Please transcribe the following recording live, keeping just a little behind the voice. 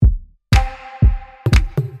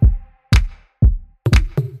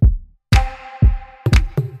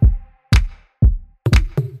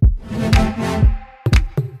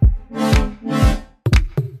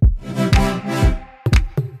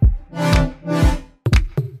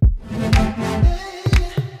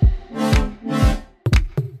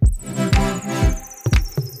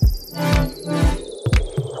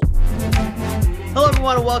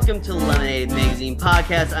welcome to the Lemonade Magazine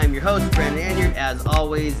Podcast. I'm your host, Brandon Anyard, as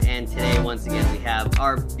always, and today, once again, we have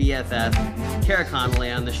our BFF, Kara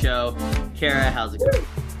Connolly, on the show. Kara, how's it going?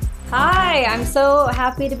 Hi, I'm so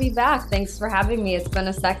happy to be back. Thanks for having me. It's been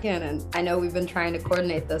a second, and I know we've been trying to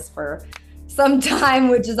coordinate this for some time,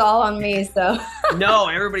 which is all on me, so. No,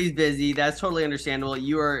 everybody's busy. That's totally understandable.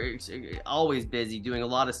 You are always busy doing a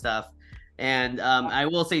lot of stuff. And I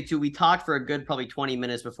will say, too, we talked for a good probably 20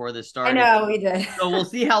 minutes before this started. I know, we did. So we'll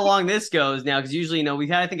see how long this goes now, because usually, we've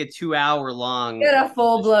had, I think, a 2-hour long. We had a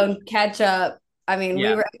full-blown catch-up. I mean,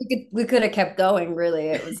 yeah. we could have kept going, really.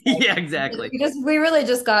 It was like, yeah, exactly. We really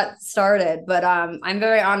just got started, but I'm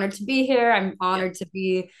very honored to be here. I'm honored to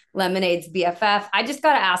be Lemonade's BFF. I just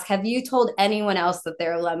got to ask, have you told anyone else that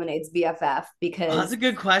they're Lemonade's BFF? Because that's a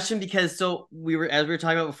good question, because as we were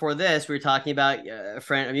talking about before this, we were talking about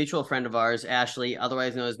a mutual friend of ours, Ashley,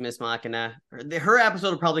 otherwise known as Miss Machina. Her episode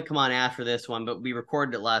will probably come on after this one, but we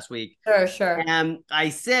recorded it last week. Sure. And I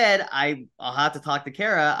said, I'll have to talk to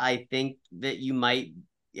Kara. I think that you might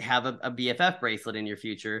have a BFF bracelet in your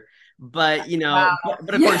future, but wow.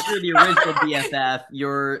 but of course you're the original BFF.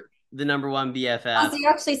 You're the number one BFF. So you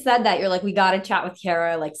actually said that. You're like, we got to chat with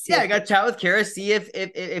Kara. Like, I got to chat with Kara. See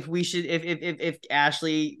if we should, if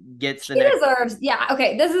Ashley gets the she next. Deserves. Yeah.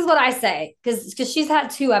 Okay. This is what I say, because she's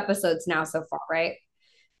had 2 episodes now so far, right?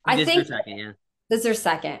 This is her second, yeah. This is her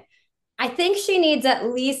second. I think she needs at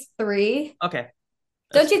least 3. Okay.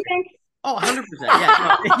 Don't you think? Oh, 100%.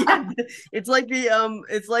 Yeah. No, yeah. It's like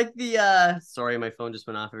the sorry, my phone just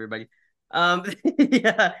went off, everybody.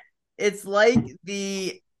 Yeah. It's like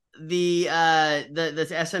the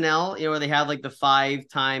SNL, where they have like the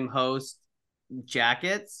 5-time host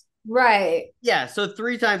jackets. Right. Yeah. So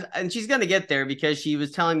 3 times, and she's gonna get there because she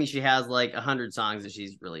was telling me she has like 100 songs that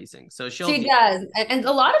she's releasing. So she does, and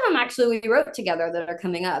a lot of them actually we wrote together that are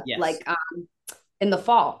coming up, yes. like in the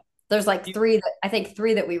fall. There's like 3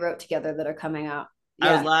 that we wrote together that are coming out. Yeah.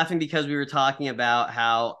 I was laughing because we were talking about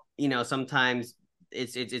how, sometimes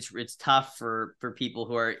it's tough for people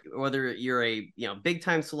who are, whether you're a big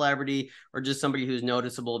time celebrity or just somebody who's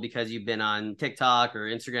noticeable because you've been on TikTok or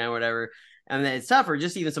Instagram or whatever, and then it's tough for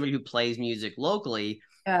just even somebody who plays music locally.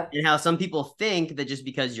 Yeah. And how some people think that just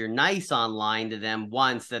because you're nice online to them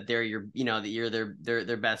once, that they're your, that you're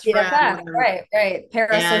their best friend. Right.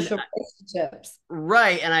 Parasocial relationships.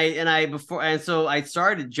 Right. And so I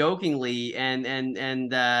started jokingly and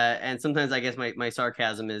sometimes I guess my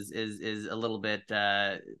sarcasm is a little bit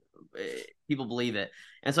people believe it.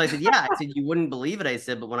 And so I said, yeah, you wouldn't believe it. I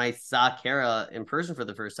said, but when I saw Kara in person for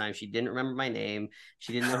the first time, she didn't remember my name.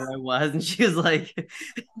 She didn't know who I was. And she was like,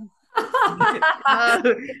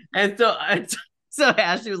 and so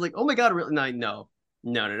Ashley was like, oh my God, really? No.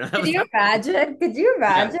 Could you imagine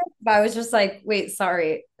if I was just like, wait,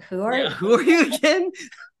 sorry, who are you again?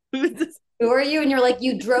 Who are you? And you're like,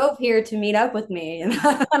 you drove here to meet up with me. And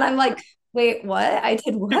I'm like, wait, what? I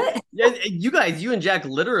did what? You and Jack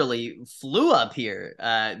literally flew up here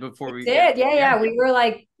before we did. Yeah. We were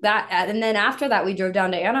like that. And then after that, we drove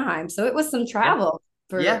down to Anaheim. So it was some travel.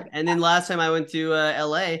 And then last time I went to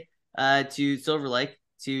LA to Silver Lake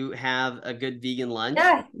to have a good vegan lunch.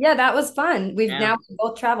 Yeah, that was fun. We've now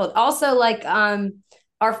both traveled. Also, like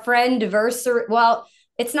our friend versary. Well,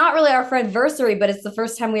 it's not really our friend versary, but it's the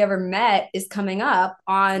first time we ever met is coming up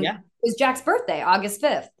on it was Jack's birthday, August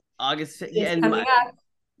 5th. And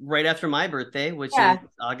right after my birthday, which is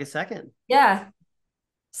August 2nd. Yeah.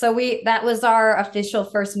 So that was our official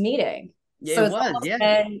first meting. Yeah, so it was.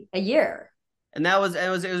 Been a year. And it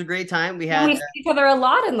was a great time. We seen each other a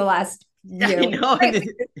lot in the last year. I know.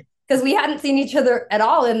 Because we hadn't seen each other at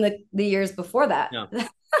all in the years before that.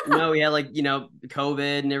 No, we had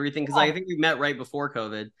COVID and everything. Because I think we met right before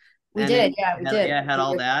COVID. We did. Had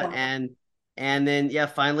all that. And then,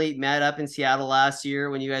 finally met up in Seattle last year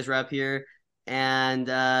when you guys were up here. And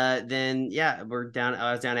then, we're down.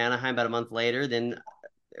 I was down in Anaheim about a month later. Then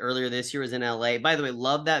earlier this year was in LA. By the way,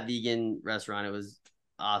 love that vegan restaurant. It was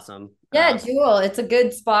awesome. Yeah, Jewel. It's a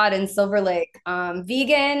good spot in Silver Lake.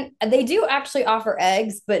 Vegan. They do actually offer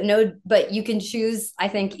eggs, but you can choose, I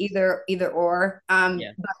think, either or. But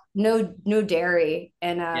no dairy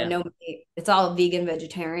and no meat. It's all vegan,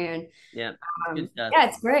 vegetarian. Yeah.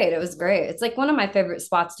 It's great. It was great. It's like one of my favorite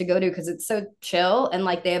spots to go to because it's so chill and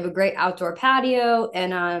like they have a great outdoor patio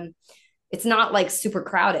and it's not like super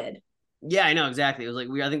crowded. Yeah, I know exactly. It was like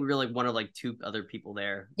I think we were like one of like 2 other people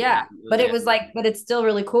there. Yeah, but it's still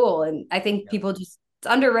really cool, and I think people just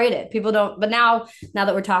It's underrated. People don't, but now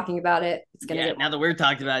that we're talking about it, it's gonna Yeah, get now that we're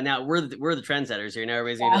talking about it, now we're the trendsetters here. Now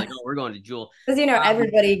everybody's gonna be like, oh, we're going to Jewel. because you know Um,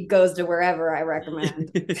 everybody goes to wherever I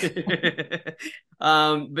recommend.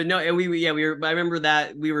 but no, and we were. I remember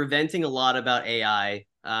that we were venting a lot about AI.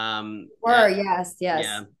 Or yes, Yeah,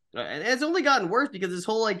 yes, and it's only gotten worse because this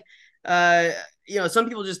whole like, some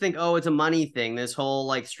people just think, oh, it's a money thing. This whole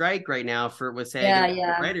like strike right now for with SAG yeah, and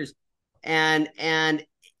yeah, writers, and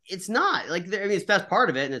it's not like I mean it's that's part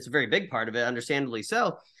of it, and it's a very big part of it, understandably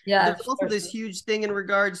so. But yeah. there's also this huge thing in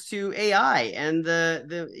regards to AI and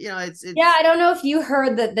the Yeah, it's I don't know if you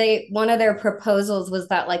heard that one of their proposals was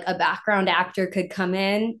that like a background actor could come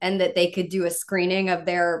in and that they could do a screening of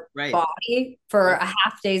their right, body for right, a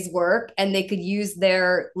half day's work and they could use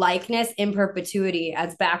their likeness in perpetuity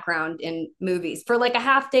as background in movies for like a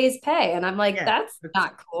half day's pay. And I'm like, yeah. that's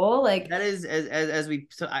not cool. Like, That is as we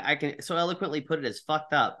so I can so eloquently put it as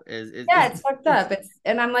fucked up yeah, it's fucked up.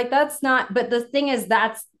 And I'm like, that's not, but the thing is,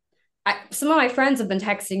 some of my friends have been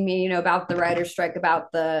texting me, about the writer's strike,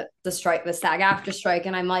 about the strike, the SAG-AFTRA strike,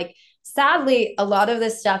 and I'm like, sadly, a lot of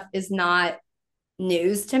this stuff is not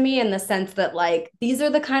news to me in the sense that like these are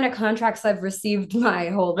the kind of contracts I've received my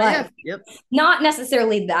whole yeah, life. yep, Not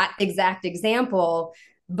necessarily that exact example,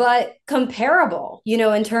 but comparable,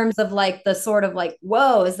 in terms of like the sort of like,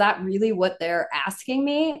 whoa, is that really what they're asking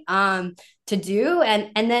me to do?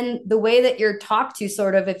 And then the way that you're talked to,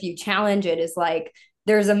 sort of, if you challenge it, is like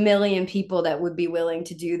there's a million people that would be willing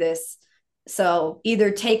to do this. So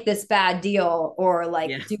either take this bad deal or like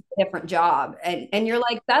yeah. do a different job. And you're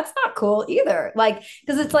like, that's not cool either. Like,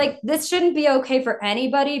 because it's like this shouldn't be okay for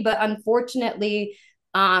anybody, but unfortunately,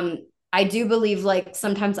 um, I do believe like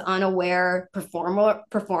sometimes unaware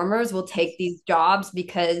performers will take these jobs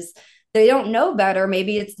because they don't know better.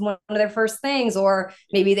 Maybe it's one of their first things, or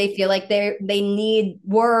maybe they feel like they need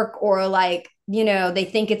work, or like, they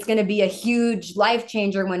think it's going to be a huge life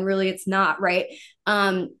changer when really it's not, right?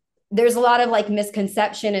 There's a lot of like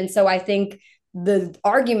misconception. And so I think the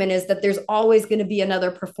argument is that there's always going to be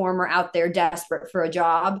another performer out there desperate for a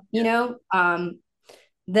job,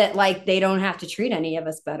 that like they don't have to treat any of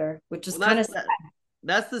us better, which is Well, kind of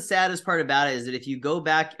that's the saddest part about it is that if you go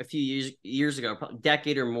back a few years ago, probably a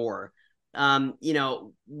decade or more,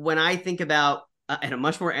 when I think about and a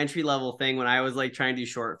much more entry level thing when I was like trying to do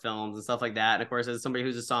short films and stuff like that, and of course as somebody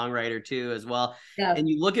who's a songwriter too as well, yeah. and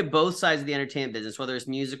you look at both sides of the entertainment business, whether it's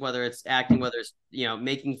music, whether it's acting, whether it's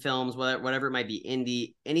making films, whatever it might be,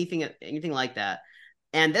 indie, anything like that,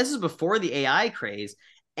 and this is before the AI craze.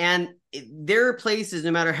 And there are places,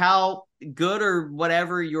 no matter how good or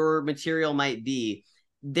whatever your material might be,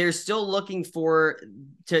 they're still looking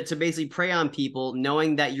to basically prey on people,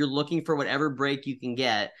 knowing that you're looking for whatever break you can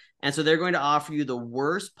get. And so they're going to offer you the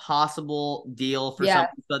worst possible deal for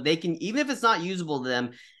something, so they can, even if it's not usable to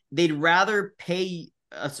them, they'd rather pay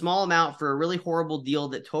a small amount for a really horrible deal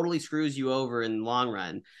that totally screws you over in the long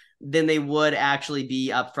run than they would actually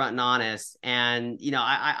be upfront and honest. And,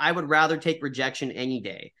 I would rather take rejection any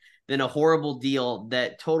day than a horrible deal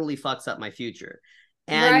that totally fucks up my future.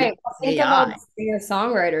 And Right. Well, think of all AI, the singer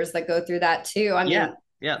songwriters that go through that too. I yeah, mean,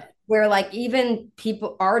 yeah, where like even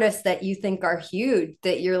artists that you think are huge,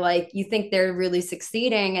 that you're like, you think they're really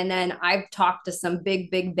succeeding. And then I've talked to some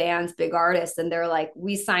big bands, big artists, and they're like,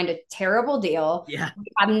 we signed a terrible deal. yeah,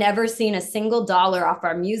 I've never seen a single dollar off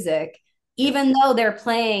our music, yep, even though they're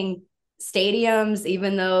playing stadiums,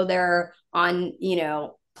 even though they're on,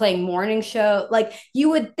 playing morning show. Like you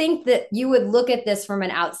would think that you would look at this from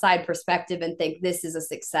an outside perspective and think this is a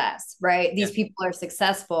success, right? yeah, These people are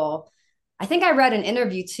successful. I think I read an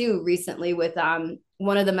interview too recently with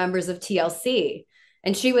one of the members of TLC,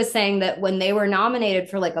 and she was saying that when they were nominated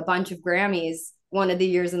for like a bunch of Grammys one of the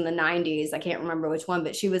years in the 90s, I can't remember which one,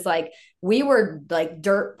 but she was like, we were like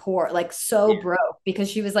dirt poor, like so yeah, broke, because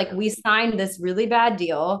she was like, yeah, we signed this really bad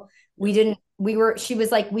deal. yep, She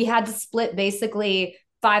was like, we had to split basically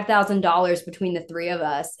 $5,000 between the three of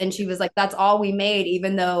us. And she was like, that's all we made,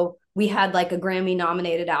 even though we had like a Grammy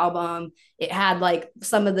nominated album. It had like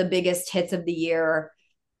some of the biggest hits of the year.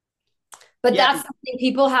 But yeah, that's something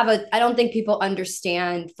people I don't think people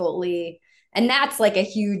understand fully. And that's like a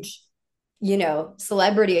huge,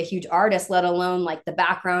 celebrity, a huge artist, let alone like the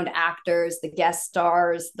background actors, the guest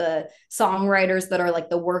stars, the songwriters that are like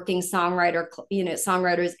the working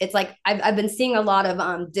songwriters. It's like I've been seeing a lot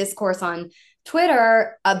of discourse on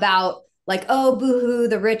Twitter about like, oh, boohoo,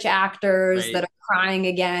 the rich actors right, that are crying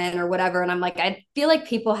again or whatever. And I'm like, I feel like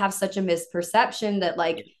people have such a misperception that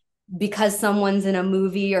like because someone's in a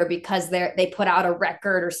movie or because they put out a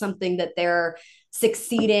record or something, that they're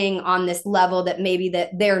succeeding on this level that maybe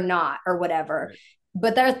that they're not or whatever. right.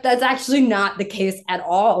 but that's actually not the case at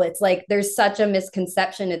all. It's like there's such a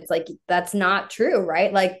misconception. It's like that's not true,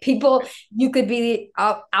 right? Like people, you could be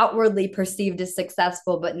outwardly perceived as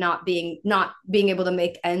successful, but not being able to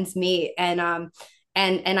make ends meet. And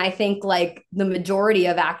I think like the majority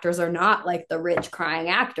of actors are not like the rich crying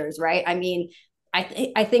actors, right? I mean,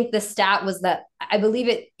 I think the stat was that I believe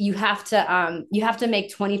it you have to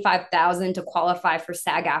make 25,000 to qualify for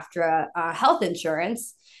SAG-AFTRA health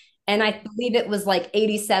insurance, and I believe it was like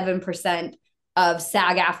 87% of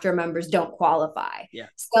SAG-AFTRA members don't qualify. Yeah.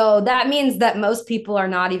 So that means that most people are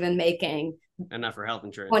not even making enough for health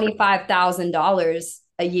insurance. $25,000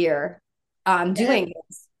 a year doing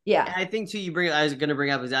this. Yeah. And I think too, I was going to bring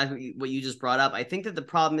up exactly what you just brought up. I think that the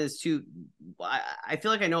problem is too, I feel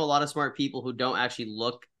like I know a lot of smart people who don't actually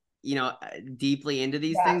look, deeply into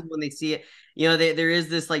these things when they see it. There is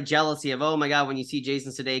this like jealousy of, oh my God, when you see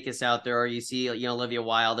Jason Sudeikis out there, or you see, Olivia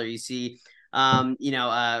Wilde, or you see, Fran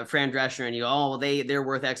Drescher, and you go, oh, well, they're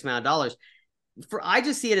worth X amount of dollars. I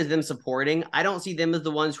just see it as them supporting. I don't see them as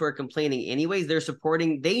the ones who are complaining anyways. They're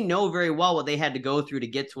supporting. They know very well what they had to go through to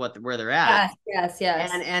get to where they're at. Yes.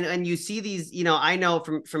 And you see these, I know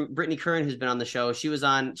from Brittany Curran, who's been on the show. She's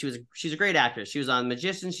a great actress. She was on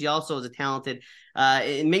Magicians. She also is a talented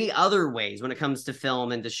in many other ways when it comes to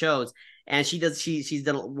film and to shows. And she's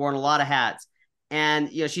worn a lot of hats. And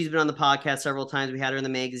she's been on the podcast several times. We had her in the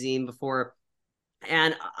magazine before.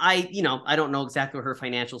 And I don't know exactly what her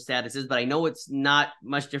financial status is, but I know it's not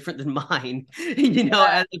much different than mine,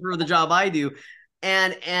 as for the job I do.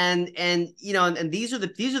 And these are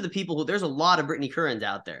the people who, there's a lot of Brittany Currans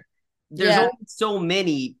out there. There's only so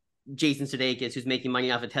many Jason Sudeikis who's making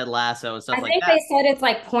money off of Ted Lasso and stuff like that. I think they said it's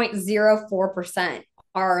like 0.04%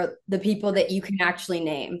 are the people that you can actually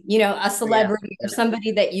name, a celebrity or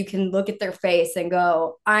somebody that you can look at their face and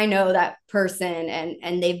go, I know that person.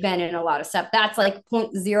 And they've been in a lot of stuff. That's like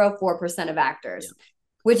 0.04% of actors,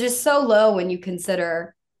 which is so low when you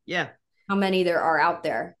consider how many there are out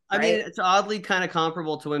there. Right? I mean, it's oddly kind of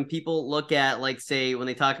comparable to when people look at, like, say, when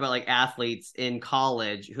they talk about like athletes in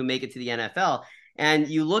college who make it to the NFL, and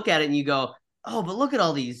you look at it and you go, oh, but look at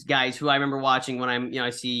all these guys who I remember watching when I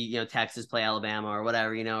see, Texas play Alabama or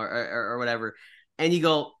whatever, or whatever. And you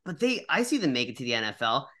go, but I see them make it to the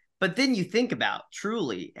NFL. But then you think about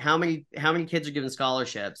truly how many kids are given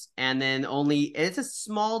scholarships, and then it's a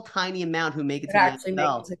small, tiny amount who make it to the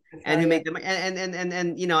NFL and who make them.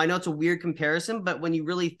 And I know it's a weird comparison, but when you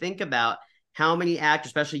really think about how many actors,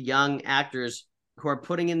 especially young actors, who are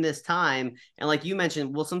putting in this time, and like you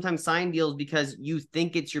mentioned, will sometimes sign deals because you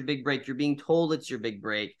think it's your big break. You're being told it's your big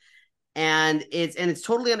break. And it's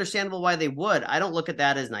totally understandable why they would. I don't look at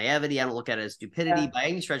that as naivety. I don't look at it as stupidity by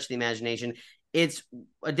any stretch of the imagination. It's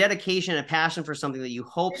a dedication, a passion for something that you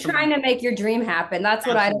hope. You're trying to make your dream happen. That's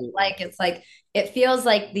what I don't like. It's like, it feels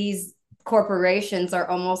like these corporations are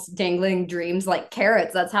almost dangling dreams like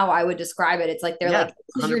carrots. That's how I would describe it. It's like they're like,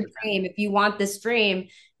 this is your dream. If you want this dream,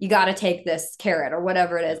 you got to take this carrot or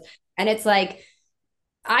whatever it is. And it's like,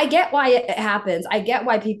 I get why it happens. I get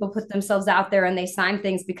why people put themselves out there and they sign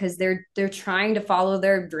things, because they're trying to follow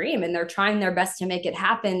their dream and they're trying their best to make it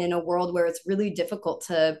happen in a world where it's really difficult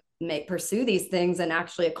to pursue these things and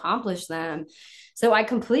actually accomplish them. So I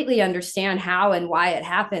completely understand how and why it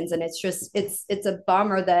happens. And it's just, it's a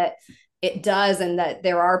bummer that it does, and that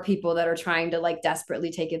there are people that are trying to like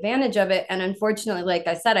desperately take advantage of it. And unfortunately, like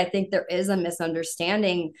I said, I think there is a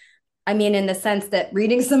misunderstanding. I mean, in the sense that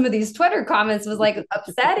reading some of these Twitter comments was like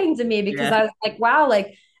upsetting to me, because I was like, wow,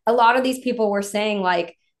 like a lot of these people were saying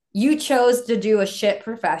like, you chose to do a shit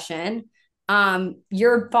profession.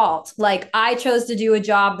 Your fault. Like, I chose to do a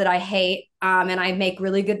job that I hate, and I make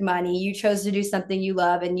really good money. You chose to do something you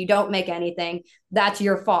love and you don't make anything. That's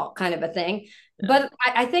your fault, kind of a thing. Yeah. But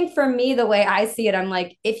I think for me, the way I see it, I'm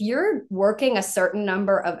like, if you're working a certain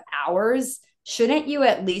number of hours, shouldn't you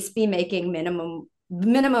at least be making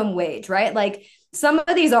minimum wage, right? Like, some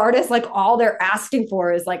of these artists, like, all they're asking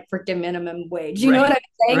for is like freaking minimum wage. You know what I'm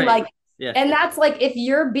saying? Right. Like, and that's like, if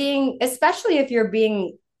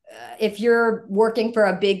you're working for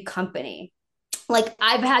a big company, like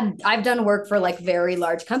I've done work for like very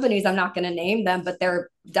large companies. I'm not going to name them, but they're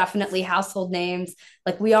definitely household names.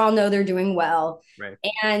 Like, we all know they're doing well. Right.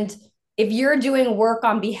 And if you're doing work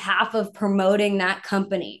on behalf of promoting that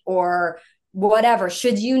company or whatever,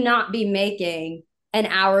 should you not be making an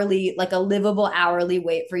hourly, like a livable hourly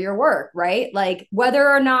rate for your work? Right. Like, whether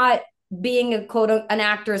or not being an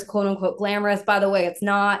actor is quote unquote glamorous, by the way, it's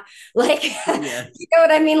not, like, you know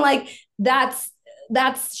what I mean? Like, that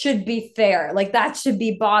should be fair. Like, that should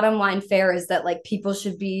be bottom line fair, is that like people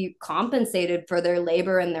should be compensated for their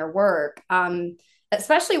labor and their work. And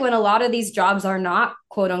especially when a lot of these jobs are not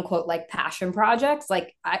quote unquote like passion projects.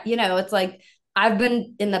 Like, it's like I've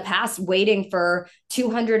been in the past waiting for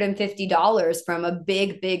 $250 from a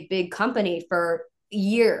big company for a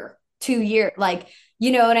year, 2 years. Like,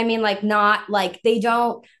 you know what I mean? Like, not like they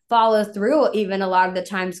don't follow through even a lot of the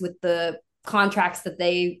times with the contracts that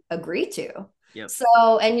they agree to. Yep.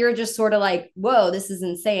 So, and you're just sort of like, whoa, this is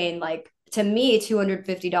insane. Like, to me,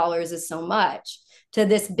 $250 is so much. To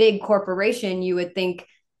this big corporation, you would think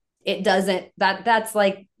it doesn't, that's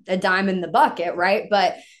like a dime in the bucket, right?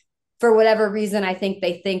 But for whatever reason, I think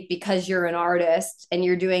they think because you're an artist and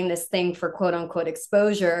you're doing this thing for quote unquote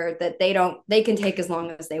exposure, that they can take as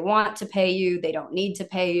long as they want to pay you. They don't need to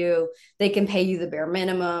pay you. They can pay you the bare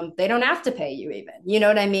minimum. They don't have to pay you even, you know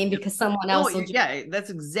what I mean? Because someone else will yeah, that's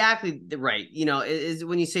exactly right. Is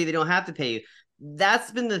when you say they don't have to pay you. That's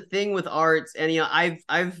been the thing with arts, and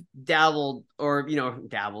I've dabbled, or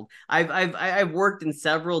dabbled. I've worked in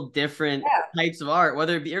several different types of art,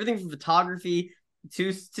 whether it be everything from photography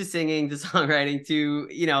to singing to songwriting to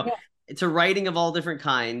to writing of all different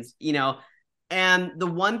kinds. And the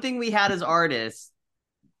one thing we had as artists,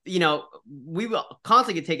 we will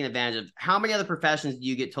constantly get taken advantage of. How many other professions do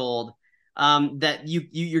you get told that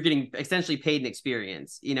you're getting essentially paid an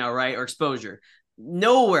experience, right, or exposure?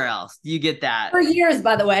 Nowhere else do you get that for years,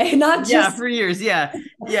 by the way, not just for years. Yeah.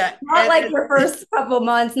 not like your first couple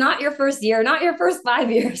months, not your first year, not your first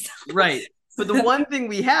 5 years. Right. But the one thing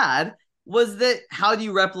we had was that, how do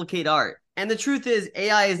you replicate art? And the truth is,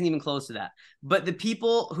 AI isn't even close to that. But the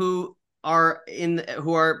people who are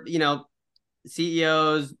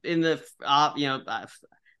CEOs in the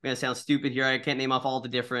I'm gonna sound stupid here. I can't name off all the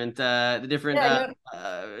different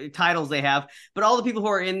titles they have, but all the people who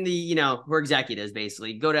are in the who are executives,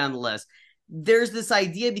 basically go down the list. There's this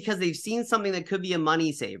idea, because they've seen something that could be a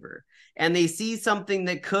money saver, and they see something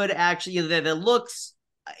that could actually that looks,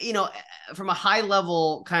 from a high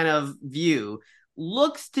level kind of view,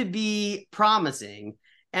 looks to be promising,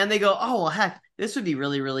 and they go, oh well, heck, this would be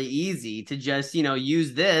really, really easy to just,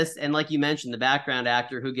 use this. And like you mentioned, the background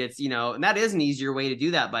actor who gets, and that is an easier way to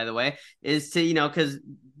do that, by the way, is to, because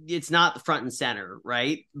it's not the front and center,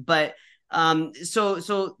 right? But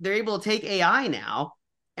so they're able to take AI now,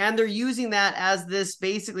 and they're using that as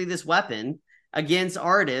basically this weapon against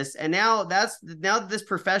artists. And now this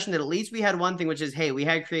profession, that at least we had one thing, which is, hey, we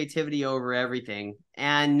had creativity over everything.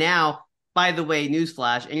 And now, by the way,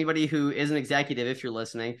 newsflash, anybody who is an executive, if you're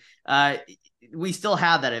listening, we still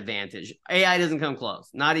have that advantage. AI doesn't come close,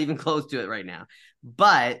 not even close to it right now,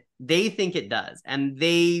 but they think it does. And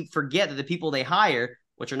they forget that the people they hire,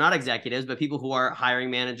 which are not executives, but people who are hiring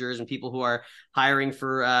managers and people who are hiring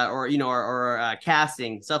for,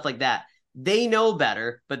 casting, stuff like that, they know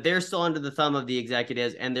better, but they're still under the thumb of the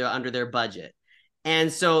executives, and they're under their budget. And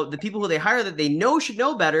so the people who they hire that they know should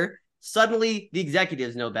know better, suddenly the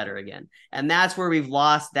executives know better again. And that's where we've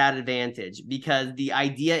lost that advantage, because the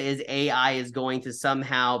idea is AI is going to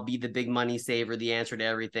somehow be the big money saver, the answer to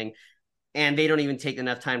everything. And they don't even take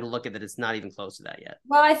enough time to look at that. It's not even close to that yet.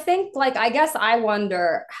 Well, I think, I guess I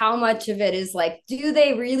wonder how much of it is like, do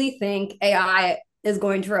they really think AI is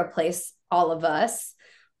going to replace all of us?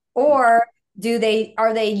 Or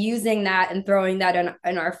are they using that and throwing that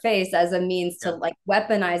in our face as a means to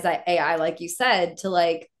weaponize that AI, like you said,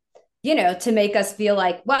 to to make us feel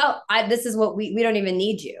like, well, this is what we don't even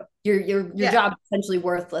need you. Your job is essentially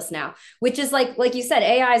worthless now, which is like you said,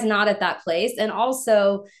 AI is not at that place. And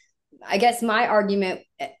also, I guess my argument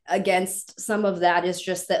against some of that is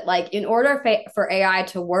just that, in order for AI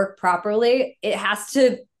to work properly, it has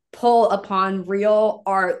to pull upon real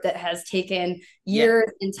art that has taken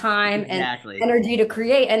years and time and energy to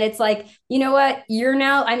create. And it's like, you know what,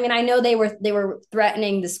 I know they were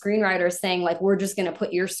threatening the screenwriters, saying we're just going to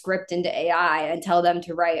put your script into AI and tell them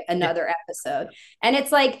to write another episode. And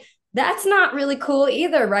it's like, that's not really cool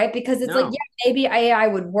either, right? Because it's maybe AI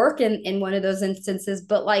would work in one of those instances,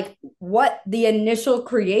 but what the initial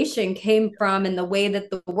creation came from, and the way that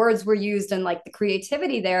the words were used, and the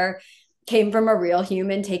creativity there came from a real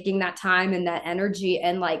human taking that time and that energy.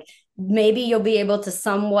 And maybe you'll be able to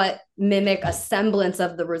somewhat mimic a semblance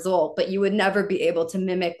of the result, but you would never be able to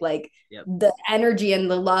mimic the energy and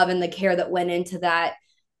the love and the care that went into that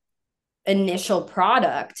initial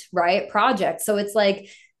project. So it's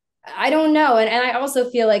I don't know. And I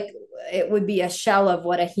also feel like it would be a shell of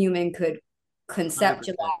what a human could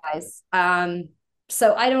conceptualize. 100%.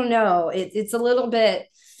 So I don't know. It's a little bit,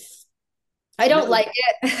 I don't like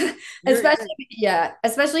it,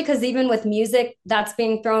 especially because even with music, that's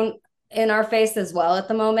being thrown in our face as well at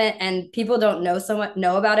the moment, and people don't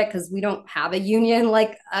know about it because we don't have a union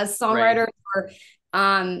as songwriters, or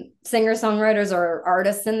Singer songwriters or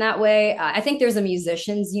artists in that way. I think there's a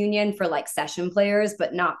musicians union for like session players,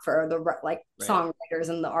 but not for the like Right. songwriters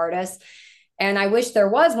and the artists. And I wish there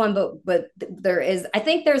was one, but there is. I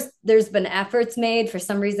think there's been efforts made. For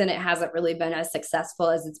some reason, it hasn't really been as successful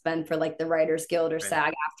as it's been for like the Writers Guild or Right.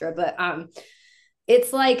 SAG-AFTRA. But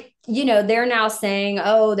it's like, you know, they're now saying,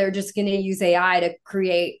 oh, they're just going to use AI to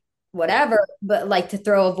create Yeah. whatever, but like to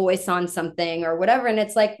throw a voice on something or whatever. And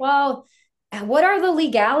it's like, well, what are the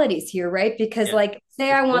legalities here, right? Because Yeah. like,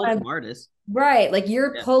 say It's I want pulled to, from artists. right, like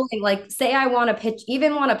you're Yeah. pulling, like, say I want to pitch,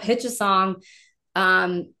 even want to pitch a song,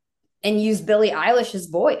 um, and use Billie Eilish's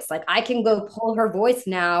voice. Like I can go pull her voice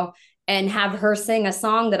now and have her sing a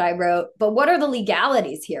song that I wrote. But what are the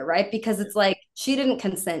legalities here, right? Because Yeah. it's like she didn't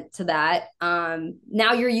consent to that.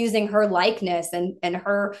 Now you're using her likeness and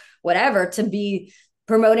her whatever to be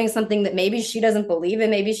promoting something that maybe she doesn't believe in,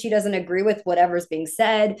 maybe she doesn't agree with whatever's being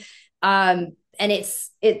said. And it's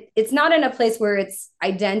not in a place where it's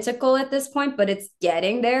identical at this point, but it's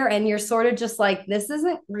getting there. And you're sort of just like, this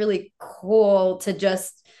isn't really cool to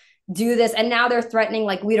just do this. And now they're threatening,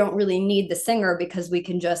 like, we don't really need the singer because we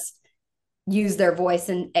can just use their voice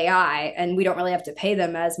in AI and we don't really have to pay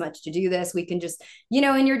them as much to do this. We can just, you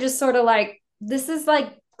know, and you're just sort of like, this is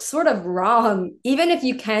like sort of wrong, even if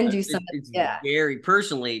you can do some, It's yeah. very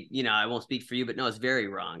personally, you know, I won't speak for you, but no, it's very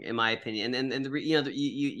wrong in my opinion. And the, you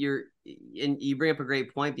know, you bring up a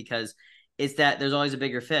great point because it's that there's always a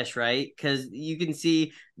bigger fish, right? Because you can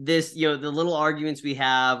see this, you know, the little arguments we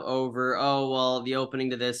have over, oh, well, the opening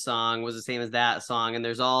to this song was the same as that song, and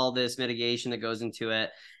there's all this mitigation that goes into it.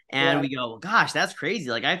 And Yeah. we go, well, gosh, that's crazy.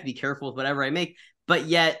 Like I have to be careful with whatever I make. But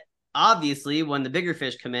yet obviously when the bigger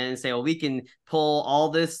fish come in and say, well, we can pull all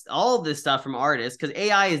this stuff from artists, because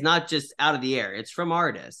AI is not just out of the air, it's from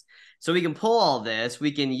artists. So we can pull all this,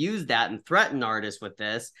 we can use that and threaten artists with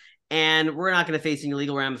this, and we're not going to face any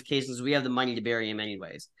legal ramifications. We have the money to bury him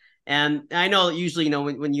anyways. And I know usually, you know,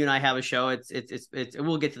 when you and I have a show, it's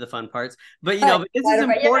we'll get to the fun parts, but you know, but this is Yeah,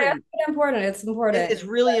 yeah, important. it's important. It's important. It's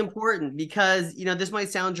really important because, you know, this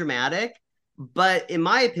might sound dramatic, but in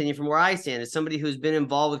my opinion, from where I stand, as somebody who's been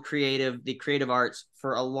involved with the creative arts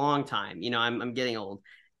for a long time, you know, I'm getting old,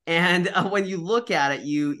 and when you look at it,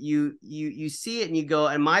 you see it and you go.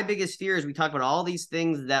 And my biggest fear is we talk about all these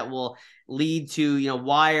things that will lead to, you know,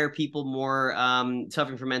 why are people more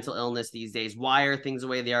suffering from mental illness these days? Why are things the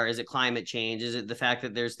way they are? Is it climate change? Is it the fact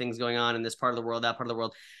that there's things going on in this part of the world, that part of the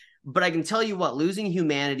world? But I can tell you what, losing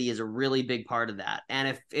humanity is a really big part of that. And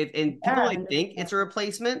if and people Yeah. might think it's a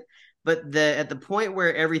replacement, but the at the point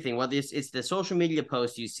where everything, whether it's the social media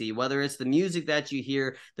posts you see, whether it's the music that you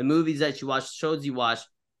hear, the movies that you watch, shows you watch,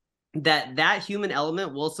 that human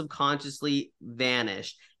element will subconsciously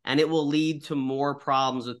vanish, and it will lead to more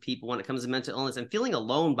problems with people when it comes to mental illness and feeling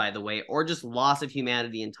alone, by the way, or just loss of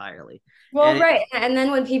humanity entirely. Well, And it, right. And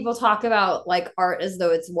then when people talk about like art as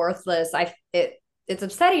though it's worthless, it's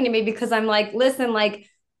upsetting to me because I'm like, listen, like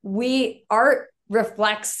we art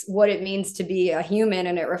reflects what it means to be a human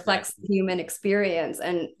and it right, reflects the human experience.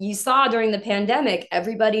 And you saw during the pandemic,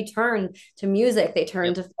 everybody turned to music, they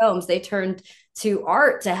turned yep, to films, they turned to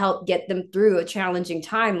art to help get them through a challenging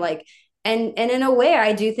time. Like, and in a way,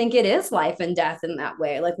 I do think it is life and death in that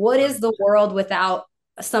way. Like, what is the 100%. world without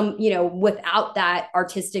some, you know, without that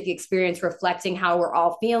artistic experience reflecting how we're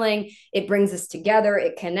all feeling? It brings us together,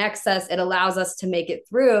 it connects us, it allows us to make it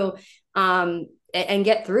through, and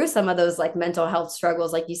get through some of those like mental health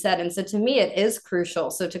struggles, like you said. And so to me, it is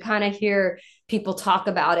crucial. So to kind of hear people talk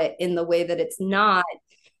about it in the way that it's Yep, not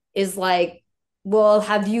is like, well,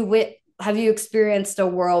 have you experienced a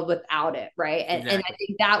world without it, right? And I exactly.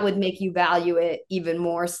 think that would make you value it even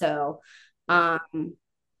more so. Yep. um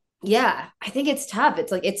yeah, I think it's tough.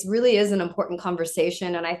 It's like, it's really is an important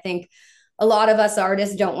conversation. And I think a lot of us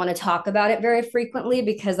artists don't want to talk about it very frequently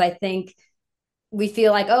because I think we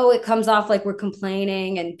feel like, oh, it comes off like we're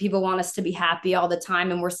complaining and people want us to be happy all the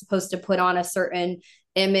time. And we're supposed to put on a certain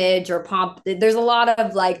image or pomp. There's a lot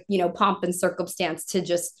of like, you know, pomp and circumstance to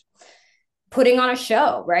just putting on a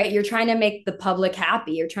show, right? You're trying to make the public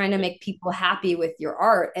happy. You're trying to Yep. make people happy with your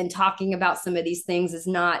art, and talking about some of these things is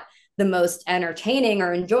not the most entertaining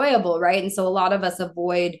or enjoyable, right? And so a lot of us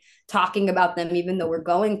avoid talking about them even though we're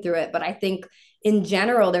going through it. But I think in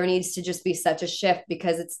general there needs to just be such a shift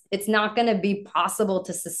because it's not going to be possible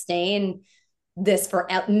to sustain this for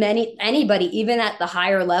many anybody, even at the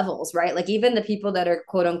higher levels, right? Like even the people that are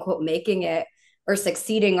quote unquote making it or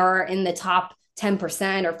succeeding are in the top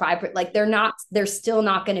 10% or 5%. Like they're still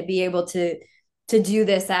not going to be able to do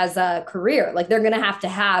this as a career. Like they're going to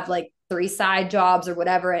have like 3 side jobs or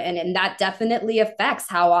whatever. And that definitely affects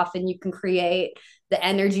how often you can create, the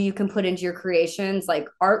energy you can put into your creations, like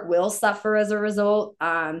art will suffer as a result.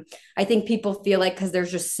 I think people feel like because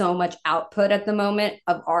there's just so much output at the moment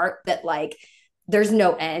of art that like there's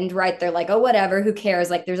no end, right? They're like, oh, whatever, who cares?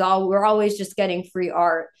 Like we're always just getting free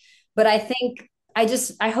art. But I think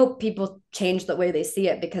I hope people change the way they see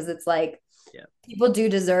it, because it's like Yeah. people do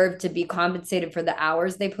deserve to be compensated for the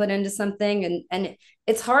hours they put into something. And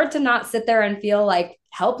it's hard to not sit there and feel like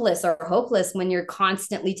helpless or hopeless when you're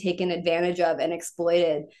constantly taken advantage of and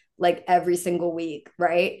exploited like every single week,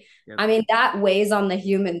 right? Yep. I mean, that weighs on the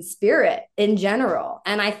human spirit in general.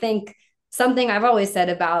 And I think something I've always said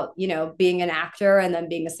about, being an actor and then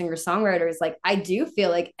being a singer songwriter is like, I do feel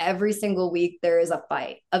like every single week there is a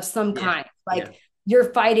fight of some kind. Like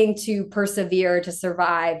you're fighting to persevere, to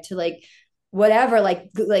survive, to like whatever,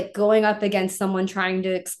 like going up against someone trying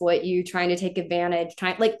to exploit you, trying to take advantage,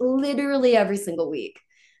 trying like literally every single week.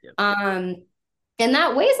 And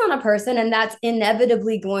that weighs on a person, and that's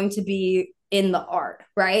inevitably going to be in the art,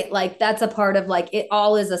 right? Like that's a part of like it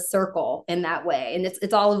all is a circle in that way, and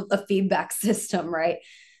it's all a feedback system, right?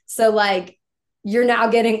 So like you're now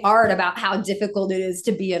getting art about how difficult it is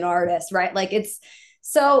to be an artist, right? Like it's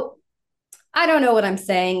so I don't know what I'm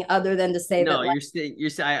saying other than to say no, that like,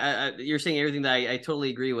 you're saying everything that I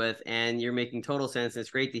totally agree with, and you're making total sense.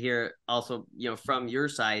 It's great to hear also, from your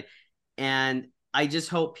side. And I just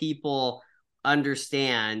hope people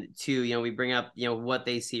understand too, we bring up, what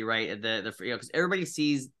they see, right? Because everybody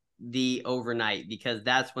sees the overnight, because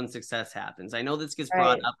that's when success happens. I know this gets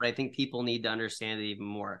brought up, but I think people need to understand it even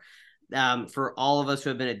more. For all of us who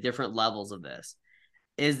have been at different levels of this,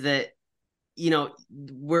 is that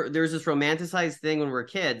there's this romanticized thing when we're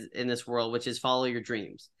kids in this world, which is follow your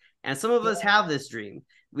dreams. And some of us have this dream.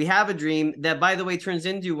 We have a dream that, by the way, turns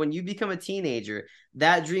into, when you become a teenager,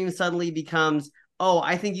 that dream suddenly becomes, oh,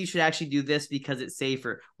 I think you should actually do this because it's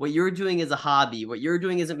safer. What you're doing is a hobby. What you're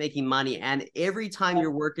doing isn't making money. And every time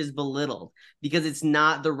your work is belittled because it's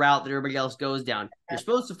not the route that everybody else goes down. You're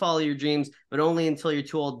supposed to follow your dreams, but only until you're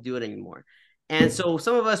too old to do it anymore. And so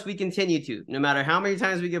some of us, we continue to, no matter how many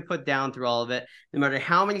times we get put down through all of it, no matter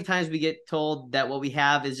how many times we get told that what we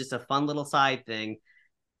have is just a fun little side thing,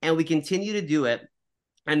 and we continue to do it.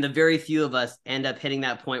 And the very few of us end up hitting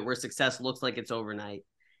that point where success looks like it's overnight.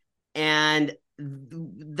 And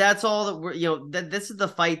that's all that we're, this is the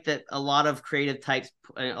fight that a lot of creative types,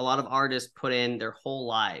 a lot of artists put in their whole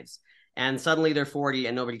lives. And suddenly they're 40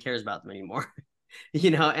 and nobody cares about them anymore.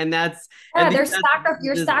 And that's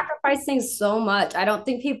you're sacrificing so much. I don't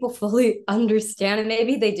think people fully understand, and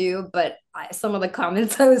maybe they do, but some of the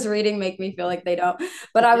comments I was reading make me feel like they don't.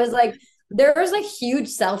 But I was like, there's a huge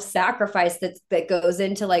self-sacrifice that goes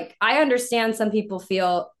into, like, I understand some people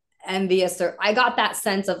feel envious, or I got that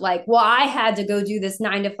sense of like, well, I had to go do this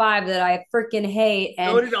 9 to 5 that I freaking hate,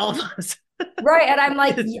 and so did all of us. right. And I'm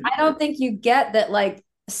like, I don't think you get that, like,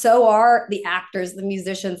 so are the actors, the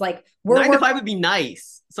musicians. Like we're 9 to 5 would be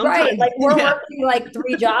nice. Sometimes, right. Like we're working like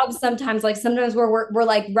 3 jobs sometimes. Like sometimes we're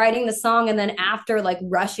like writing the song and then after like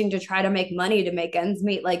rushing to try to make money to make ends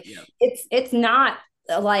meet. Like it's not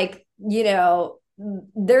like,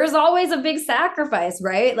 there's always a big sacrifice,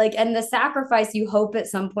 right? Like, and the sacrifice you hope at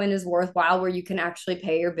some point is worthwhile, where you can actually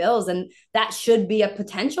pay your bills. And that should be a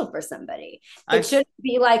potential for somebody. It shouldn't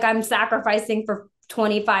be like I'm sacrificing for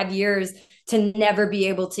 25 years to never be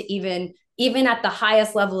able to even at the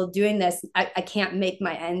highest level of doing this, I can't make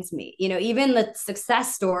my ends meet. Even the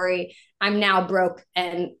success story, I'm now broke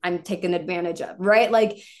and I'm taken advantage of, right?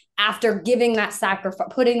 Like after giving that sacrifice,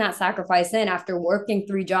 putting that sacrifice in, after working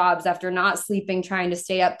 3 jobs, after not sleeping, trying to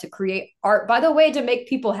stay up to create art, by the way, to make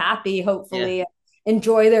people happy, hopefully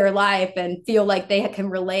enjoy their life and feel like they can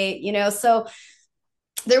relate, so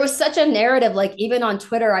there was such a narrative, like even on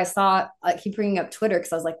Twitter, I saw, I keep bringing up Twitter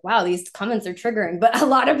because I was like, wow, these comments are triggering. But a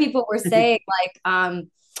lot of people were saying like,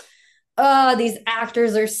 oh, these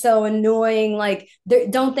actors are so annoying. Like,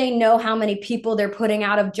 don't they know how many people they're putting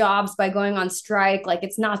out of jobs by going on strike? Like,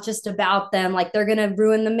 it's not just about them. Like, they're going to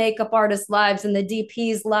ruin the makeup artists' lives and the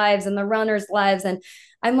DP's lives and the runners' lives. And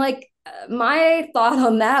I'm like, my thought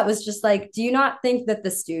on that was just like, do you not think that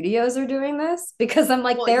the studios are doing this? Because I'm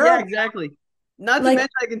like, exactly. Not to mention,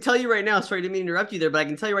 I can tell you right now, sorry to interrupt you there, but I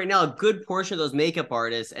can tell you right now, a good portion of those makeup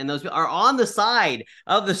artists and those are on the side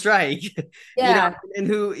of the strike, and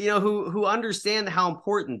who understand how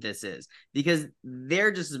important this is, because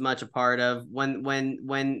they're just as much a part of when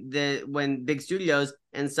big studios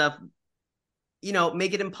and stuff,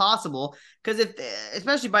 make it impossible. Because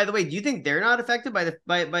especially, by the way, do you think they're not affected by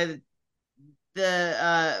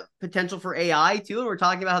the potential for AI too? And we're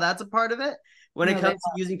talking about how that's a part of it when it comes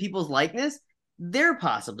to using people's likeness. they're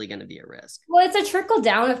possibly going to be at risk. Well, it's a trickle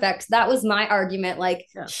down effect. That was my argument. Like,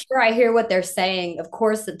 Yeah. sure, I hear what they're saying. Of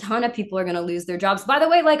course, a ton of people are going to lose their jobs. By the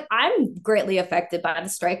way, like, I'm greatly affected by the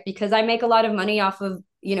strike because I make a lot of money off of,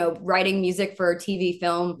 writing music for TV,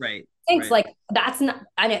 film, Right. things Right. like that's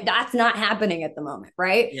not happening at the moment,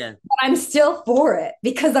 right? Yeah. But I'm still for it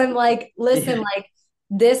because I'm like, listen, Yeah. like,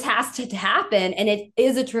 this has to happen, and it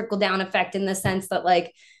is a trickle down effect in the sense that,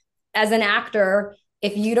 like, as an actor,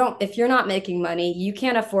 if you're not making money, you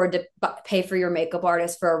can't afford to pay for your makeup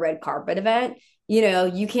artist for a red carpet event.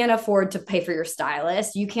 You can't afford to pay for your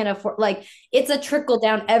stylist. You can't afford, like, it's a trickle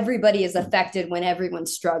down. Everybody is affected when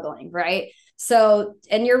everyone's struggling, right? So,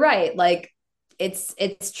 and you're right, like,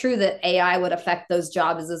 it's true that AI would affect those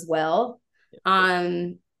jobs as well.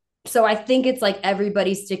 So I think it's like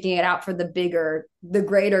everybody's sticking it out for the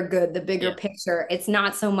greater good, the bigger Yeah. picture. It's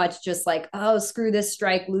not so much just like, oh, screw this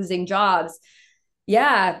strike, losing jobs.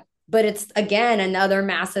 Yeah, but it's again another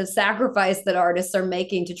massive sacrifice that artists are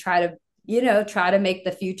making to try to make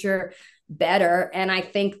the future better. And I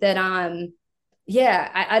think that yeah,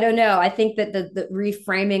 I don't know. I think that the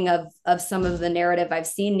reframing of some of the narrative I've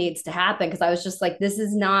seen needs to happen, because I was just like, this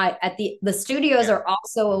is not at the studios Yeah. are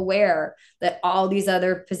also aware that all these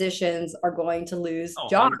other positions are going to lose Oh,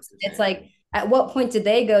 jobs. 100%. It's like, at what point did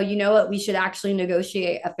they go, you know what, we should actually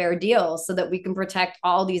negotiate a fair deal so that we can protect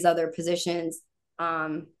all these other positions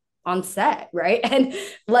on set, right? And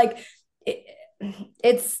like, it,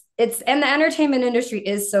 it's and the entertainment industry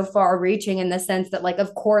is so far reaching in the sense that, like,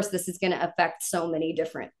 of course this is going to affect so many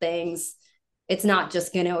different things. It's not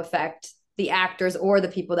just going to affect the actors or the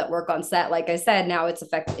people that work on set. Like I said, now it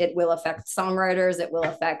will affect songwriters, it will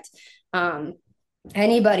affect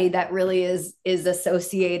anybody that really is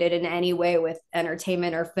associated in any way with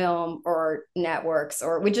entertainment or film or networks,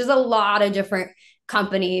 or which is a lot of different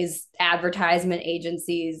companies, advertisement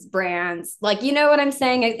agencies, brands. Like, you know what I'm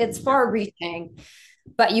saying? It's far reaching,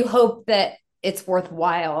 but you hope that it's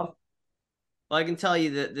worthwhile. Well, I can tell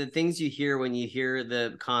you that the things you hear when you hear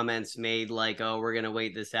the comments made, like, oh, we're going to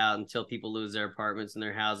wait this out until people lose their apartments and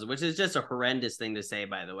their houses, which is just a horrendous thing to say,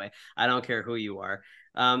 by the way. I don't care who you are.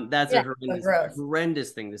 That's a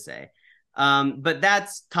horrendous thing to say. But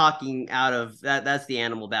that's talking out of that's the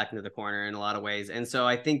animal back into the corner in a lot of ways. And so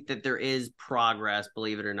I think that there is progress,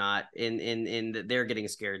 believe it or not, in that they're getting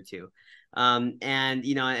scared too. And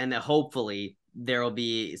and that hopefully there will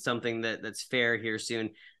be something that's fair here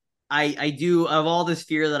soon. I do, of all this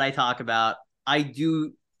fear that I talk about, I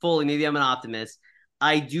do fully, maybe I'm an optimist.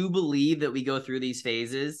 I do believe that we go through these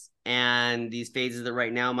phases, and these phases that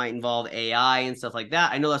right now might involve AI and stuff like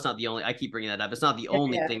that. I know that's not the only, I keep bringing that up. It's not the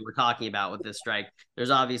only thing we're talking about with this strike. There's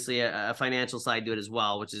obviously a financial side to it as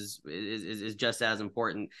well, which is just as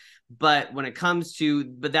important. But when it comes to,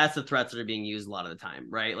 but that's the threats that are being used a lot of the time,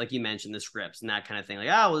 right? Like you mentioned, the scripts and that kind of thing. Like,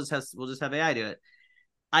 we'll just have AI do it.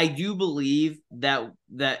 I do believe that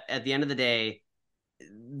at the end of the day,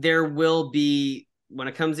 there will be, when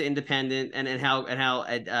it comes to independent and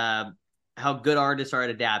how good artists are at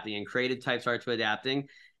adapting and creative types are to adapting,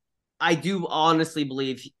 I do honestly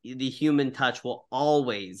believe the human touch will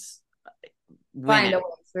always find a way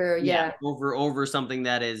through, over something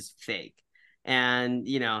that is fake. And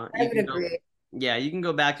I would agree. You can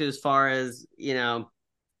go back to as far as it'll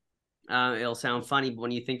sound funny, but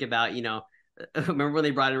when you think about remember when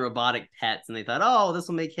they brought in robotic pets and they thought, oh, this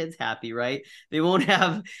will make kids happy, right? You won't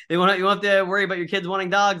have to worry about your kids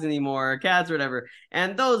wanting dogs anymore or cats or whatever.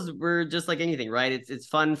 And those were just like anything, right? It's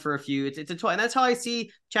fun for a few. It's a toy. And that's how I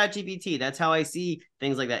see ChatGPT. That's how I see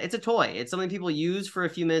things like that. It's a toy. It's something people use for a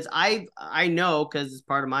few minutes. I know, because it's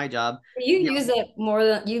part of my job. You use it more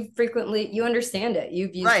than you understand it.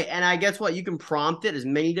 You've used right. And I guess what? You can prompt it as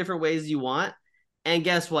many different ways as you want. And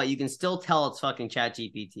guess what? You can still tell it's fucking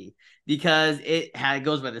ChatGPT, because it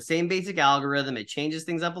goes by the same basic algorithm. It changes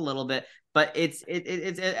things up a little bit, but it's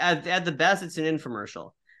at the best, it's an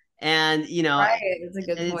infomercial. And right, that's a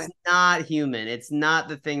good point. It's not human. It's not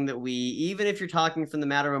the thing that even if you're talking from the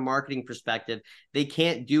matter of a marketing perspective, they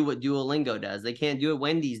can't do what Duolingo does. They can't do what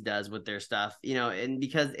Wendy's does with their stuff, and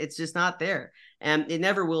because it's just not there, and it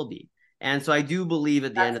never will be. And so I do believe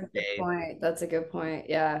at the end of the day, that's a good point.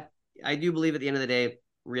 Yeah. I do believe at the end of the day,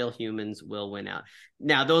 real humans will win out.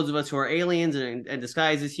 Now, those of us who are aliens and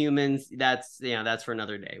disguised as humans, that's for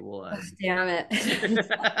another day. We'll damn it.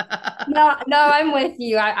 No, I'm with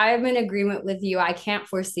you. I'm in agreement with you. I can't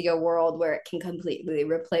foresee a world where it can completely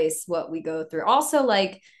replace what we go through. Also,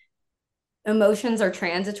 like, emotions are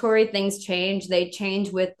transitory. Things change. They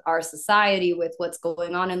change with our society, with what's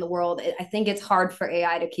going on in the world. I think it's hard for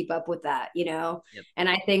AI to keep up with that, Yep. And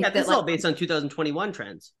I think this is all based on 2021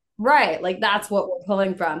 trends. Right. Like that's what we're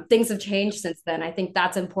pulling from. Things have changed since then. I think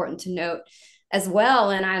that's important to note as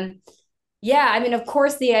well. And yeah, I mean, of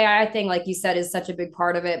course, the AI thing, like you said, is such a big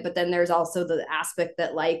part of it. But then there's also the aspect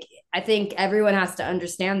that, like, I think everyone has to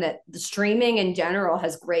understand that the streaming in general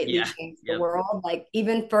has greatly Yeah. changed the Yep. world. Like,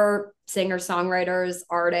 even for singer songwriters,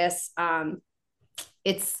 artists,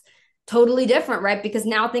 it's totally different, right? Because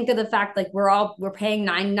now think of the fact like we're paying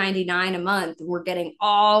 $9.99 a month. We're getting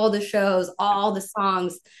all the shows, all the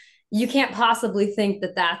songs. You can't possibly think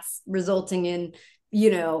that that's resulting in,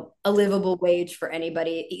 a livable wage for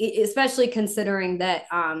anybody, especially considering that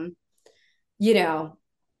you know,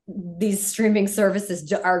 these streaming services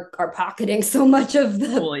are pocketing so much of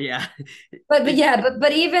the Well, yeah. but yeah,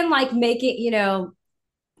 but even like making,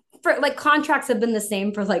 for like contracts have been the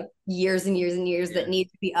same for like years and years and years Yeah. that need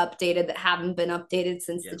to be updated that haven't been updated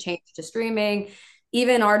since the Yep. change to streaming.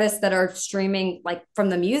 Even artists that are streaming like from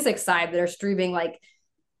the music side that are streaming like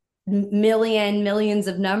millions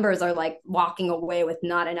of numbers are like walking away with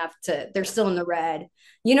not enough to, they're still in the red.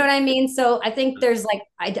 You know what I mean? So I think there's like,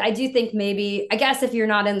 I do think maybe, I guess if you're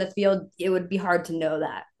not in the field, it would be hard to know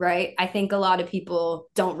that, right? I think a lot of people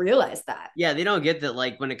don't realize that. Yeah, they don't get that.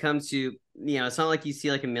 Like when it comes to, it's not like you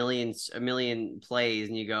see like a million plays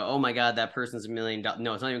and you go, oh my god, that person's $1 million.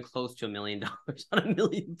 No, it's not even close to $1 million. Not a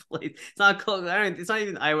million plays. It's not close. It's not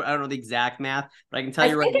even. I don't know the exact math, but I can tell I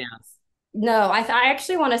you right think now. No, I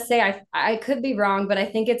actually want to say I could be wrong, but I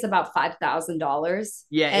think it's about $5,000.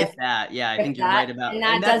 Yeah, And if that. Yeah, I if think you're right that, about, and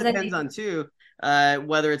and that that doesn't depends on too,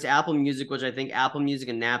 whether it's Apple Music, which I think Apple Music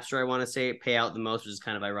and Napster, I want to say, pay out the most, which is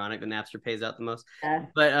kind of ironic that Napster pays out the most.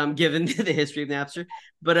 But given the history of Napster,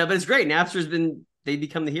 but it's great. Napster's been they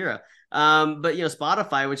become the hero. But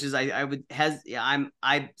Spotify, which is I would has yeah,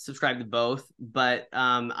 I subscribe to both, but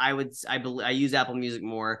I use Apple Music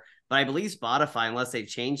more. But I believe Spotify, unless they've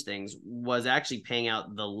changed things, was actually paying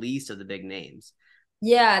out the least of the big names.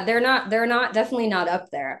 Yeah, they're not definitely not up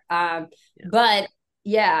there. Yeah. But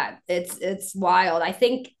yeah, it's wild. I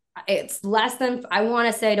think it's less than, I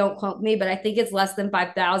want to say, don't quote me, but I think it's less than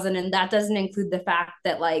 5,000. And that doesn't include the fact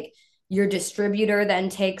that like your distributor then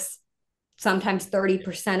takes sometimes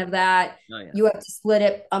 30% of that. Oh yeah. You have to split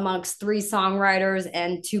it amongst three songwriters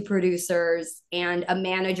and two producers and a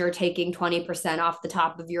manager taking 20% off the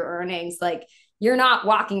top of your earnings. Like you're not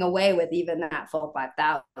walking away with even that full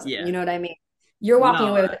 5,000. Yeah. You know what I mean? You're walking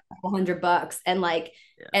No. away with a couple $100 and like,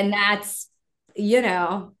 Yeah. and you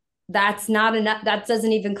know, that's not enough. That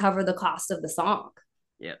doesn't even cover the cost of the song.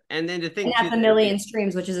 Yeah. And then to And think too that's a that million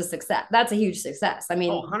streams, which is a success. That's a huge success. I oh,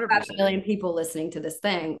 mean, you have a 100%. million people listening to this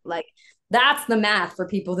thing. Like that's the math for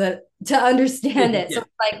people to understand it. So Yeah.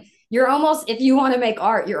 like you're almost, if you want to make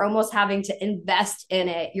art, you're almost having to invest in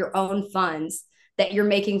it, your own funds that you're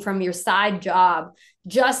making from your side job,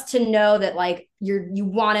 just to know that like you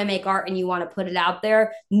want to make art and you want to put it out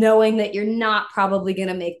there, knowing that you're not probably going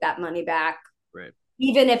to make that money back, Right.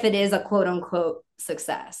 even if it is a quote unquote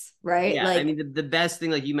success, right? Yeah. I Like, mean, the best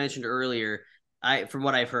thing, like you mentioned earlier, from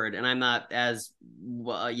what I've heard, and I'm not as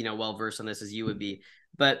well versed on this as you would be,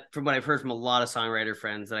 but from what I've heard from a lot of songwriter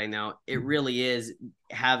friends that I know, it really is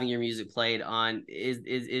having your music played on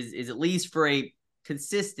is at least for a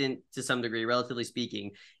consistent, to some degree, relatively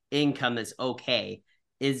speaking, income that's okay,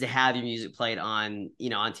 is to have your music played on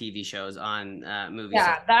on TV shows, on movies.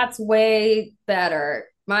 yeah, that's way better.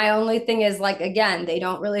 My only thing is like again, they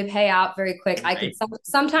don't really pay out very quick. I could Right.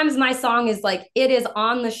 sometimes my song is like it is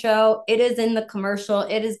on the show, it is in the commercial,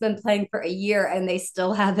 it has been playing for a year and they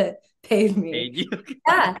still haven't paid me. Paid you.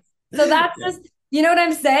 Yeah. So that's Yeah. just, you know what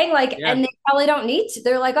I'm saying? Like, Yeah. and they probably don't need to.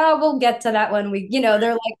 They're like, oh, we'll get to that when we,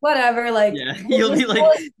 they're like, whatever, like Yeah. we'll You'll be just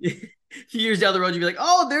like a few years down the road, you'll be like,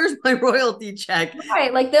 oh, there's my royalty check.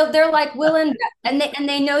 right. Like they're like willing, and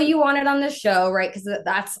they know you want it on the show, right? Because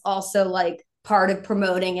that's also like part of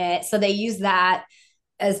promoting it. So they use that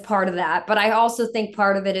as part of that. But I also think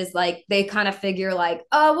part of it is like they kind of figure like,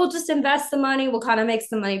 oh, we'll just invest the money, we'll kind of make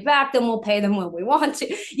some money back, then we'll pay them when we want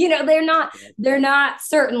to. They're not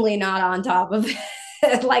certainly not on top of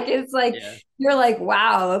it. Like it's like Yeah. you're like,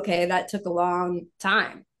 wow, okay, that took a long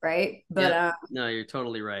time, right? But Yep. No, you're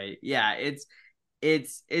totally right. Yeah, it's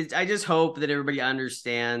I just hope that everybody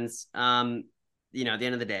understands at the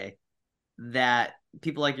end of the day that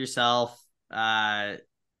people like yourself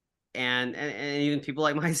and even people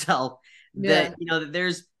like myself that yeah.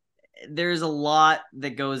 that there's a lot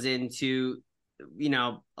that goes into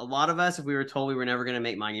a lot of us, if we were told we were never going to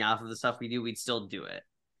make money off of the stuff we do, we'd still do it.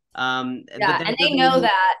 But Yeah, that and they doesn't know mean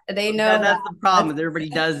that. They know that. that's the problem, That's is everybody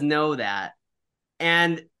does know that.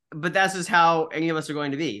 And but that's just how any of us are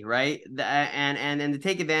going to be, right? And to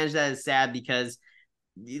take advantage of that is sad, because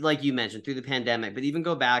like you mentioned, through the pandemic, but even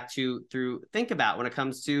go back to think about when it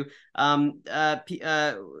comes to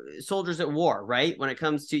soldiers at war, right? When it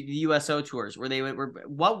comes to the USO tours, where they went,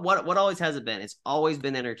 what always has it been? It's always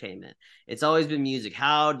been entertainment. It's always been music.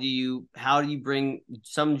 How do you bring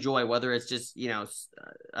some joy, whether it's just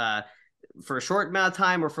for a short amount of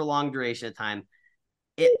time or for a long duration of time?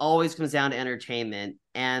 It always comes down to entertainment,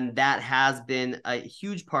 and that has been a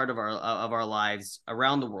huge part of our lives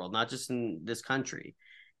around the world, not just in this country.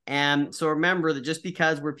 And so remember that just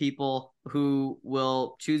because we're people who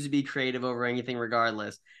will choose to be creative over anything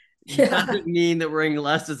regardless, doesn't mean that we're any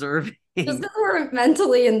less deserving. Just because we're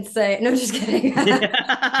mentally insane. No, just kidding.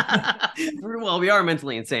 Well, we are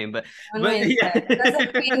mentally insane, but yeah. It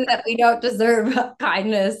doesn't mean that we don't deserve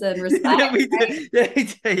kindness and respect.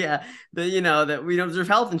 Yeah, that we don't deserve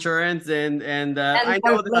health insurance, and I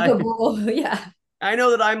know that I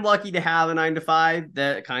know that I'm lucky to have a 9 to 5,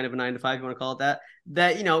 that kind of a 9 to 5, you want to call it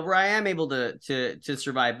that, where I am able to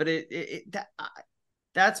survive. But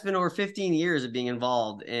that's been over 15 years of being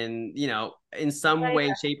involved in, in some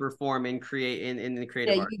way, shape, or form in the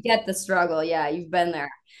creative art. You get the struggle. Yeah, you've been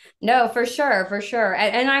there. No, for sure, for sure.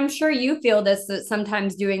 And I'm sure you feel this, that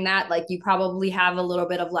sometimes doing that, like you probably have a little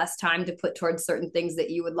bit of less time to put towards certain things that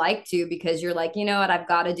you would like to, because you're like, you know what, I've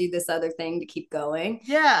got to do this other thing to keep going.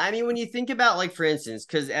 Yeah, I mean, when you think about, like, for instance,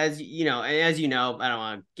 because as you know, I don't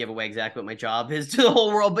want to give away exactly what my job is to the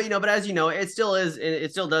whole world, but but as you know, it still does,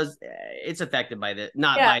 it's affected by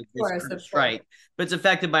by this strike, but it's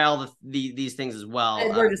affected by all these things as well.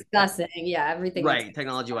 As we're discussing, everything, right,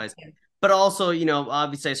 technology wise. But also,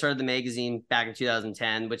 obviously I started the magazine back in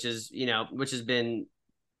 2010, which has been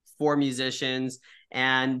for musicians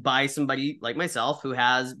and by somebody like myself who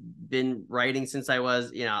has been writing since I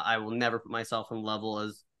was, I will never put myself on the level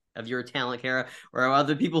of your talent, Kara, or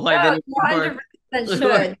other people who I've interviewed.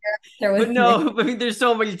 100% sure. But no, I mean, there's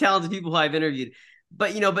so many talented people who I've interviewed.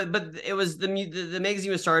 But but it was the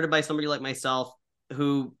magazine was started by somebody like myself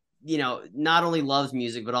who, not only loves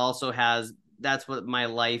music, but also that's what my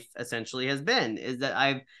life essentially has been, is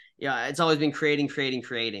that it's always been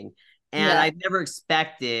creating. And I've never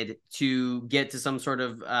expected to get to some sort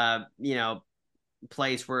of,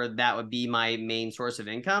 place where that would be my main source of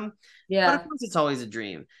income. Yeah. But of course, it's always a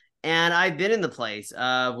dream. And I've been in the place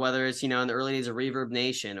of, whether it's, in the early days of Reverb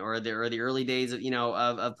Nation or the early days of,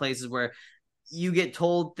 of places where you get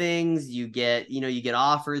told things, you get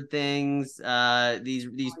offered things,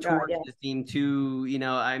 these tours that seem to,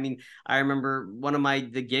 I mean, I remember one of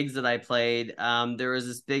the gigs that I played, there was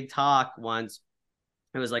this big talk once.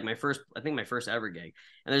 It was like my first ever gig.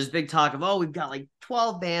 And there's this big talk of, we've got like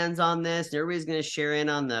 12 bands on this and everybody's going to share in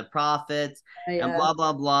on the profits and blah,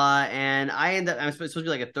 blah, blah. And I'm supposed to be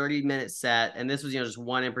like a 30-minute set. And this was, just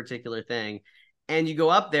one in particular thing. And you go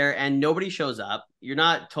up there and nobody shows up. You're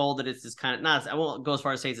not told that it's this kind of, I won't go as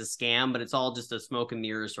far as say it's a scam, but it's all just a smoke and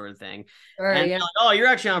mirrors sort of thing. Sure, and you're like, you're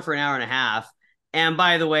actually on for an hour and a half. And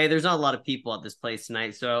by the way, there's not a lot of people at this place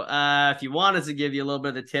tonight. So if you want us to give you a little bit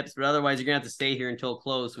of the tips, but otherwise you're going to have to stay here until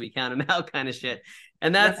close so we count them out, kind of shit.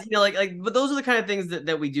 And that's, but those are the kind of things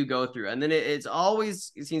that we do go through. And then it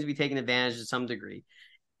seems to be taken advantage to some degree.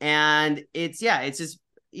 And it's just,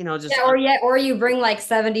 or you bring like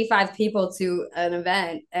 75 people to an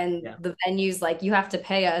event and the venue's like, you have to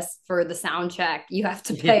pay us for the sound check, you have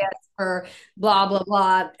to pay us for blah blah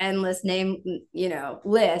blah, endless name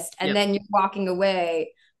list, and then you're walking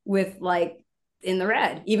away with like in the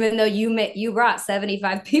red, even though you brought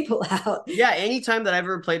 75 people out. Anytime that I've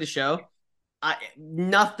ever played a show,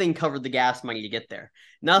 nothing covered the gas money to get there.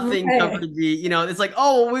 Nothing covered the, it's like,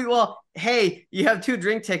 hey, you have 2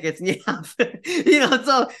 drink tickets and you have,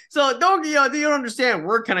 so don't, you don't understand.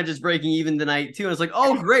 We're kind of just breaking even tonight too. And it's like,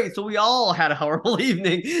 great. So we all had a horrible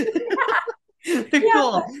evening.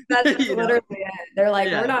 Cool. That's literally it. They're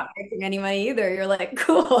like, we're not making any money either. You're like,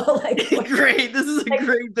 cool. Like, great. This is a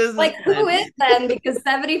great business. Like, who is then? Because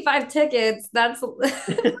 75 tickets, that's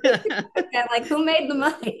like, who made the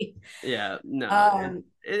money? Yeah, no.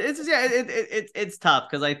 It's tough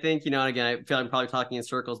because I think, and again, I feel like I'm probably talking in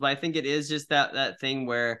circles, but I think it is just that thing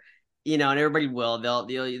where, and everybody they'll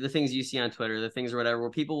the things you see on Twitter, the things or whatever,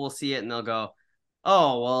 where people will see it and they'll go,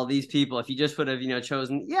 oh, well, these people, if you just would have,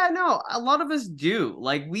 chosen. Yeah, no, a lot of us do.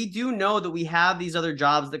 Like, we do know that we have these other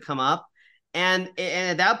jobs that come up. And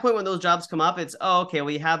at that point, when those jobs come up, it's, okay,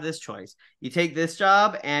 well, you have this choice. You take this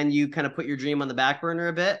job and you kind of put your dream on the back burner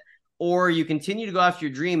a bit, or you continue to go after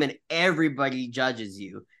your dream and everybody judges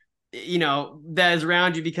you, that is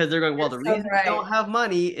around you, because they're going, well, the reason you don't have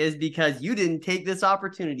money is because you didn't take this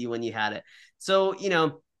opportunity when you had it. So,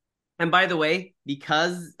 and by the way,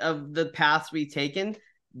 because of the paths we've taken,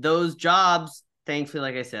 those jobs thankfully,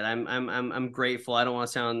 like I said, I'm grateful. I don't want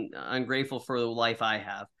to sound ungrateful for the life I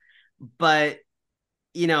have, but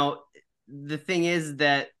you know, the thing is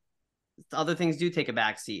that other things do take a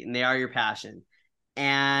back seat, and they are your passion.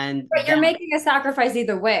 And But you're that, making a sacrifice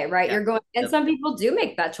either way, right? yeah, You're going, and yep, some people do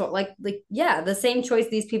make that choice. Yeah, the same choice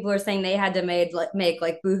these people are saying they had to make,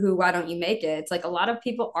 like, boohoo, why don't you make it? It's like a lot of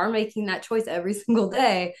people are making that choice every single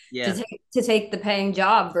day yeah, to take the paying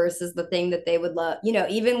job versus the thing that they would love.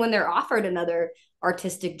 Even when they're offered another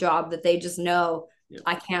artistic job that they just know yeah,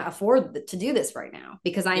 I can't afford to do this right now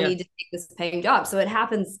because I yeah. need to take this paying job. So it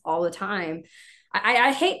happens all the time.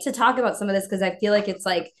 I hate to talk about some of this because I feel like it's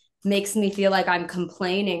like makes me feel like I'm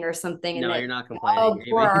complaining or something, and No, that, you're not complaining. oh,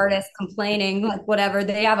 poor artist complaining, like whatever,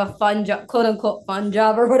 they have a fun job, quote unquote fun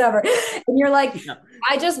job or whatever. And you're like, Yeah.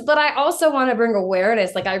 but I also want to bring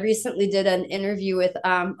awareness. Like I recently did an interview with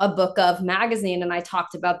a Book of magazine, and I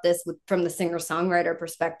talked about this from the singer-songwriter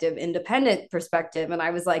perspective, independent perspective. And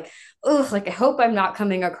I was like, oh, like I hope I'm not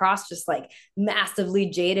coming across just like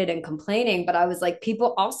massively jaded and complaining. But I was like,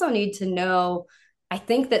 people also need to know, I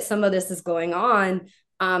think that some of this is going on.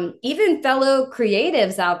 Even fellow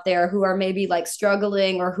creatives out there who are maybe like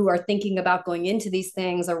struggling or who are thinking about going into these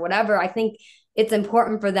things or whatever, I think it's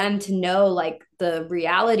important for them to know like the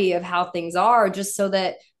reality of how things are, just so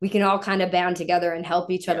that we can all kind of band together and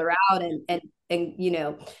help each Yeah. other out, and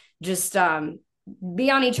just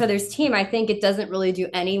be on each other's team. I think it doesn't really do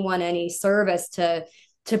anyone any service to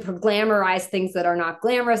glamorize things that are not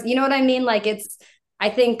glamorous. You know what I mean? Like I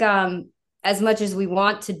think as much as we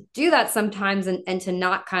want to do that sometimes, and to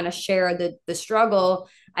not kind of share the struggle,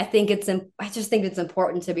 I just think it's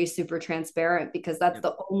important to be super transparent, because that's Yeah.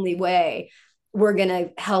 the only way we're going to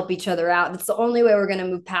help each other out. It's the only way we're going to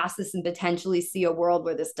move past this and potentially see a world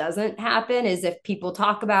where this doesn't happen, is if people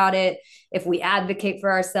talk about it, if we advocate for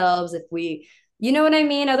ourselves, if we, you know what I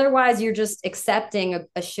mean? Otherwise, you're just accepting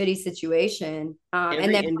a shitty situation, and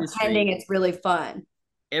Every then pretending industry, it's really fun.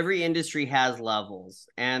 every industry has levels,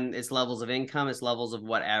 and it's levels of income, it's levels of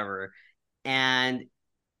whatever. And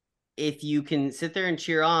if you can sit there and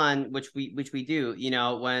cheer on, which we do,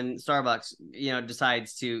 when Starbucks,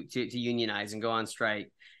 decides to unionize and go on strike,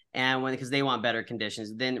 and when, because they want better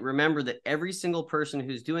conditions, then remember that every single person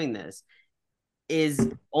who's doing this is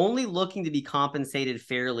only looking to be compensated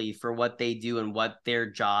fairly for what they do and what their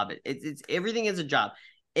job. It's everything is a job.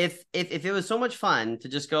 If it was so much fun to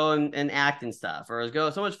just go and act and stuff, or it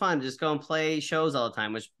was so much fun to just go and play shows all the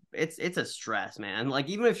time, which it's a stress, man. Like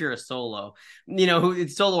even if you're a solo, who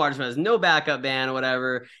it's solo artist who has no backup band or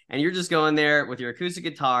whatever, and you're just going there with your acoustic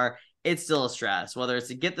guitar, it's still a stress. Whether it's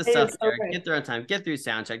to get the It stuff is so there, great. get there on time, get through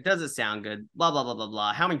sound check, does it sound good, blah blah blah blah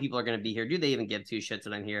blah. How many people are going to be here? Do they even give two shits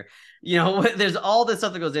that I'm here? There's all this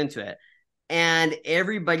stuff that goes into it, and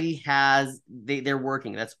everybody they're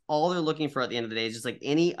working. That's all they're looking for at the end of the day. It's just like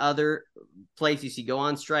any other place you see go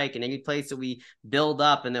on strike, and any place that we build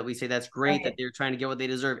up and that we say that's great that Right. they're trying to get what they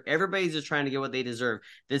deserve. Everybody's just trying to get what they deserve.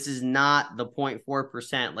 This is not the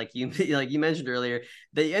 0.4%, like you like you mentioned earlier,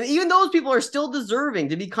 and even those people are still deserving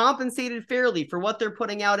to be compensated fairly for what they're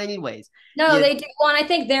putting out anyways. No, Yeah, they do. Well, and I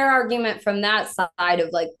think their argument from that side of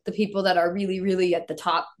like the people that are really, really at the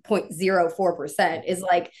top 0.04% is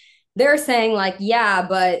like they're saying like, yeah,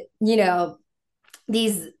 but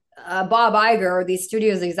these Bob Iger or these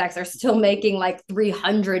studios execs are still making like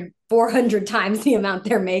 300, 400 times the amount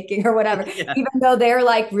they're making or whatever, yeah, even though they're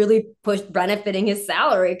like really benefiting his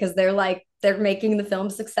salary because they're making the film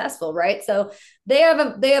successful, right? So they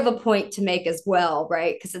have a point to make as well,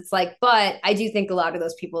 right? Because it's like, but I do think a lot of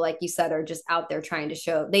those people, like you said, are just out there trying to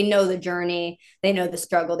show they know the journey, they know the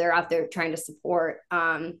struggle, they're out there trying to support.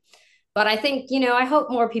 But I think, I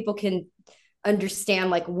hope more people can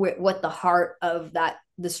understand like what the heart of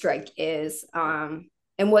the strike is, and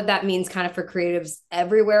what that means kind of for creatives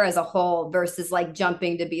everywhere as a whole, versus like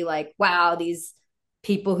jumping to be like, wow, these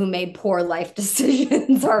people who made poor life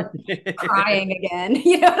decisions are yeah. crying again.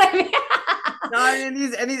 You know what I mean?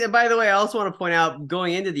 No, and by the way, I also want to point out,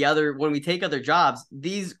 going into when we take other jobs,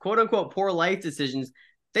 these quote unquote poor life decisions,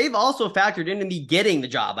 they've also factored into me getting the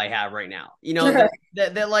job I have right now. Sure.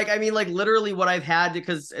 That like, I mean, like literally what I've had,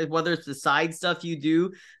 because whether it's the side stuff you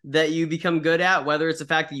do that you become good at, whether it's the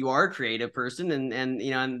fact that you are a creative person, and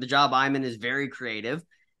the job I'm in is very creative.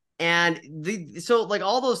 And so like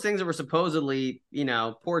all those things that were supposedly,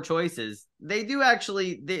 poor choices, they do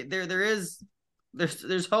actually, there's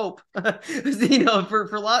hope, for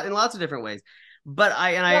in lots of different ways. But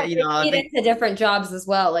Yeah, they I feed think, into different jobs as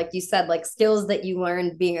well. Like you said, like skills that you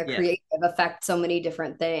learned being a yeah, creative affect so many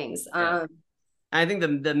different things. yeah. I think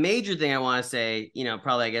the major thing I want to say,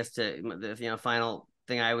 probably I guess to the final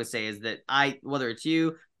thing I would say is that whether it's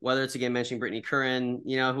you, whether it's again mentioning Brittany Curran,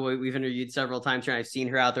 who we've interviewed several times here. And I've seen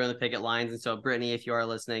her out there on the picket lines. And so Brittany, if you are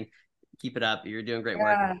listening, keep it up. You're doing great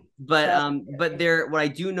work. But what I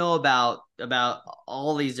do know about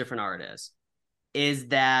all these different artists is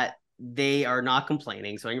that they are not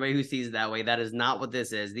complaining. So anybody who sees it that way, that is not what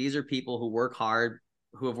this is. These are people who work hard,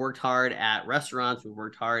 who have worked hard at restaurants, who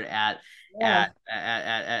worked hard at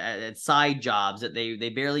side jobs that they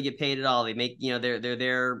barely get paid at all. They make, they're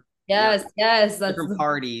there. Yes, that's different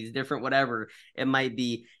parties, different whatever it might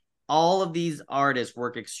be. All of these artists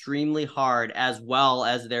work extremely hard, as well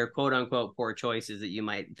as their quote unquote poor choices that you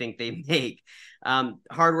might think they make.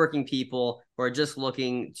 Hardworking people who are just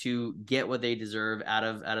looking to get what they deserve out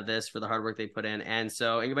of this for the hard work they put in. And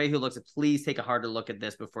so anybody who looks at, please take a harder look at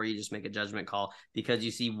this before you just make a judgment call, because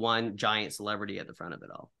you see one giant celebrity at the front of it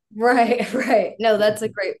all. Right. No, that's a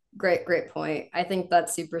great point. I think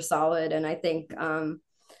that's super solid. And I think,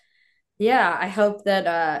 yeah, I hope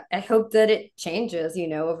that it changes,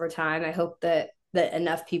 over time. I hope that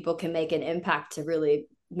enough people can make an impact to really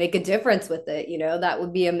make a difference with it. That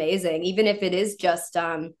would be amazing. Even if it is just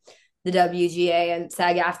the WGA and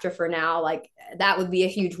SAG-AFTRA for now, like that would be a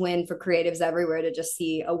huge win for creatives everywhere, to just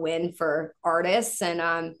see a win for artists.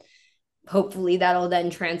 And hopefully that'll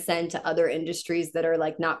then transcend to other industries that are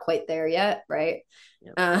like not quite there yet, right?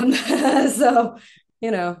 Yep. So,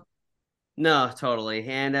 No, totally.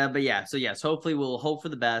 And but yeah, so yes, hopefully we'll hope for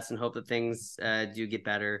the best and hope that things do get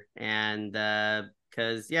better. And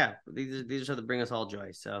because these are to bring us all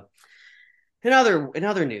joy. So in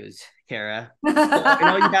other news, Kara, I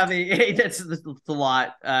know you have that's a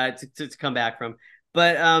lot to come back from.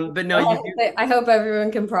 But no, I hope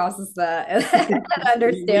everyone can process that and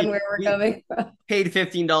understand where we're coming from. Paid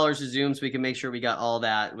 $15 to Zoom so we can make sure we got all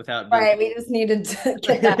that without being... Right, we just needed to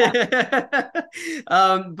get that.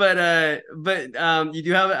 You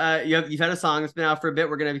do have you've had a song that's been out for a bit.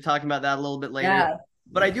 We're going to be talking about that a little bit later. Yeah.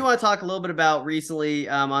 But I do want to talk a little bit about recently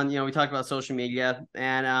we talked about social media,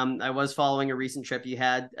 and I was following a recent trip you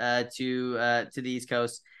had to the East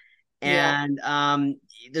Coast. And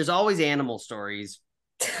there's always animal stories,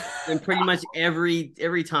 and pretty much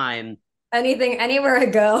every time, anywhere I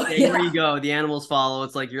go, anywhere you go, the animals follow.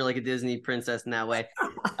 It's like you're like a Disney princess in that way.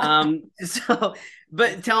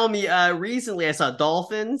 But tell me, recently I saw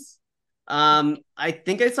dolphins. I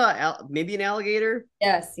think I saw maybe an alligator.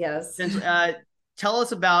 Yes. Tell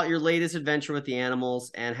us about your latest adventure with the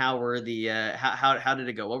animals, and how were the how did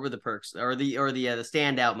it go? What were the perks or the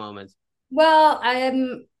standout moments? Well,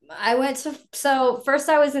 I went to, so first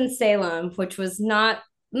I was in Salem, which was not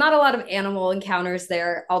a lot of animal encounters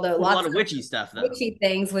there, although a lot of witchy stuff, though. Witchy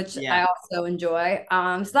things, which I also enjoy.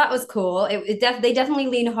 So that was cool. They definitely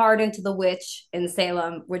lean hard into the witch in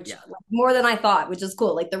Salem, which more than I thought, which is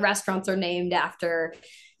cool. Like the restaurants are named after,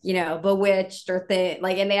 Bewitched or thing,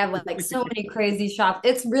 like, and they have like so many crazy shops.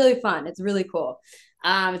 It's really fun. It's really cool.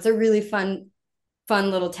 It's a really fun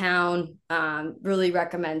little town. Really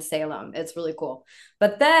recommend Salem. It's really cool.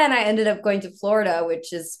 But then I ended up going to Florida,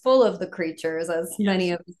 which is full of the creatures, as many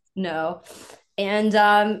of us know. And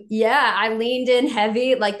I leaned in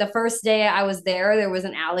heavy. Like the first day I was there was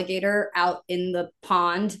an alligator out in the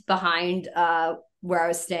pond behind where I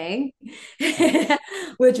was staying,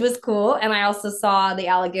 which was cool. And I also saw the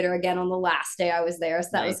alligator again on the last day I was there. So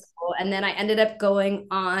that was cool. And then I ended up going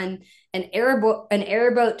on an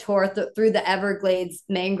airboat tour through the Everglades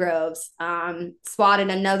mangroves,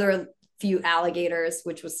 spotted another few alligators,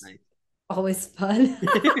 which was always fun.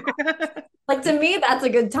 Like, to me, that's a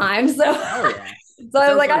good time. So, so I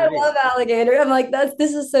was like, I love alligator. I'm like,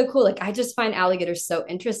 this is so cool. Like, I just find alligators so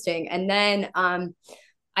interesting. And then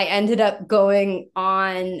I ended up going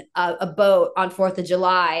on a boat on 4th of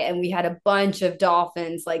July, and we had a bunch of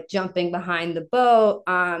dolphins like jumping behind the boat,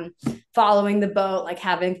 following the boat, like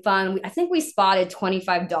having fun. I think we spotted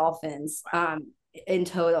 25 dolphins in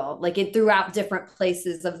total, like throughout different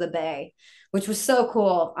places of the bay, which was so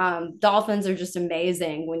cool. Dolphins are just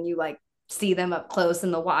amazing when you like see them up close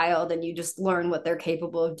in the wild, and you just learn what they're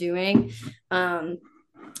capable of doing.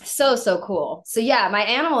 So cool. So my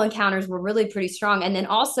animal encounters were really pretty strong. And then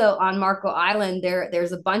also on Marco Island,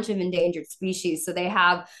 there's a bunch of endangered species. So they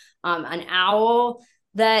have an owl,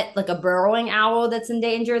 that like a burrowing owl that's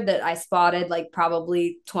endangered, that I spotted like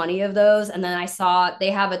probably 20 of those. And then I saw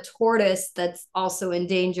they have a tortoise that's also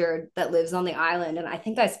endangered that lives on the island, and I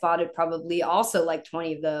think I spotted probably also like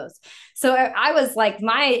 20 of those. So I was like,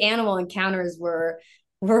 my animal encounters were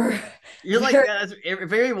you're like, if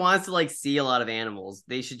anybody wants to like see a lot of animals,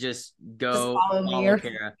 they should just go follow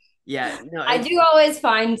Kara. Yeah, no, I it's do always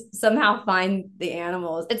somehow find the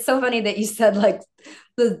animals. It's so funny that you said like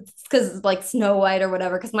because like Snow White or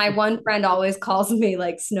whatever. Because my one friend always calls me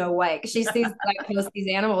like Snow White. She sees that I post these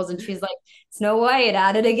animals and she's like, Snow White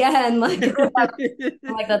at it again. Like,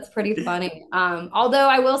 I'm like, that's pretty funny. Although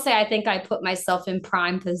I will say I think I put myself in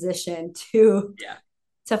prime position yeah,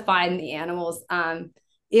 to find the animals.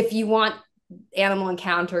 If you want animal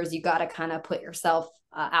encounters, you got to kind of put yourself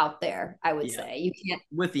out there. I would yeah, say you can't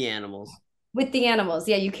with the animals. with the animals.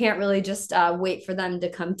 Yeah, you can't really just wait for them to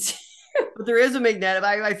come to. But there is a magnetic.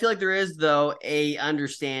 I feel like there is though a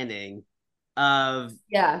understanding of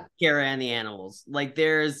Yeah, Kara and the animals. Like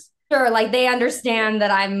there's sure. Like they understand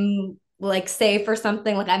that I'm like safe or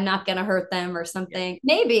something. Like I'm not gonna hurt them or yeah, something.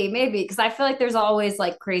 Maybe because I feel like there's always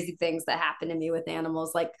like crazy things that happen to me with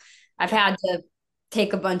animals. Like I've yeah, had to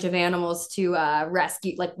take a bunch of animals to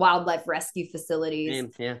rescue like wildlife rescue facilities.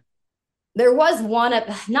 same, yeah. There was one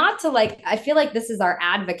not to like I feel like this is our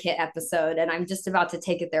advocate episode and I'm just about to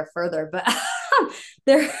take it there further, but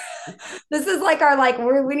there this is like our like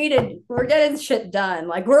we're getting shit done.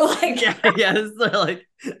 Like we're like Yeah, yeah. It's like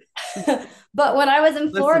but when I was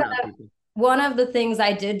in listen Florida, up, people. one of the things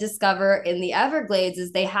I did discover in the Everglades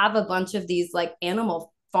is they have a bunch of these like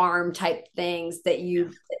animal farm type things that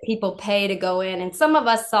that people pay to go in. And some of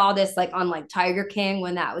us saw this like on like Tiger King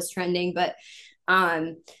when that was trending, but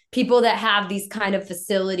um people that have these kind of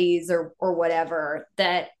facilities or whatever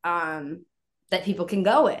that people can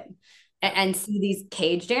go in and see these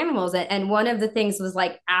caged animals. And one of the things was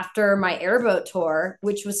like after my airboat tour,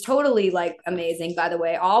 which was totally like amazing, by the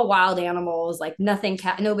way, all wild animals, like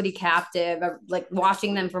nobody captive, like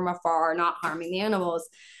watching them from afar, not harming the animals.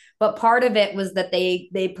 But part of it was that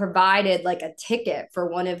they provided like a ticket for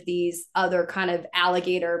one of these other kind of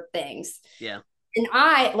alligator things. Yeah, And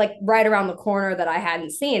I like right around the corner that I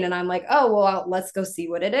hadn't seen. And I'm like, oh, well, let's go see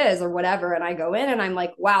what it is or whatever. And I go in and I'm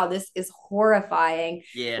like, wow, this is horrifying.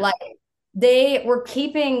 yeah, Like they were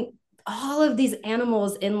keeping all of these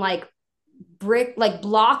animals in like like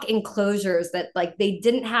block enclosures that like they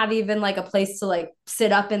didn't have even like a place to like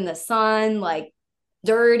sit up in the sun, like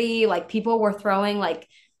dirty, like people were throwing like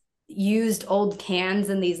used old cans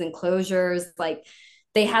in these enclosures. Like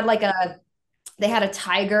they had like they had a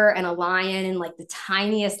tiger and a lion in like the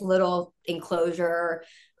tiniest little enclosure.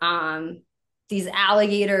 These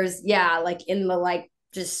alligators, yeah, like in the like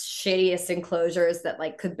just shittiest enclosures that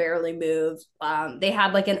like could barely move. They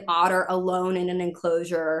had like an otter alone in an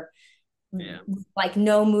enclosure, yeah. like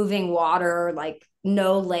no moving water, like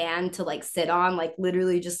no land to like sit on, like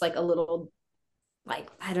literally just like a little, like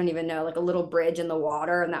I don't even know, like a little bridge in the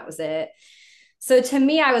water, and that was it. So to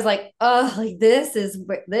me, I was like, oh, like this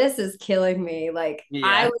is killing me. Like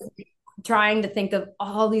I Yeah. was trying to think of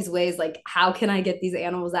all these ways, like how can I get these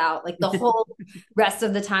animals out? Like the whole rest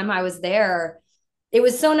of the time I was there, it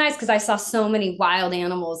was so nice because I saw so many wild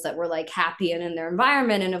animals that were like happy and in their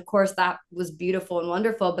environment. And of course, that was beautiful and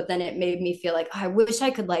wonderful. But then it made me feel like, oh, I wish I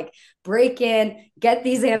could like break in, get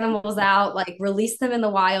these animals out, like release them in the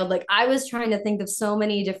wild. Like I was trying to think of so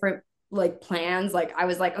many different like plans. Like I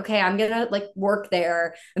was like, okay, I'm gonna like work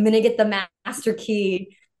there. I'm gonna get the master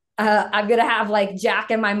key. I'm gonna have like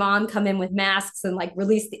Jack and my mom come in with masks and like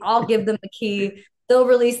I'll give them the key. They'll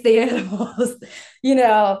release the animals, you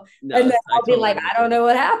know, No, and then I I'll be totally like, get I it. don't know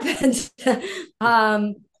what happened.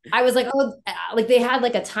 I was like, oh, like they had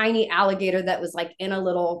like a tiny alligator that was like in a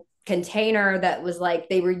little container that was like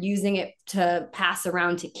they were using it to pass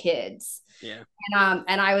around to kids. Yeah.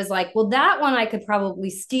 And I was like, well, that one I could probably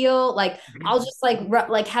steal. Like, I'll just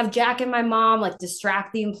like have Jack and my mom like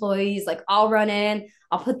distract the employees. Like, I'll run in,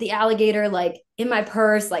 I'll put the alligator like in my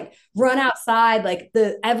purse, like run outside. Like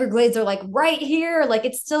the Everglades are like right here. Like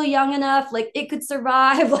it's still young enough. Like it could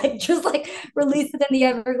survive. Like just like release it in the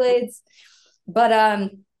Everglades.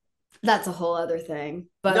 But that's a whole other thing.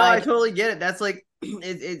 But No, I I totally get it. That's like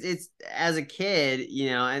it's as a kid,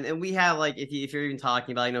 and we have like if you're even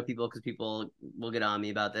talking about people because people will get on me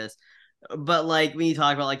about this, but like when you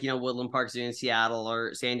talk about like Woodland Park Zoo in Seattle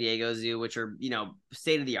or San Diego Zoo, which are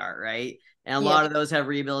state of the art, right? And a yeah, lot of those have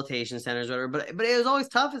rehabilitation centers, whatever. But it was always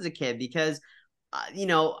tough as a kid because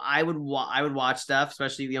I would watch stuff,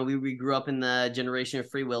 especially we grew up in the generation of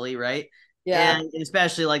Free Willy, right? yeah. And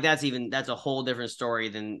especially like that's a whole different story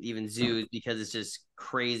than even zoos because it's just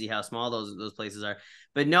crazy how small those places are.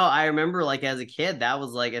 But no, I remember like as a kid that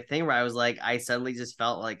was like a thing where I was like I suddenly just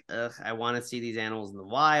felt like ugh, I want to see these animals in the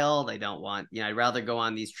wild. I don't want I'd rather go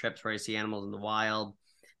on these trips where I see animals in the wild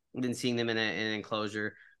than seeing them in an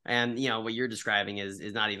enclosure. And what you're describing is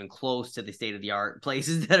not even close to the state of the art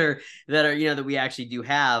places that are that we actually do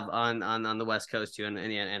have on the West Coast too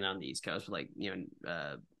and on the East Coast, like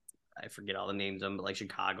I forget all the names of them, but like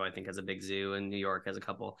Chicago, I think has a big zoo, and New York has a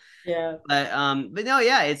couple. Yeah. But no,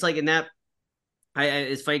 yeah, it's like in that.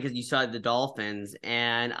 It's funny because you saw the dolphins,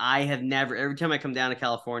 and I have never. Every time I come down to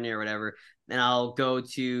California or whatever, then I'll go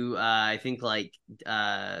to I think like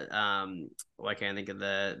I can't think of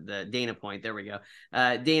the Dana Point. There we go,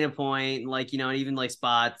 Dana Point, like and even like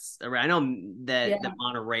spots around. I know that the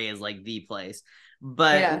Monterey is like the place,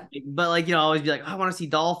 but like I always be like, oh, I want to see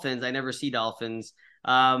dolphins. I never see dolphins.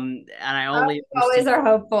 And I only always are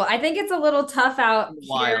hopeful. I think it's a little tough out here.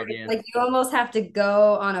 wild, yeah. Like you almost have to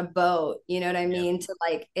go on a boat, you know what I mean? To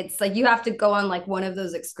like, it's like you have to go on like one of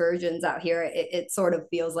those excursions out here. It sort of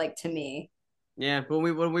feels like to me. Yeah,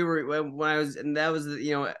 when I was, and that was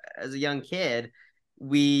as a young kid,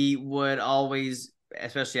 we would always,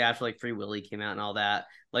 especially after like Free Willy came out and all that,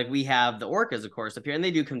 like we have the orcas, of course, up here, and they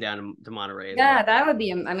do come down to Monterey as well. That would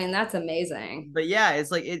be. I mean, that's amazing. But yeah, it's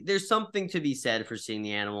like there's something to be said for seeing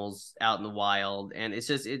the animals out in the wild, and it's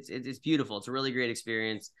just it's beautiful. It's a really great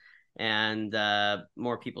experience, and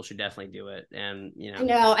more people should definitely do it. And I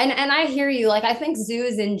know, and I hear you. Like I think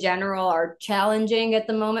zoos in general are challenging at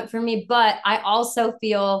the moment for me, but I also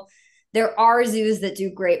feel there are zoos that do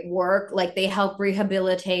great work. Like they help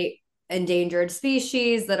rehabilitate endangered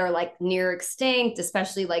species that are like near extinct,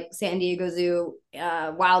 especially like San Diego Zoo,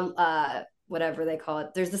 wild whatever they call it.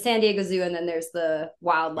 There's the San Diego Zoo, and then there's the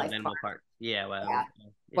wildlife Animal park. Yeah,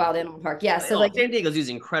 Wild Animal Park. Yeah. So like San Diego Zoo is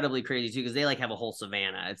incredibly crazy too, because they like have a whole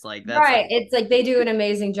savanna. It's like that's right. It's like they do an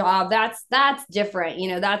amazing job. That's different.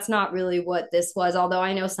 That's not really what this was. Although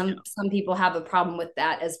I know some people have a problem with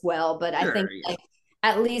that as well. But I think like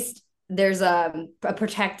at least there's a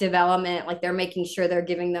protective element. Like they're making sure they're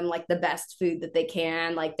giving them like the best food that they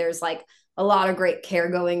can. Like there's like a lot of great care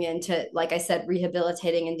going into, like I said,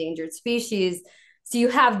 rehabilitating endangered species. So you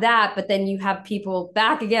have that, but then you have people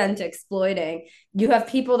back again to exploiting. You have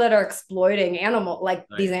people that are exploiting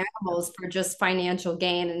these animals for just financial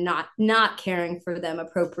gain and not caring for them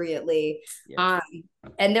appropriately.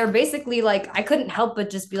 And they're basically like, I couldn't help but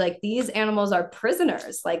just be like, these animals are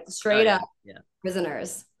prisoners, like straight up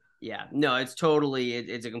prisoners. Yeah, no, it's totally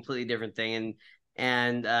it's a completely different thing.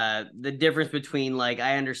 And the difference between, like,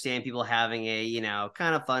 I understand people having a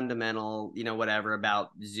kind of fundamental whatever about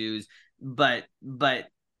zoos, but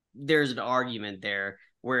there's an argument there.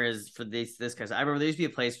 Whereas for this case, I remember there used to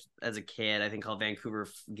be a place as a kid, I think, called Vancouver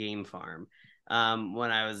Game Farm.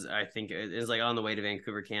 When I think it was like on the way to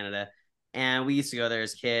Vancouver, Canada, and we used to go there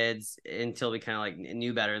as kids until we kind of like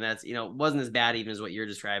knew better. And that's wasn't as bad even as what you're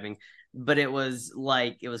describing, but it was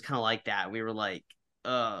kind of like that. We were like,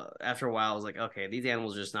 after a while, I was like, okay, these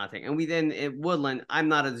animals are just not taking. And we then at Woodland, I'm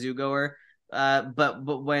not a zoo goer. But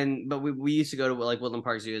we used to go to like Woodland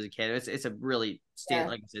Park Zoo as a kid. It's a really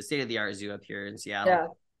like I said, state of the art zoo up here in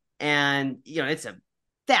Seattle, and it's a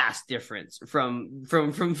vast difference from the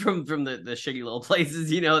shitty little places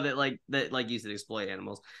that like used to exploit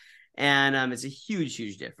animals, and it's a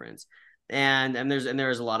huge difference, and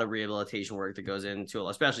there's a lot of rehabilitation work that goes into it,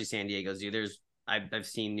 especially San Diego Zoo. I've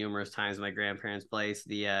seen numerous times at my grandparents' place.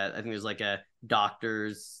 I think there's like a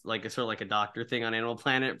doctor's, like a sort of like a doctor thing on Animal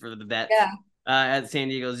Planet for the vets at San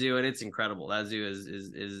Diego Zoo, and it's incredible. That zoo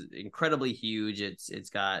is incredibly huge. It's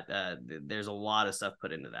got there's a lot of stuff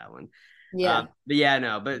put into that one.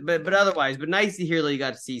 But otherwise, but nice to hear that you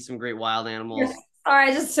got to see some great wild animals.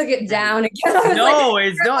 Sorry, I just took it down again. No,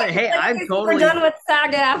 it's not. Hey, I'm totally. We're done with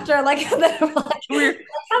SAG-AFTRA. Like, how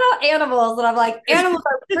about animals? And I'm like, animals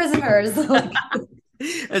are prisoners.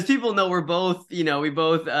 As people know, we're both, we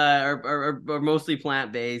both are mostly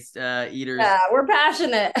plant-based eaters. Yeah, we're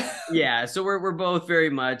passionate. Yeah, so we're both very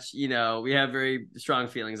much, we have very strong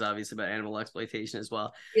feelings, obviously, about animal exploitation as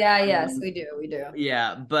well. Yeah, yes, we do.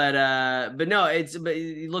 Yeah, but no, it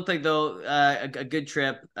looked like though a good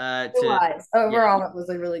trip. It was overall, it was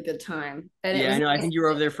a really good time. And I know. I think you were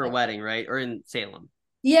over there for a wedding, right? Or in Salem.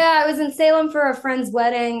 Yeah, I was in Salem for a friend's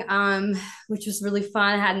wedding, which was really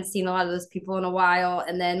fun. I hadn't seen a lot of those people in a while.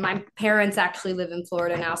 And then my parents actually live in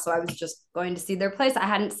Florida now, so I was just going to see their place. I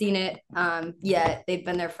hadn't seen it yet. They've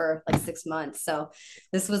been there for like 6 months. So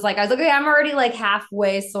this was like, I was like, okay, I'm already like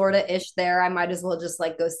halfway sort of ish there. I might as well just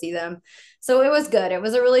like go see them. So it was good. It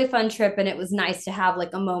was a really fun trip, and it was nice to have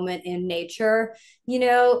like a moment in nature.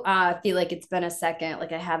 I feel like it's been a second.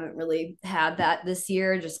 Like I haven't really had that this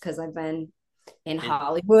year just because I've been in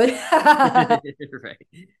Hollywood. Right.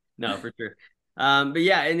 No, for sure. But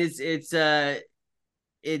yeah, and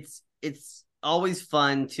it's always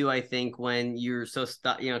fun too, I think, when you're so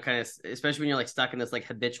stuck, kind of, especially when you're like stuck in this like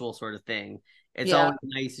habitual sort of thing. It's always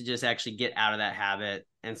nice to just actually get out of that habit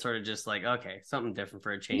and sort of just like, okay, something different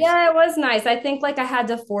for a change. Yeah, it was nice. I think like I had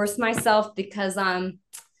to force myself because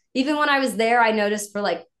even when I was there, I noticed for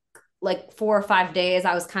like 4 or 5 days,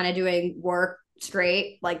 I was kind of doing work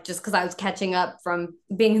straight, like just because I was catching up from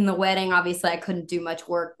being in the wedding. Obviously, I couldn't do much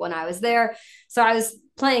work when I was there. So I was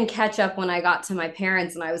playing catch up when I got to my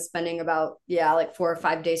parents, and I was spending about, yeah, like 4 or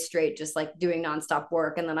 5 days straight, just like doing nonstop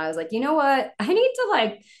work. And then I was like, you know what? I need to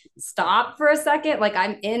like stop for a second. Like,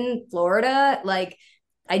 I'm in Florida. Like,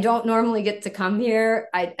 I don't normally get to come here.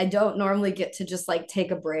 I don't normally get to just like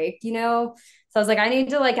take a break, you know? So I was like, I need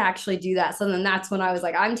to like actually do that. So then that's when I was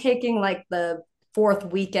like, I'm taking like the fourth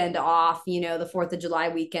weekend off, you know, the 4th of July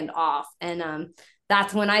weekend off. And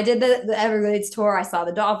that's when I did the Everglades tour. I saw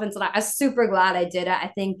the dolphins, and I was super glad I did it. I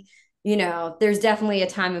think, you know, there's definitely a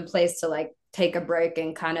time and place to like take a break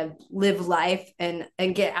and kind of live life and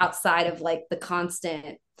get outside of like the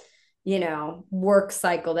constant, you know, work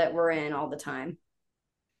cycle that we're in all the time.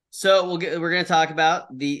 So we're gonna talk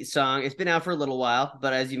about the song. It's been out for a little while,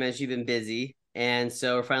 but as you mentioned, you've been busy, and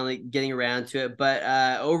so we're finally getting around to it. But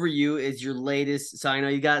Over You is your latest song. I know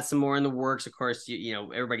you got some more in the works. Of course, you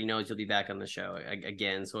know everybody knows you'll be back on the show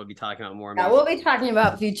again, so we'll be talking about more Yeah, music. we'll be talking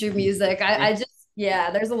about future music. I just,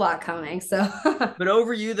 yeah, there's a lot coming. So But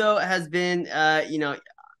Over You though has been,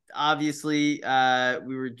 obviously, I know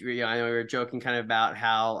we were joking kind of about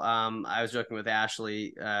how I was joking with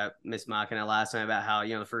Ashley, Miss Machina last time about how,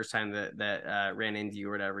 the first time that ran into you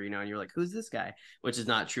or whatever, and you're like, who's this guy? Which is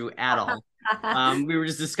not true at all. We were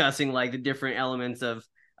just discussing like the different elements of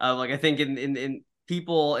like, I think in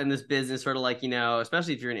people in this business sort of like,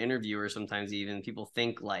 especially if you're an interviewer, sometimes even people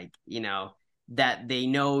think like, that they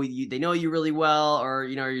know you really well, or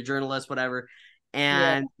you're a journalist, whatever.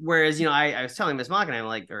 yeah. And whereas, I was telling Miss Machina, I'm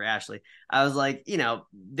like, or Ashley, I was like,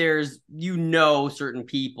 there's, certain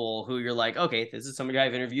people who you're like, okay, this is somebody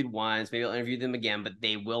I've interviewed once, maybe I'll interview them again, but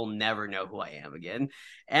they will never know who I am again.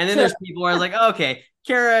 And then Sure. there's people where I was like, okay,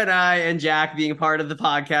 Kara and I and Jack being a part of the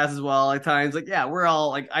podcast as well at times, like, yeah, we're all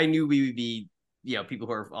like, I knew we would be, people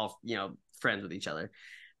who are all, friends with each other.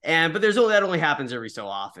 But that only happens every so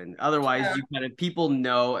often. Otherwise, Sure. you kind of people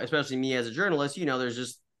know, especially me as a journalist,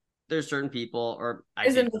 there's certain people, or I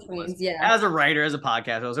There's say in journalist. betweens. Yeah. As a writer, as a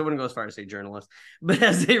podcast host, I wouldn't go as far as say journalist, but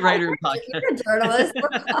as a Oh, writer and podcast. you're a journalist.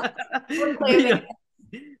 We're but, claiming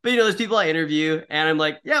there's people I interview, and I'm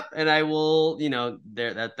like, yep, and I will,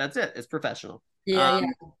 there that's it. It's professional. yeah, Um,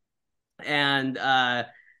 yeah. and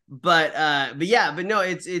but yeah, but no,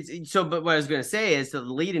 it's so. But what I was going to say is, so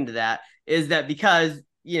the lead into that is that because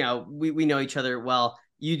we know each other well,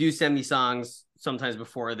 you do send me songs sometimes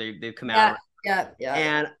before they've come out. Yeah, yeah, yeah.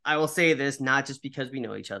 And I will say this, not just because we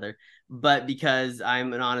know each other, but because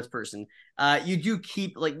I'm an honest person. You do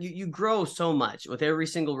keep, like, you grow so much with every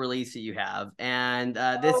single release that you have. And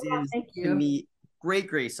this Oh, is, thank to you. me,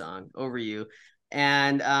 great song, Over You.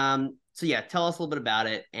 And so, yeah, tell us a little bit about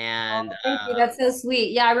it. Oh, And thank you. That's so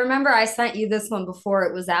sweet. Yeah, I remember I sent you this one before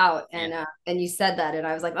it was out, yeah, and you said that, and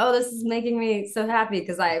I was like, oh, this is making me so happy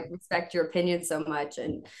because I respect your opinion so much,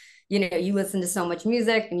 and you listen to so much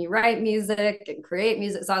music, and you write music and create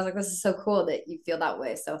music. So I was like, this is so cool that you feel that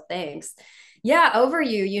way. So thanks. Yeah, Over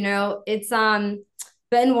You. It's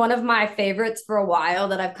been one of my favorites for a while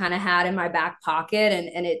that I've kind of had in my back pocket,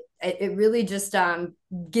 and it really just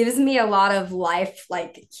gives me a lot of life,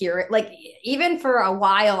 like hear it, like even for a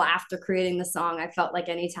while after creating the song, I felt like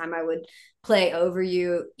anytime I would play Over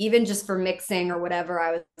You, even just for mixing or whatever,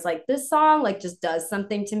 I was like, this song like just does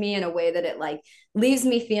something to me in a way that it like leaves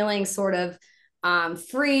me feeling sort of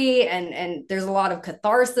free, and there's a lot of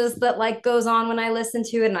catharsis that like goes on when I listen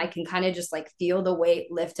to it, and I can kind of just like feel the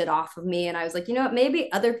weight lifted off of me. And I was like, what,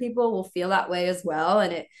 maybe other people will feel that way as well.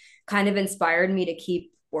 And it kind of inspired me to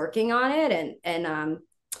keep working on it and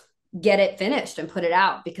get it finished and put it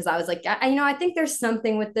out, because I was like, I think there's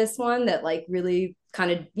something with this one that like really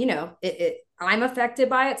kind of, I'm affected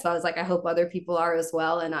by it. So I was like, I hope other people are as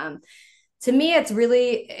well. And to me,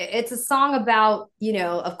 it's a song about,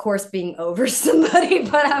 of course, being over somebody,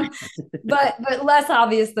 but less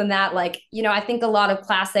obvious than that. Like, I think a lot of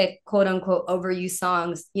classic quote unquote over you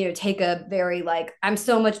songs, take a very like, I'm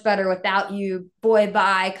so much better without you, boy,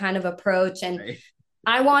 bye kind of approach. And right.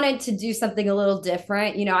 I wanted to do something a little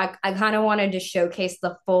different. I kind of wanted to showcase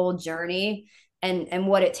the full journey and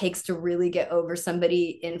what it takes to really get over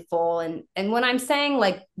somebody in full. And when I'm saying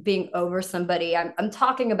like being over somebody, I'm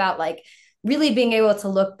talking about like really being able to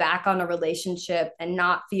look back on a relationship and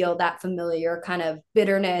not feel that familiar kind of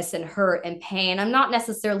bitterness and hurt and pain. I'm not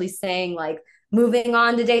necessarily saying like moving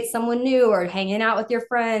on to date someone new or hanging out with your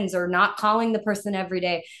friends or not calling the person every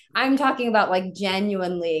day. I'm talking about like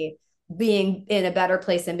genuinely being in a better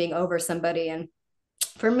place and being over somebody. And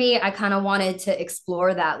for me, I kind of wanted to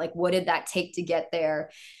explore that. Like, what did that take to get there?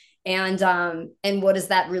 And what does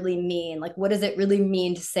that really mean? Like, what does it really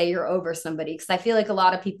mean to say you're over somebody? Because I feel like a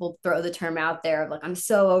lot of people throw the term out there of like, I'm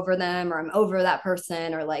so over them, or I'm over that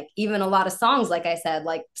person, or like even a lot of songs, like I said,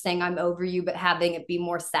 like saying I'm over you, but having it be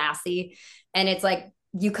more sassy. And it's like,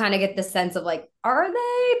 you kind of get the sense of like, are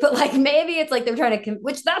they? But like maybe it's like they're trying to,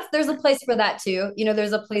 which there's a place for that too. You know,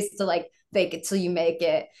 there's a place to like fake it till you make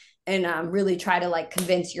it, and really try to like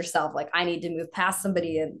convince yourself like I need to move past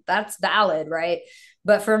somebody, and that's valid, right?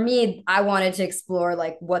 But for me, I wanted to explore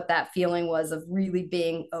like what that feeling was of really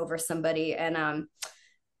being over somebody, and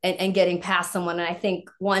getting past someone. And I think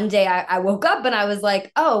one day I woke up and I was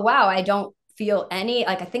like, oh wow, I don't feel any,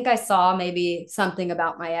 like I think I saw maybe something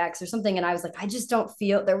about my ex or something, and I was like, I just don't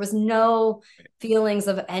feel, there was no feelings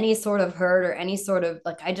of any sort of hurt or any sort of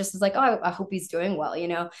like, I just was like, oh, I hope he's doing well, you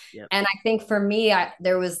know. Yep. And I think for me,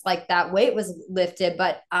 there was like that weight was lifted,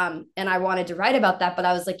 but and I wanted to write about that, but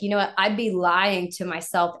I was like, you know what, I'd be lying to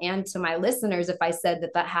myself and to my listeners if I said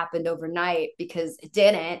that happened overnight, because it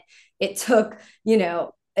didn't. It took, you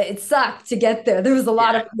know, it sucked to get there. There was a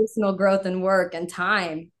lot of personal growth and work and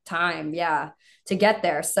time, yeah, to get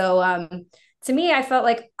there. So to me, I felt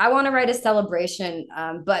like I want to write a celebration,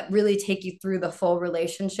 but really take you through the full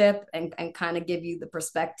relationship, and kind of give you the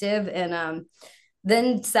perspective, and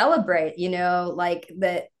then celebrate, you know, like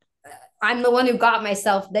that I'm the one who got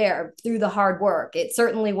myself there through the hard work. It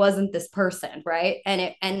certainly wasn't this person, right?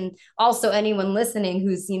 And also anyone listening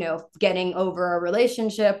who's, you know, getting over a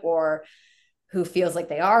relationship, or who feels like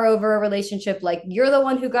they are over a relationship, like you're the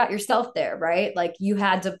one who got yourself there, right? Like you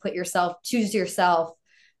had to choose yourself,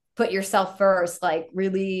 put yourself first, like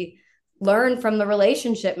really learn from the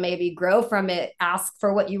relationship, maybe grow from it, ask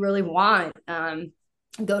for what you really want,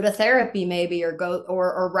 go to therapy maybe, or go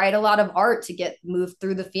or write a lot of art to get moved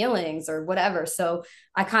through the feelings or whatever. So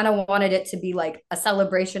I kind of wanted it to be like a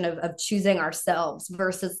celebration of choosing ourselves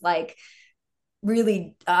versus like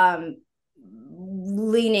really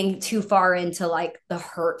leaning too far into like the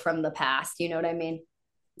hurt from the past, you know what I mean?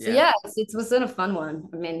 So yeah, it was a fun one.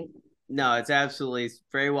 I mean, no, it's absolutely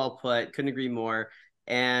very well put. Couldn't agree more.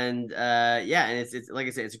 And yeah, and it's like I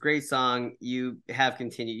said, it's a great song. You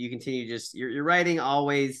continue just your writing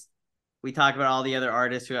always. We talk about all the other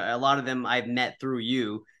artists who, a lot of them I've met through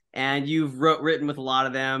you, and you've written with a lot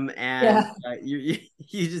of them, and you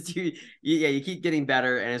keep getting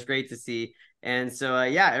better, and it's great to see. And so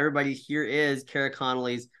yeah, everybody, here is Kara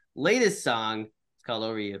Connolly's latest song. It's called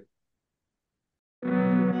Over You.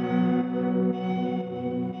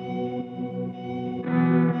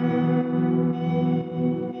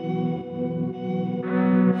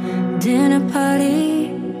 Dinner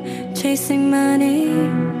party, chasing money.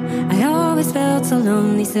 I always felt so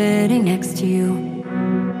lonely sitting next to you.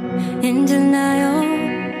 In denial,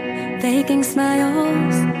 faking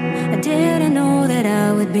smiles. I didn't know that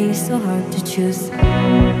I would be so hard to choose.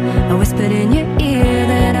 I whispered in your ear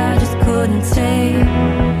that I just couldn't stay.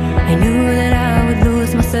 I knew that I would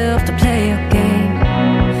lose myself to play your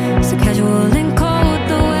game. So casual and cold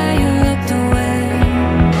the way you looked away.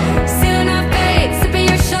 Sealing our fate, sipping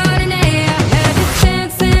your Chardonnay. I had to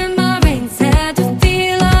dance in my veins, had to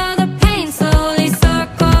feel all the pain. Slowly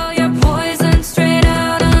suck all your poison straight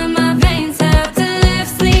out of my veins. Had to live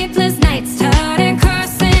sleepless nights, tired and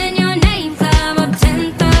cursing your name. Climb up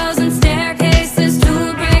 10,000 staircases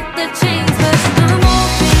to break the chains. But I'm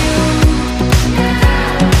over you,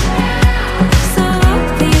 so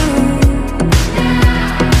over you.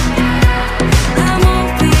 I'm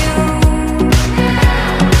over you,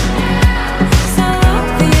 so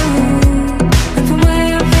over you. And from where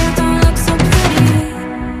your hair don't look so pretty.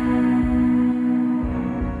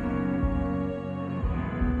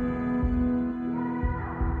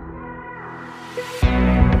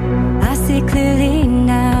 I see clearly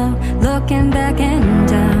now, looking back and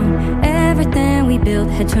down. Everything we built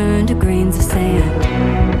had turned to grains of sand.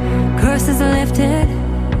 Curses are lifted,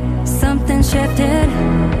 something shifted.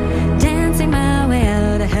 Dancing my way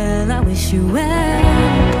out of hell, I wish you well.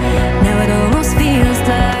 Now it almost feels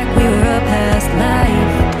like we were a past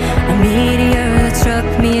life. A meteor that struck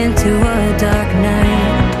me into a dark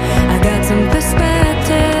night. I got some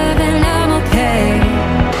perspective and I'm okay.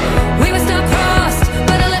 We were star-crossed,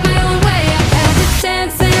 but I lit my own way. I had to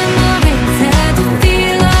dance in my veins, had to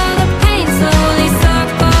feel all the pain. Slowly suck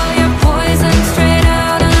all your poison straight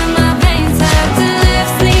out of my veins. Had to live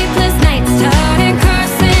sleepless nights, tired and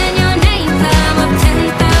cursing your name. Climb up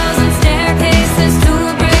 10,000 staircases to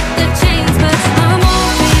break the chains. But I'm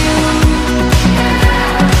over you,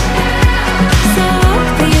 so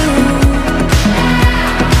over you.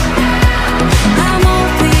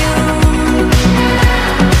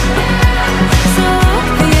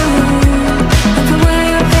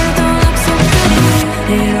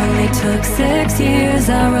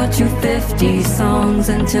 50 songs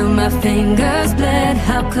until my fingers bled.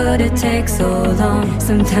 How could it take so long?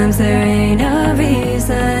 Sometimes there ain't a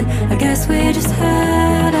reason. I guess we just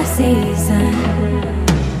had a season.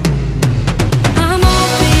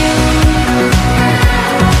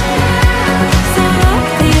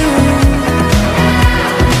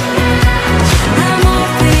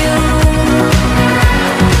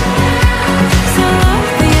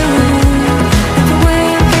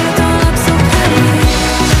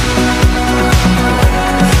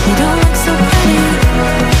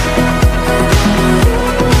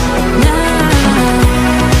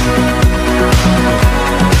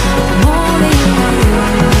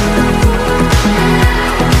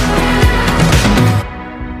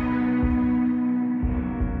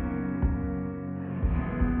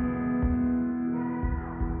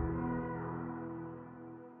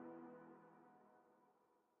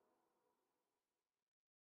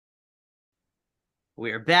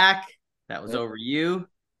 We're back. That was Over You.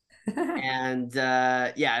 And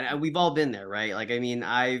yeah, we've all been there, right? Like, I mean,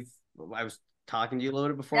 I was talking to you a little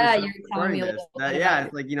bit before. Yeah, you're telling me a little bit yeah,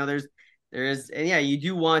 it's like, you know, there is, and yeah, you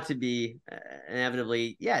do want to be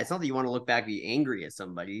inevitably, yeah, it's not that you want to look back and be angry at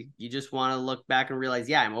somebody. You just want to look back and realize,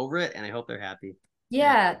 yeah, I'm over it, and I hope they're happy.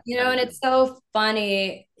 Yeah, you know, and it's so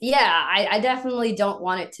funny. Yeah, I definitely don't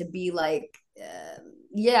want it to be like,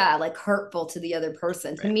 yeah, like hurtful to the other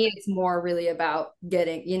person. To me, it's more really about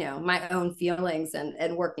getting, you know, my own feelings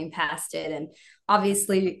and working past it. And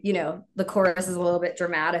obviously, you know, the chorus is a little bit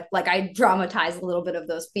dramatic. Like I dramatize a little bit of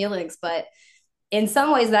those feelings, but in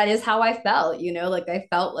some ways that is how I felt, you know, like I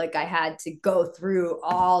felt like I had to go through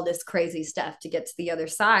all this crazy stuff to get to the other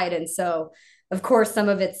side. And so of course some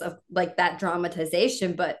of it's like that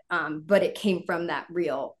dramatization, but it came from that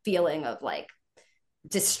real feeling of like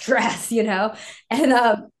distress, you know.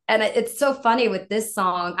 And it's so funny with this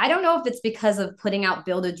song. I don't know if it's because of putting out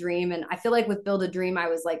Build a Dream, and I feel like with Build a Dream I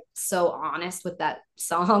was like so honest with that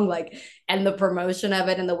song, like, and the promotion of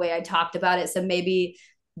it and the way I talked about it, so maybe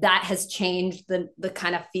that has changed the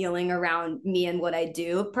kind of feeling around me and what I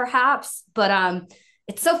do perhaps. But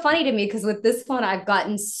it's so funny to me because with this one I've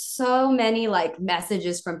gotten so many like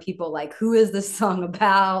messages from people like, who is this song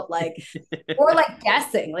about, like, or like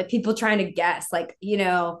guessing, like people trying to guess, like, you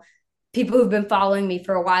know, people who've been following me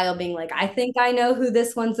for a while being like, I think I know who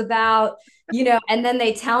this one's about, you know, and then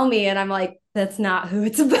they tell me and I'm like, that's not who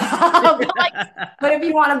it's about. But if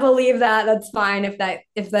you want to believe that, that's fine. If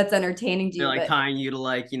that's entertaining to you. They're like tying you to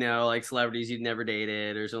like, you know, like celebrities you've never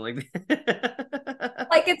dated or something like that.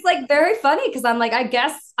 Like, it's like very funny because I'm like, I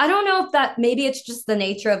guess, I don't know if that, maybe it's just the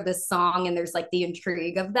nature of this song and there's like the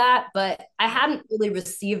intrigue of that, but I hadn't really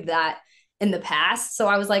received that in the past. So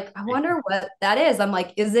I was like, I wonder what that is. I'm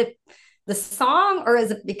like, is it the song or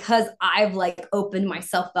is it because I've like opened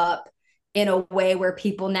myself up in a way where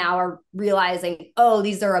people now are realizing, oh,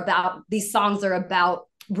 these songs are about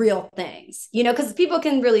real things, you know, because people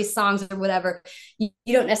can release songs or whatever. You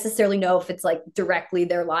don't necessarily know if it's like directly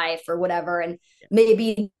their life or whatever. And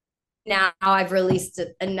maybe now I've released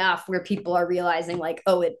it enough where people are realizing like,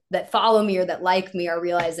 oh, that follow me or that like me are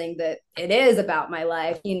realizing that it is about my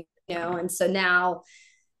life, you know. And so now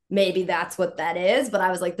maybe that's what that is. But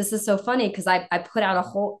I was like, this is so funny because I put out a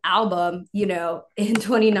whole album, you know, in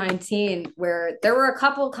 2019 where there were a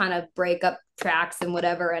couple kind of breakup tracks and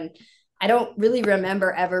whatever. And I don't really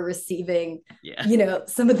remember ever receiving, you know,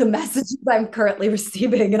 some of the messages I'm currently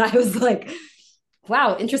receiving. And I was like,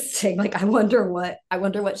 wow, interesting. Like, I wonder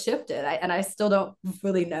what shifted. I still don't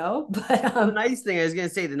really know. But the nice thing, I was gonna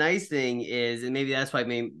say, the nice thing is, and maybe that's why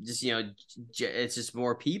just, you know, it's just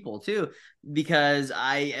more people too, because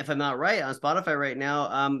if I'm not right, on Spotify right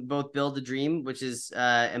now, both Build a Dream, which is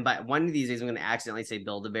and by one of these days I'm gonna accidentally say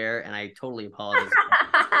Build a Bear, and I totally apologize.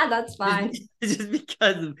 That's fine. just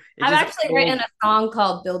because I've actually written a song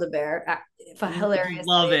called Build a Bear. Hilarious.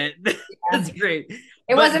 Love it. That's great.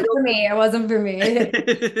 It wasn't for me.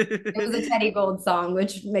 It was a Teddy Gold song,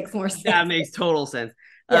 which makes more sense. That makes total sense.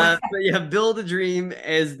 Yeah. But yeah, Build a Dream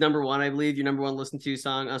is number one, I believe, your number one listened to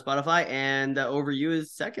song on Spotify, and Over You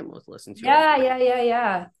is second most listened to.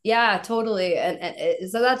 Yeah, totally. And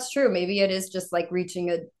so that's true. Maybe it is just like reaching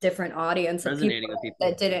a different audience, resonating with people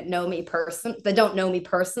that didn't know me that don't know me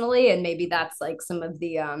personally, and maybe that's like some of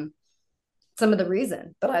the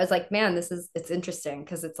reason. But I was like, man, it's interesting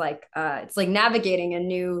because it's like navigating a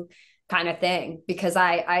new kind of thing, because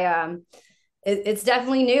it's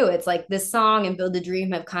definitely new. It's like this song and Build a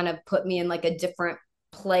Dream have kind of put me in like a different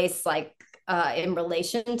place, like in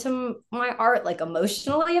relation to my art, like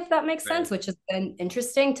emotionally, if that makes sense, which has been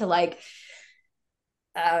interesting to like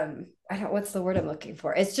I don't, what's the word I'm looking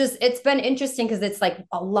for? It's been interesting because it's like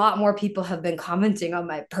a lot more people have been commenting on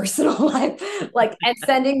my personal life, like, and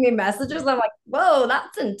sending me messages. I'm like, whoa,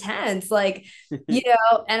 that's intense. Like,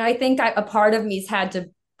 and I think a part of me's had to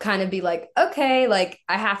kind of be like, okay, like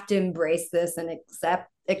I have to embrace this and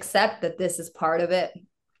accept that this is part of it.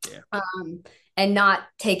 Yeah. And not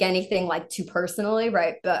take anything like too personally,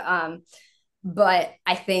 right? But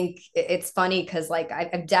I think it's funny because like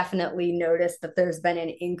I've definitely noticed that there's been an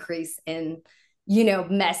increase in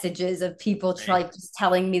messages of people like just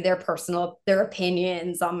telling me their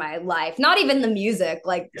opinions on my life, not even the music,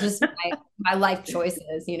 like just my life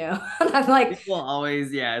choices. I'm like, people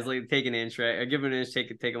always, it's like take an inch, right? Or give an inch,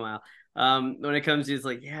 take a mile. When it comes to, it's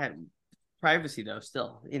like, privacy though,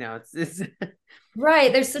 still, it's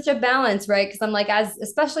right, there's such a balance, right? Because I'm like,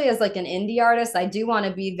 especially as like an indie artist, I do want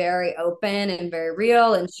to be very open and very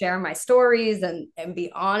real and share my stories and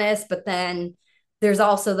be honest, but then there's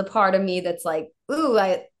also the part of me that's like, ooh,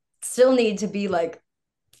 I still need to be like,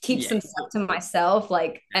 keep some stuff to myself,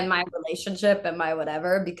 like, and my relationship and my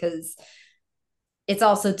whatever, because it's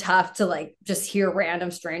also tough to like just hear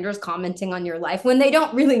random strangers commenting on your life when they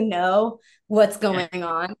don't really know what's going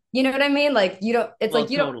on. You know what I mean? Like, you don't, it's like,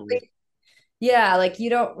 you don't really, like you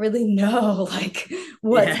don't really know like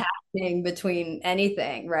what's happening between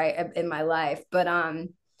anything, right, in my life. But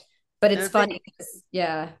it's funny.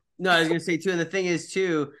 No, I was gonna say too, and the thing is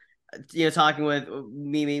too, talking with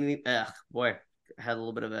me, boy, I had a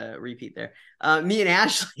little bit of a repeat there. Me and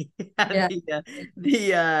Ashley had had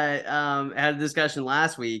a discussion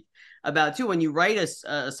last week about too, when you write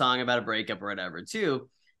a song about a breakup or whatever too,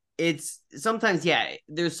 it's sometimes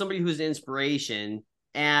there's somebody who's an inspiration,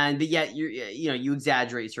 but yet you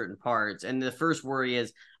exaggerate certain parts, and the first worry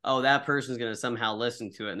is, oh, that person's going to somehow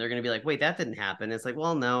listen to it and they're going to be like, wait, that didn't happen. It's like,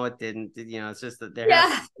 well, no, it didn't. It's just that there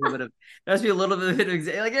has to be a little bit of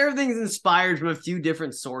like everything's inspired from a few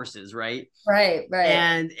different sources, right? Right.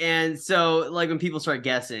 And so like when people start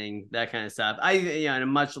guessing that kind of stuff, on a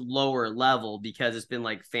much lower level, because it's been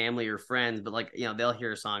like family or friends, but like, they'll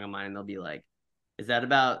hear a song of mine and they'll be like, is that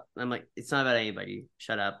about, I'm like, it's not about anybody.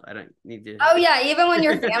 Shut up. I don't need to. Oh yeah. Even when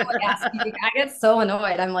your family asks you, I get so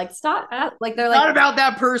annoyed. I'm like, stop. Like, they're not like, about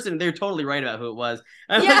that person. They're totally right about who it was.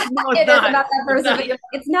 I'm like, no, it is about that person, but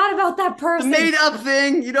it's not about that person. Made up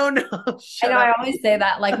thing. You don't know. I know. I always say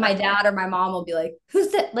that. Like my dad or my mom will be like, who's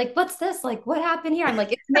that? Like, what's this? Like, what happened here? I'm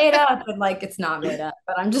like, it's made up. And like, it's not made up.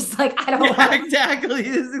 But I'm just like, I don't exactly.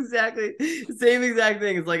 This is exactly the same exact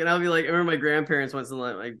thing. It's like, and I'll be like, I remember my grandparents once,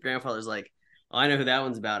 my grandfather's like, oh, I know who that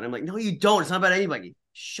one's about. And I'm like, no, you don't. It's not about anybody.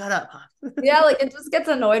 Shut up. Yeah, like it just gets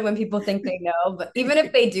annoyed when people think they know. But even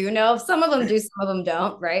if they do know, some of them do, some of them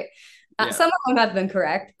don't, right? Some of them have been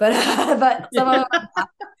correct, but some of them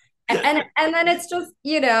and then it's just,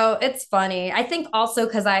 it's funny. I think also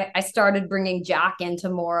because I started bringing Jack into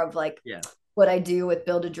more of like what I do with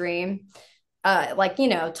Build a Dream. Like,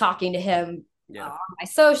 talking to him on my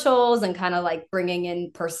socials and kind of like bringing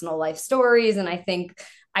in personal life stories. And I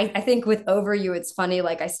think with Over You, it's funny.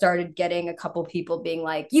 Like I started getting a couple people being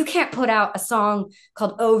like, you can't put out a song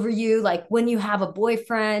called Over You, like when you have a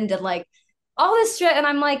boyfriend and like all this shit. And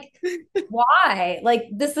I'm like, why? Like,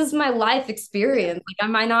 this is my life experience. Like,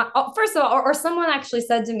 am I not? Oh, first of all, or someone actually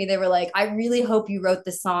said to me, they were like, I really hope you wrote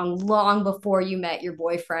this song long before you met your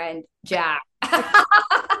boyfriend, Jack.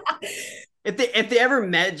 If they ever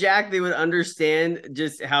met Jack, they would understand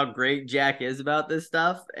just how great Jack is about this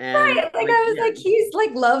stuff. And right, like I was like, he's like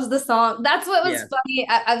loves the song. That's what was funny.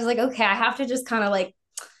 I was like, okay, I have to just kind of like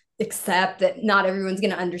accept that not everyone's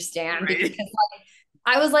gonna understand, because like,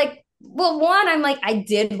 I was like, well, one, I'm like, I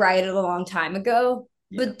did write it a long time ago,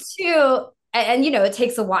 but two, and it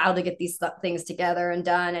takes a while to get these things together and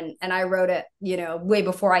done, and I wrote it way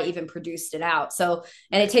before I even produced it out, so,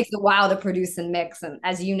 and it takes a while to produce and mix, and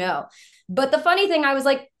as but the funny thing, I was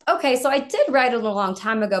like, okay, so I did write it a long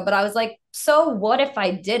time ago, but I was like, so what if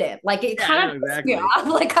I didn't? Like, it kind of pissed me off.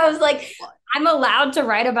 Like, I was like, I'm allowed to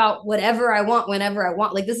write about whatever I want, whenever I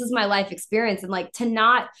want. Like, this is my life experience. And like, to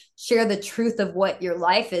not share the truth of what your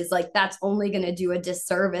life is, like, that's only going to do a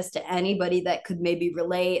disservice to anybody that could maybe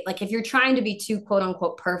relate. Like, if you're trying to be too quote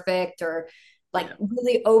unquote perfect, or like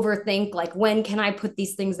really overthink, like, when can I put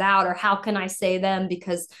these things out, or how can I say them,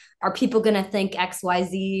 because are people going to think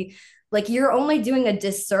XYZ? Like, you're only doing a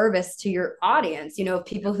disservice to your audience,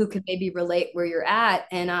 people who could maybe relate where you're at.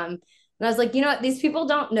 And I was like, these people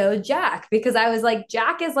don't know Jack, because I was like,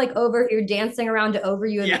 Jack is like over here dancing around to Over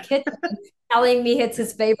You in the kitchen, telling me it's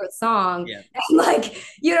his favorite song. And like,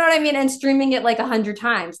 you know what I mean? And streaming it like 100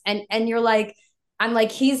 times. And you're like, I'm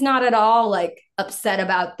like, he's not at all like upset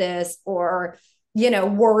about this, or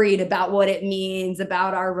worried about what it means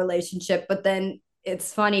about our relationship. But then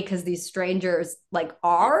it's funny because these strangers like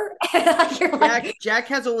are. Jack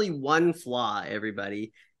has only one flaw,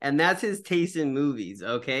 everybody, and that's his taste in movies,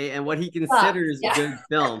 okay? And what he considers good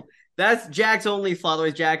film. That's Jack's only flaw.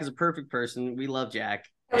 Otherwise, Jack is a perfect person. We love Jack.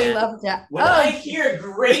 We love Jack. When I hear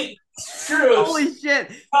great truths holy shit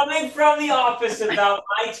coming from the office about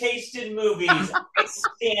my taste in movies, I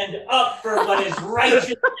stand up for what is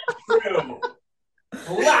righteous and true.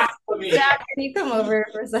 Blasphemy. Jack, can you come over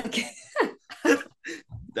for a second?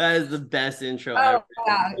 That is the best intro ever.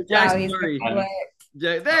 Wow, Jack, I'm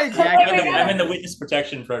in the witness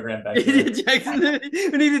protection program back there.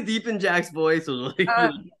 We need to deepen Jack's voice.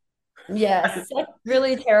 Yes,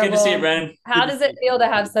 really terrible. Good to see you, Brennan. How does it feel to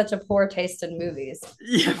have such a poor taste in movies?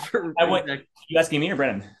 Yeah, you asking me or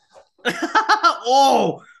Brennan?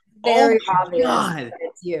 Very obvious. God.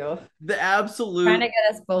 It's you. The absolute trying to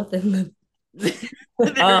get us both in the.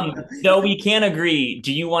 Though we can agree.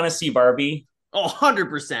 Do you want to see Barbie?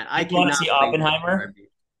 100%. I want to see Oppenheimer.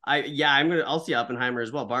 I'll see Oppenheimer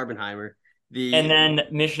as well. Barbenheimer. And then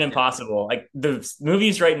Mission Impossible. Like the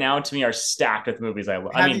movies right now to me are stacked with movies I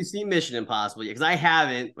love. Have you seen Mission Impossible yet? Because I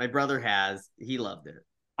haven't. My brother has. He loved it.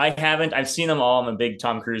 I haven't. I've seen them all. I'm a big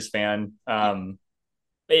Tom Cruise fan. And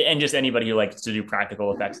just anybody who likes to do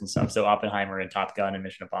practical effects and stuff. So Oppenheimer and Top Gun and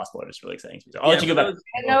Mission Impossible are just really exciting to me. So I'll let you go back.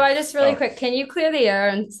 No, I just really quick. Can you clear the air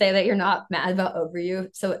and say that you're not mad about Over You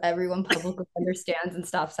so everyone publicly understands and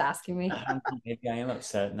stops asking me? Maybe I am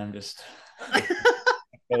upset and I'm just...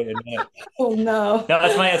 Oh no! No,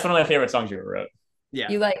 that's one of my favorite songs you ever wrote. Yeah,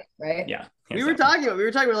 you like, right? Yeah. We were talking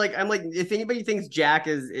about like, I'm like, if anybody thinks Jack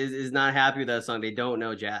is not happy with that song, they don't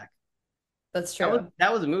know Jack. That's true.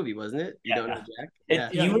 That was a movie, wasn't it? You don't know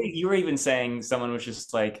Jack. You were even saying someone was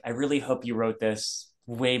just like, I really hope you wrote this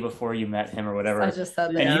way before you met him or whatever. I just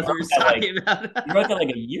said that. And you wrote that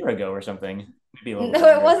like a year ago or something. No,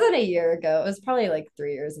 it wasn't a year ago. It was probably like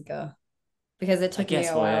 3 years ago. Because it took me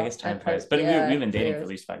a while. I guess time passed. But we've been dating for at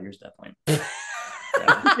least 5 years at that point.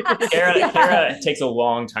 Kara takes a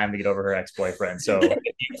long time to get over her ex-boyfriend. So if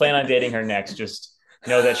you plan on dating her next, just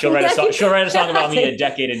know that she'll write a song about me a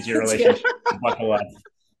decade into your relationship. Buckle up.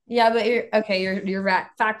 Yeah, but you're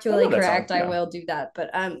factually correct. I will do that,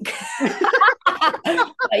 but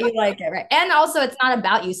but you like it, right? And also, it's not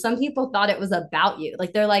about you. Some people thought it was about you.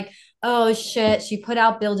 Like they're like, "Oh shit, she put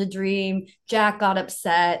out Build a Dream. Jack got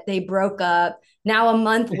upset. They broke up. Now a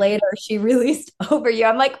month later, she released Over You."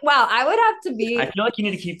 I'm like, wow, I would have to be. I feel like you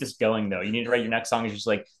need to keep this going though. You need to write your next song is just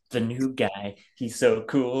like the new guy. He's so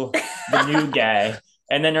cool. The new guy,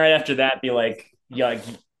 and then right after that, be like,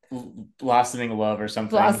 blossoming love or something.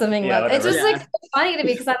 Blossoming love. Whatever. It's just like funny to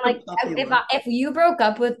me because I'm like, if you broke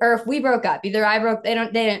up with, or if we broke up, either I broke. They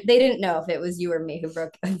didn't know if it was you or me who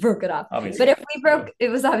broke it off. Obviously. But if we broke, it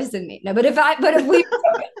was obviously me. No, but if we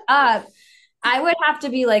broke up, I would have to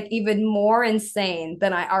be like even more insane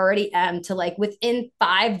than I already am to like within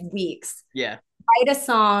 5 weeks. Yeah. Write a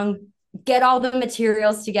song. Get all the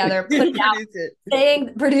materials together, put it out,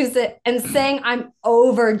 produce it, and saying I'm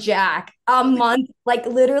over Jack a month, like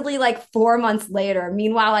literally like 4 months later.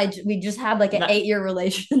 Meanwhile, we just had like an 8-year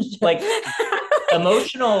relationship. Like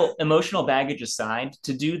emotional baggage aside,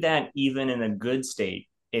 to do that even in a good state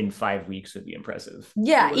in 5 weeks would be impressive.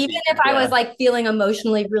 Yeah, even if I was like feeling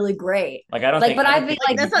emotionally really great. Like I don't think, but I'd be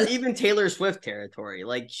like that's not even Taylor Swift territory.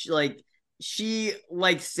 She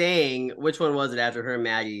like saying, which one was it after her and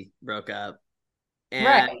Maddie broke up?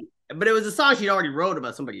 Right. But it was a song she'd already wrote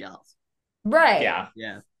about somebody else. Right.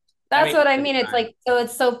 Yeah. That's what I mean. It's like, so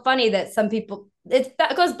it's so funny that some people,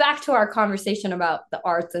 that goes back to our conversation about the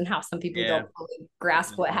arts and how some people don't really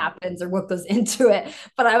grasp what happens or what goes into it.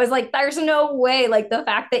 But I was like, there's no way, like the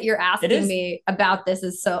fact that you're asking me about this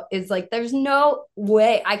is like, there's no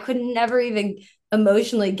way. I could never even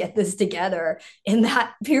emotionally get this together in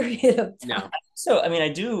that period of time. No. So, I mean, I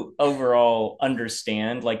do overall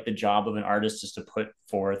understand like the job of an artist is to put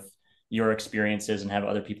forth your experiences and have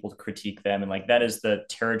other people critique them. And like, that is the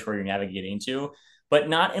territory you're navigating to, but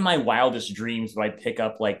not in my wildest dreams would I pick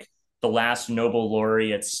up like the last Nobel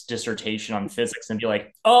laureate's dissertation on physics and be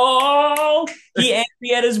like, oh, he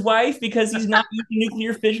angry at his wife because he's not using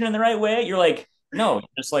nuclear fission in the right way. You're like, no,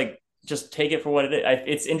 just take it for what it is.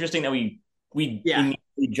 It's interesting that we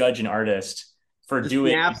immediately judge an artist for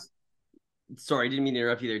doing. Sorry, I didn't mean to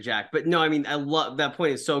interrupt you there, Jack. But no, I mean, I love that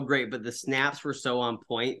point. Is so great, but the snaps were so on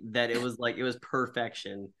point that it was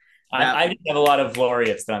perfection. I just have a lot of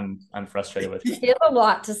laureates that I'm frustrated with. He has a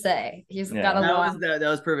lot to say. He's got a lot. That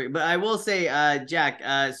was perfect. But I will say, Jack.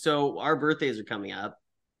 So our birthdays are coming up.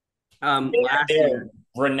 Last year,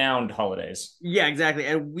 renowned holidays. Yeah, exactly.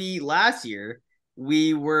 And last year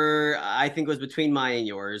I think it was between mine and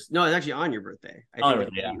yours. No, it's actually on your birthday. I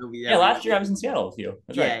think. Yeah, last year I was in Seattle with you.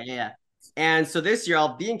 That's right. Yeah. And so this year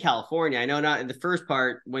I'll be in California. I know not in the first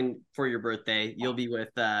part for your birthday, you'll be with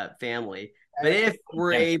family. But if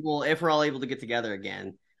we're all able to get together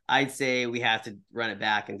again, I'd say we have to run it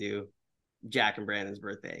back and do Jack and Brandon's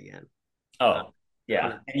birthday again. Oh,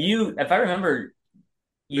 yeah. And if I remember,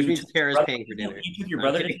 which means Kara's paying for dinner. You took your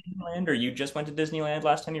brother to Disneyland, or you just went to Disneyland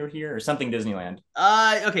last time you were here, or something Disneyland?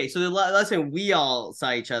 Okay. So the last time we all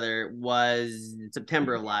saw each other was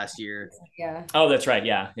September of last year. Yeah. Oh, that's right.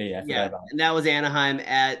 Yeah. And that was Anaheim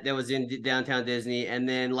that was in downtown Disney. And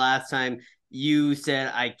then last time you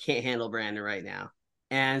said, I can't handle Brandon right now.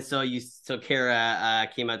 And so Kara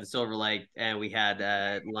came out to Silver Lake and we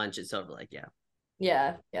had lunch at Silver Lake. Yeah.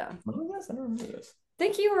 Yeah. I don't remember this. I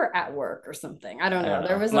think you were at work or something. I don't know.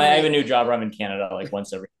 I have a new job where I'm in Canada like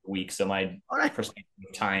once every week, so my perspective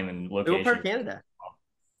of time and location. What part of Canada?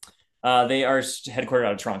 They are headquartered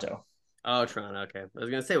out of Toronto. Oh, Toronto. Okay, I was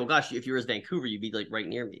gonna say, well, gosh, if you were in Vancouver, you'd be like right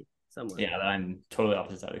near me somewhere. Yeah, I'm totally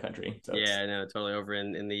opposite side of the country. So yeah, no, totally over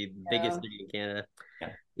in the biggest city in Canada.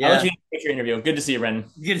 Yeah. I'll let you get your interview. Good to see you, Brendan.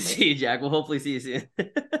 Good to see you, Jack. We'll hopefully see you soon.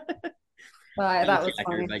 That was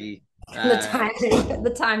funny. Everybody.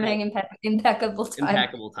 The timing, impeccable timing.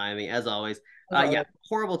 Impeccable timing, as always.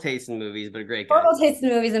 Horrible taste in movies, but a great guy. Horrible taste in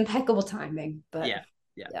movies, impeccable timing. But yeah.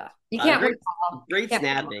 You can't great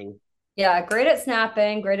snapping. Yeah, great at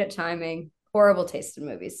snapping, great at timing. Horrible taste in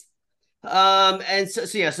movies. And so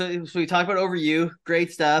we talked about Over You.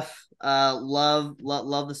 Great stuff. Love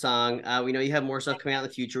the song. We know you have more stuff coming out in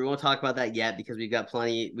the future. We won't talk about that yet because we've got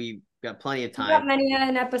plenty of time. We've got many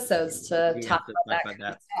episodes to talk about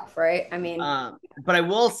that stuff, right? I mean, but I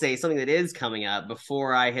will say something that is coming up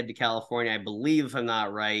before I head to California. I believe, if I'm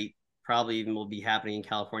not right, probably even will be happening in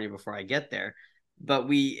California before I get there. But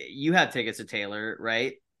you have tickets to Taylor,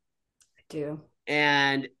 right? I do.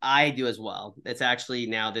 And I do as well. It's actually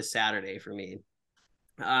now this Saturday for me.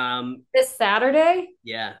 This Saturday?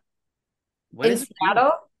 Yeah. In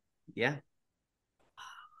Seattle? Yeah.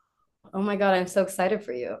 Oh my God, I'm so excited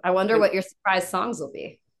for you. I wonder what your surprise songs will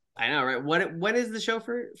be. I know, right? When is the show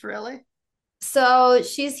for LA? So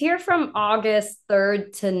she's here from August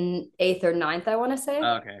 3rd to 8th or 9th, I want to say.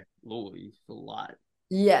 Okay. Ooh, a lot.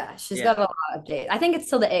 Yeah, she's got a lot of dates. I think it's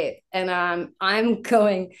till the 8th. And I'm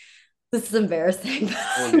going, this is embarrassing.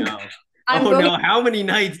 Oh no. No, how many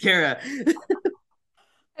nights, Kara?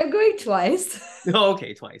 I'm going twice. Oh,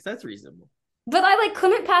 okay, twice. That's reasonable. But I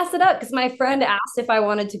couldn't pass it up because my friend asked if I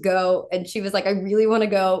wanted to go, and she was like, "I really want to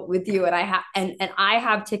go with you." And I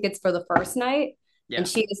have tickets for the first night, and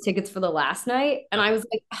she has tickets for the last night. And I was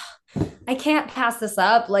like, I can't pass this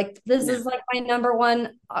up. This is my number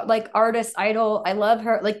one artist idol. I love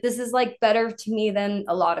her. This is better to me than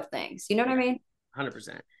a lot of things. You know what I mean?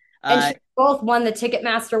 100%. And she both won the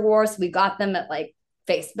Ticketmaster War, so we got them at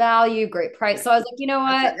face value, great price. So I was like, you know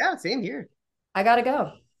what? Yeah, same here. I gotta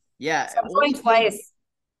go. Yeah. So I'm going twice.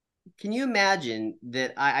 Can you imagine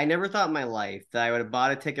that I never thought in my life that I would have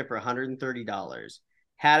bought a ticket for $130,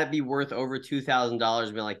 had it be worth over $2,000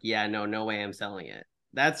 and be like, yeah, no way I'm selling it.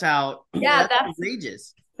 That's how that's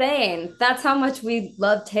outrageous. Insane. That's how much we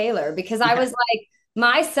love Taylor, because I was like,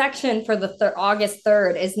 my section for the August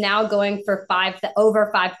 3rd is now going for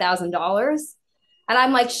over $5,000. And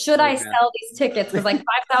I'm like, should I sell these tickets? Because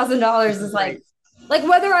 $5,000 is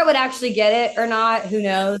whether I would actually get it or not, who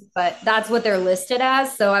knows? But that's what they're listed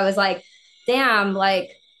as. So I was like, damn,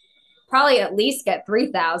 probably at least get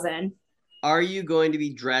 3,000. Are you going to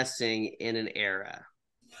be dressing in an era?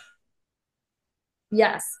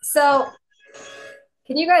 Yes. So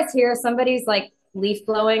can you guys hear somebody's leaf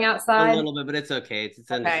blowing outside? A little bit, but it's okay. It's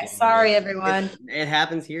okay. Sorry, everyone. It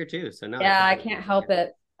happens here too. So no. Yeah, I can't help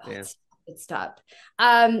it. Yeah. It stopped.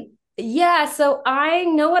 Yeah, so I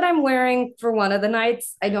know what I'm wearing for one of the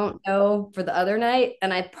nights. I don't know for the other night,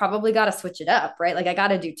 and I probably got to switch it up, right? I got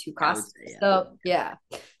to do two costumes. So yeah.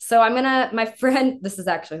 So my friend, this is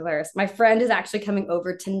actually hilarious. My friend is actually coming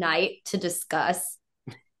over tonight to discuss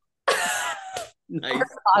nice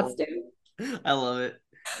costume. I love it.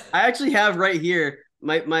 I actually have right here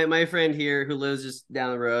my friend here who lives just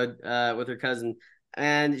down the road with her cousin,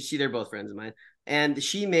 and they're both friends of mine. And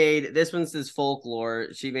she made, this one says folklore.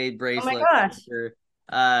 She made bracelets. Oh my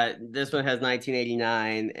gosh. This one has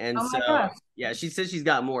 1989. And yeah, she says she's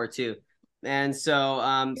got more too. And so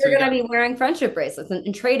you're going to be wearing friendship bracelets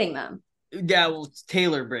and trading them. Yeah, well,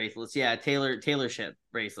 Taylor bracelets. Yeah, Taylorship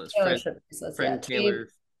bracelets. Friend Taylor.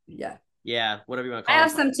 Yeah. Yeah, whatever you want to call it. I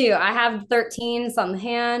have some too. I have 13s on the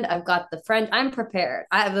hand. I've got the French. I'm prepared.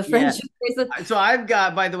 I have the friendship bracelet. So I've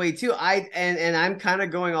got, by the way, too, and I'm kind of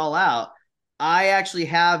going all out. I actually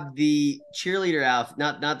have the cheerleader outfit,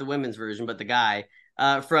 not the women's version, but the guy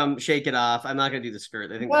from Shake It Off. I'm not gonna do the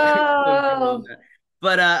skirt. I think Whoa.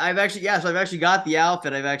 but I've actually so I've actually got the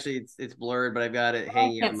outfit. I've actually it's blurred, but I've got it I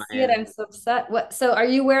hanging can't on my see it. I'm so upset. What? So are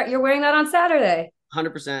you're wearing that on Saturday?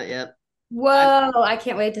 100%. Yep. I'm Whoa, I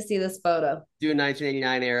can't wait to see this photo. doing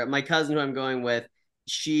 1989 era. My cousin who I'm going with,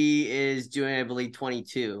 she is doing I believe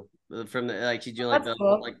 22 from the like she's doing like That's the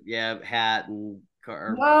cool. like yeah hat and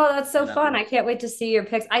car. Whoa, that's so fun. I can't wait to see your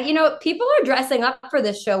pics. People are dressing up for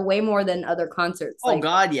this show way more than other concerts. Oh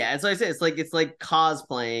God, yeah. As I say, it's like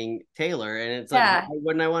cosplaying Taylor, and it's like, Yeah, why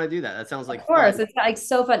wouldn't I want to do that? That sounds of like fun. course. It's like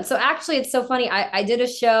so fun. So actually, it's so funny. I did a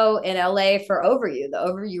show in LA for Over You, the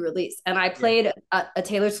Over You release, and I Yeah, played a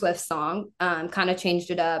Taylor Swift song, kind of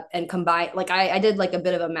changed it up and combined, like I did like a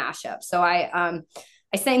bit of a mashup. So I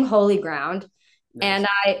sang Holy Ground, nice. and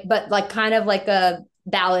but like kind of like a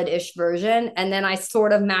ballad-ish version, and then I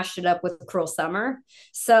sort of mashed it up with Cruel Summer.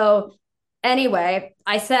 So anyway,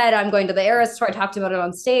 I said I'm going to the Eras tour. I talked about it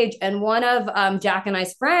on stage, and one of Jack and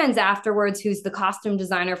I's friends afterwards, who's the costume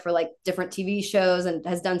designer for like different TV shows and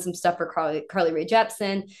has done some stuff for Carly Rae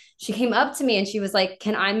Jepsen, she came up to me and she was like,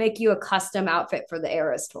 "Can I make you a custom outfit for the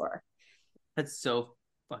Eras tour?" That's so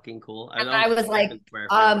fucking cool. I And don't I was think I like, can swear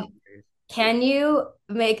for um, "Can you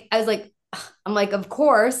make?" I was like, "I'm like, of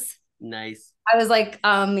course." nice. I was like,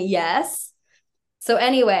 yes. So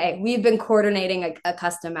anyway, we've been coordinating a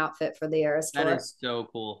custom outfit for the Eras That tour. is so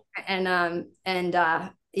cool. And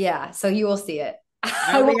yeah, so you will see it.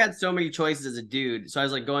 I only had so many choices as a dude, so I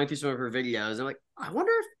was like going through some of her videos. I'm like, I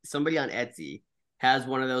wonder if somebody on Etsy has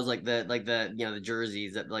one of those like the the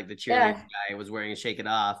jerseys that like the cheerleader Yeah, guy was wearing and Shake It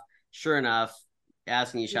Off. Sure enough,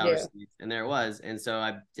 asking you you shower do. seats, and there it was. And so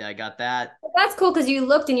I got that. That's cool because you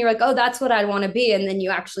looked and you're like, oh, that's what I'd want to be, and then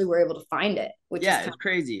you actually were able to find it, which is Yeah, kind it's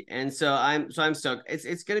crazy. And so I'm stoked.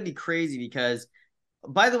 It's gonna be crazy because,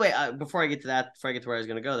 by the way, before I get to that, before I get to where I was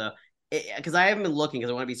gonna go though, because I haven't been looking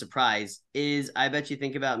because I want to be surprised. Is I bet you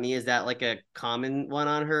think about me? Is that like a common one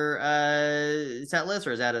on her set list,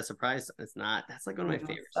 or is that a surprise? It's not. That's like one of of. my Oh,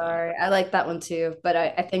 favorite songs. sorry, I like that one too, but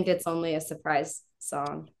I think it's only a surprise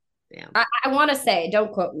song. Damn. I want to say,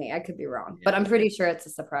 don't quote me, I could be wrong, Yeah. but I'm pretty sure it's a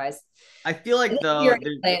surprise. I feel I like think you though already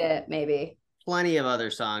there's played it, maybe. plenty of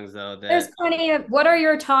other songs though There's that plenty of. What are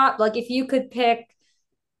your top? Like, if you could pick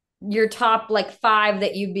your top like five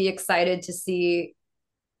that you'd be excited to see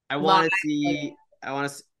I live. want to Like, see. I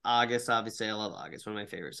want to August. Obviously, I love August. One of my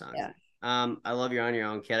favorite songs. yeah. I love You're on Your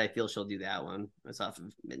Own, Kid. I feel she'll do that one. It's off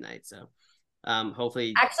of Midnight, so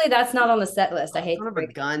hopefully, Actually, that's not on the set list. I hate son to of a break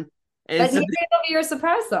it. gun. And But so, maybe it'll be your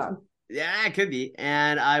surprise song. yeah, it could be.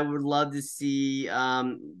 And I would love to see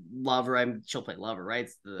Lover. She'll play Lover, right?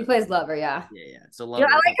 It's He the plays Lover, yeah. yeah. So I Lover.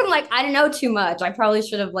 like him. Like, I don't know too much. I probably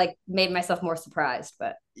should have like made myself more surprised,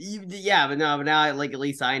 but Yeah, but no, but now I like at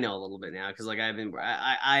least I know a little bit now because like I've been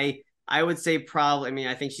I would say probably. I mean,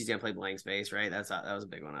 I think she's gonna play Blank Space, right? That was a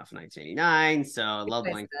big one off of 1989. So I he love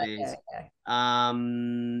plays Blank that. Space. Yeah,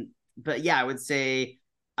 yeah. But yeah, I would say.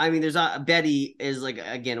 I mean, there's Betty is like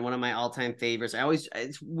again one of my all-time favorites.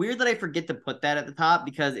 It's weird that I forget to put that at the top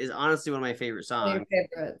because it's honestly one of my favorite One of songs. your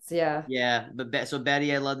favorites, yeah. Yeah, but so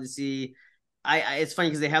Betty, I love to see. It's funny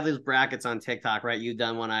because they have those brackets on TikTok, right? You've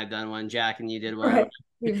done one, I've done one, Jack, and you did one. Right.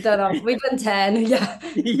 We've done 10. Yeah.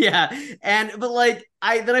 Yeah, and but like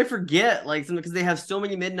I forget like some because they have so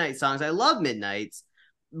many Midnight songs. I love Midnights,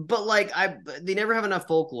 but like they never have enough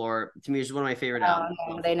folklore to me. It's one of my favorite Oh, albums.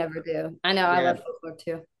 no, they never do. I know. I Yeah, love folklore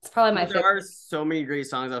too. It's probably my but there favorite. are so many great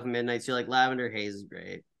songs off of Midnight. So like Lavender Haze is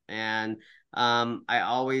great, and I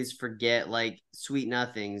always forget like Sweet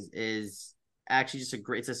Nothings is actually just a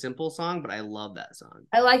great. It's a simple song, but I love that song.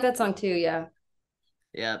 I like that song too. Yeah.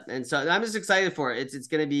 Yeah, and so I'm just excited for it. It's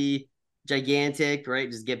gonna be gigantic,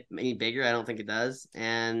 right? Just get any bigger. I don't think it does.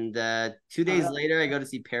 And 2 days later, I go to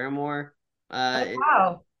see Paramore Oh, in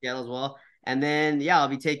wow. Seattle as well. And then yeah, I'll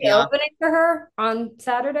be taking The off. opening for her on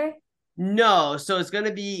Saturday. No, so it's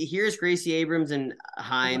gonna be here's Gracie Abrams and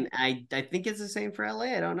Uh-huh. Haim. I think it's the same for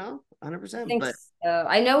LA. I don't know, I 100%, think but so.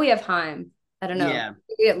 I know we have Haim. I don't know. yeah,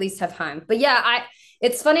 We at least have Haim. But yeah,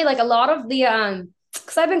 it's funny, like a lot of the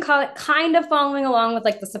because I've been kind of following along with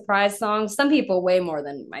like the surprise songs. Some people way more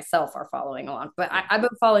than myself are following along, but yeah. I've been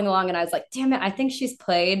following along and I was like, damn it, I think she's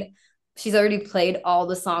already played all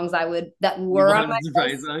the sons that You were on wanted my a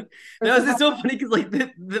surprise list. song. No, it's so funny because like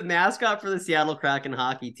the mascot for the Seattle Kraken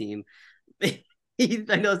hockey team.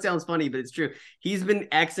 I know it sounds funny, but it's true. He's been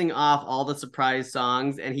Xing off all the surprise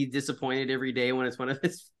songs, and he's disappointed every day when it's one of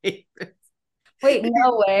his favorites. Wait,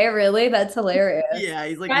 no way, really? That's hilarious. Yeah,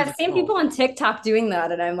 he's like, I've seen people on TikTok doing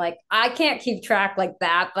that, and I'm like, I can't keep track like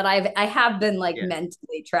that, but I have been like yeah,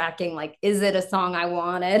 mentally tracking, like, is it a song I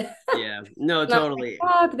wanted? yeah, no, And I'm like, totally.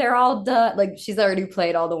 fuck, they're all done. Like she's already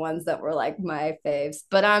played all the ones that were like my faves.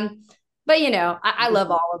 But you know, I love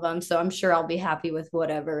all of them, so I'm sure I'll be happy with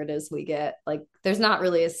whatever it is we get. Like, there's not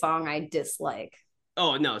really a song I dislike.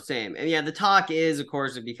 Oh no, same. And yeah, the talk is, of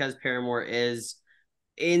course, because Paramore is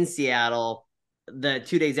in Seattle, the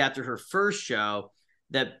 2 days after her first show,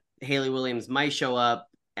 that Hayley Williams might show up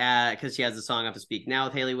because she has a song up to Speak Now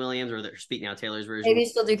with Hayley Williams, or the Speak Now Taylor's version. Maybe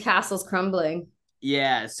she'll do Castles Crumbling.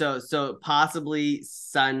 Yeah, so possibly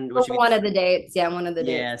One of the dates. Yeah, one of the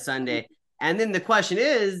dates. Yeah, Sunday. And then the question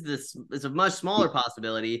is, this is a much smaller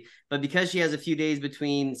possibility, but because she has a few days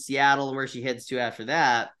between Seattle and where she heads to after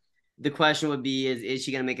that, the question would be, is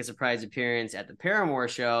she going to make a surprise appearance at the Paramore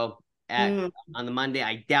show on the Monday?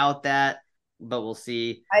 I doubt that, but we'll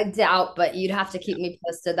see. I doubt, but you'd have to keep me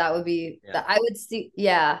posted. That would be, I would see,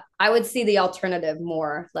 I would see the alternative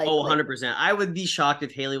more. Like, 100%. I would be shocked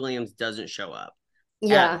if Hayley Williams doesn't show up.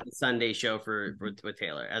 At the Sunday show with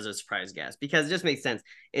Taylor as a surprise guest, because it just makes sense.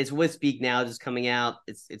 It's with Speak Now just coming out.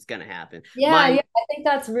 It's gonna happen. Yeah, I think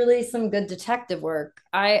that's really some good detective work.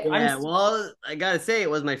 Well, I gotta say, it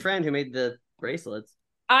was my friend who made the bracelets.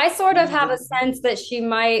 I sort of have a sense that she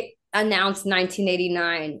might announce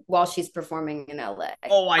 1989 while she's performing in LA.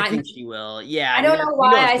 Oh, I think she will. Yeah, I don't know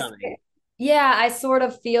why. I sort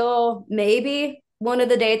of feel maybe one of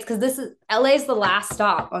the dates, because this is LA's the last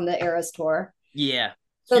stop on the Eras tour. Yeah.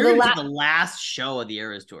 So you're gonna see the last show of the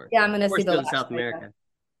Eras tour. Yeah, I'm gonna see the South America.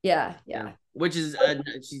 Yeah. Which is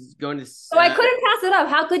she's going to. So I couldn't pass it up.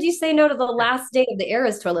 How could you say no to the last date of the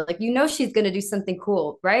Eras tour? Like, you know, she's gonna do something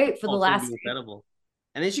cool, right? For the last. Incredible.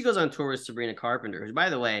 And then she goes on tour with Sabrina Carpenter, who, by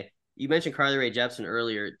the way, you mentioned Carly Rae Jepsen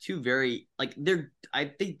earlier. Two very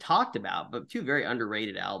they talked about, but two very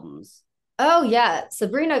underrated albums. Oh yeah,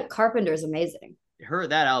 Sabrina Carpenter is amazing.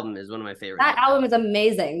 That album is one of my favorites. That album is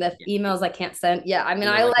amazing. The emails I can't send. Yeah, I mean,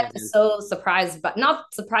 I like so surprised, but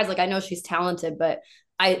not surprised. Like, I know she's talented, but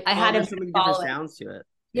I had so many different sounds to it.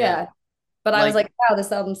 Yeah. But I was like, wow,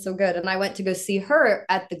 this album's so good. And I went to go see her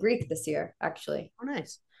at the Greek this year, actually. Oh,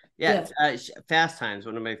 nice. Yeah. Fast Times,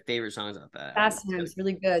 one of my favorite songs off that. Fast Times,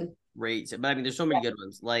 really good. Great. But I mean, there's so many good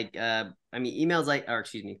ones. Like,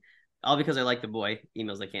 emails all because I like the boy.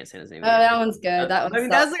 Emails I can't say his name. Oh, that one's good. That one.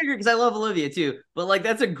 That's like, because I love Olivia too. But like,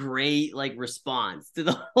 that's a great response to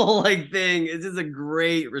the whole thing. It's just a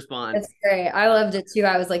great response. It's great. I loved it too.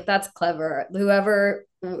 I was like, that's clever. Whoever,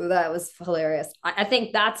 that was hilarious. I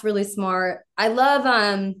think that's really smart. I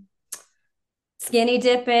love skinny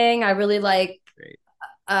dipping. I really like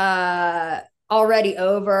Already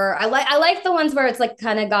Over. I like the ones where it's like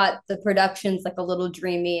kind of got the production's like a little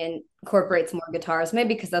dreamy and incorporates more guitars,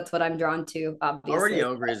 maybe because that's what I'm drawn to, obviously. Already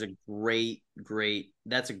Over is a great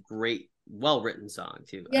that's a great, well-written song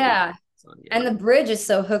too. Yeah. And the bridge is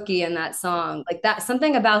so hooky in that song. Like, that,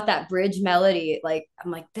 something about that bridge melody, like, I'm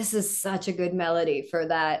like, this is such a good melody for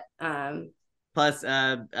that. Plus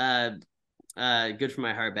Good for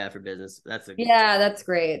My Heart, Bad for Business. That's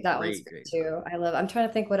great. That one's great too. I'm trying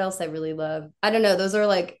to think what else I really love. I don't know. Those are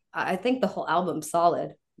like, I think the whole album's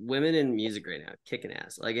solid. Women in music right now, kicking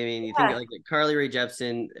ass. Like, I mean, you think like Carly Rae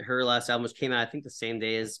Jepsen, her last album, which came out, I think the same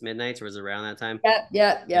day as Midnight's, or was it around that time?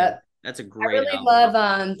 Yep. That's a great I really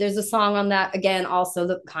love, there's a song on that, again, also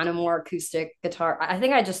the kind of more acoustic guitar. I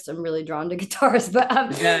think I just am really drawn to guitars, but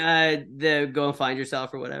the Go and Find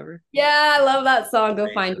Yourself or whatever. Yeah, I love that song, Go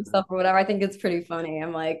Find Yourself or whatever. I think it's pretty funny.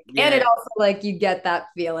 I'm like, and it also, like, you get that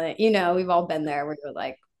feeling, you know, we've all been there where you're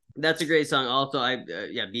like. That's a great song. Also,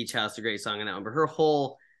 Beach House, a great song in that one, but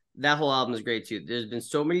that whole album is great too. There's been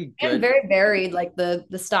so many good, and very varied. Like the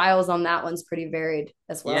styles on that one's pretty varied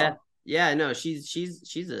as well. Yeah. No, she's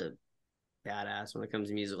a badass when it comes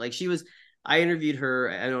to music. Like, I interviewed her.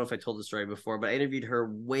 I don't know if I told the story before, but I interviewed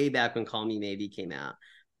her way back when Call Me Maybe came out.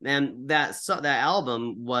 And that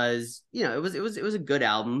album was, you know, it was a good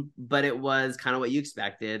album, but it was kind of what you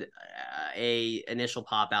expected a initial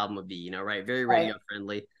pop album would be, you know, right? Very radio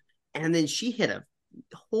friendly. And then she hit a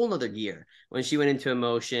whole nother gear when she went into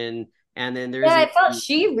Emotion. And then I felt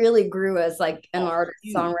she really grew as like an artist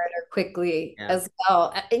songwriter quickly as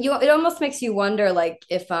well. It almost makes you wonder, like,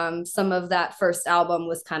 if some of that first album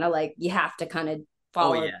was kind of like, you have to kind of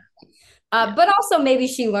follow. But also maybe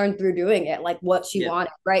she learned through doing it, like what she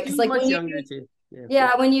wanted, right? Because like much younger too.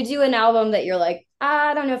 When you do an album that you're like,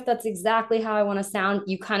 I don't know if that's exactly how I want to sound,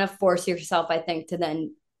 you kind of force yourself, I think, to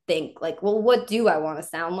then think like, well, what do I want to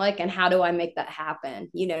sound like, and how do I make that happen?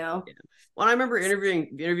 Yeah. Well, I remember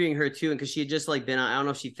interviewing her too, and because she had just like been on, I don't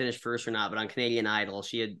know if she finished first or not, but on Canadian Idol,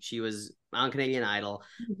 she was on Canadian Idol,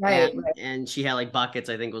 Right, and she had like Buckets,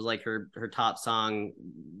 I think was like her top song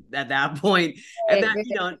at that point, and right, that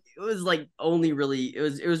right. it was like only really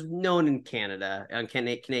it was known in Canada on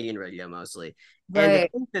Canadian radio mostly. And to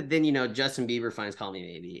Right. think that then Justin Bieber finds "Call Me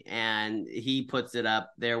Maybe" and he puts it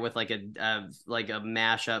up there with like a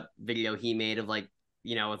mashup video he made of like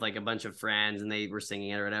with like a bunch of friends and they were singing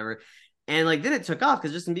it or whatever. And like then it took off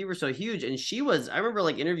because Justin Bieber was so huge, and I remember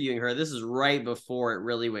like interviewing her. This is right before it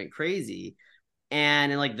really went crazy,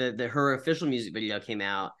 and like her official music video came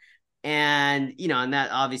out, and and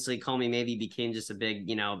that obviously "Call Me Maybe" became just a big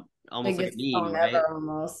almost like a Biggest meme, song right? ever,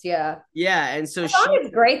 almost. Yeah. Yeah, and so The song she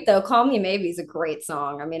is great though. Call Me Maybe is a great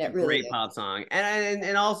song. I mean, it really great is. pop song,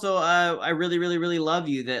 and also I really really really love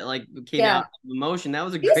you that like came out Yeah. of Emotion. That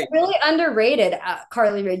was a She's great. really underrated,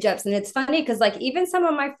 Carly Rae Jepsen. It's funny because like even some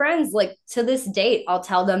of my friends, like to this date, I'll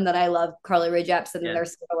tell them that I love Carly Rae Jepsen, and Yeah. they're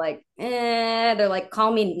sort of like, they're like,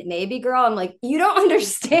 call me maybe girl. I'm like, you don't And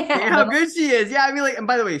understand. how good she is. Yeah, I mean, like, and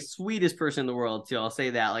by the way, sweetest person in the world too. I'll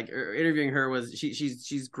say that. Like interviewing her was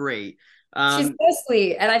she's great. She's Um, so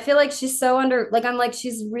sweet. And I feel like she's so like I'm like,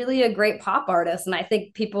 she's really a great pop artist. And I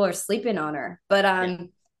think people are sleeping on her. But yeah,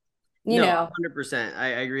 you no, know, 100%. I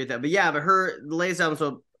agree with that. But yeah, but the latest album.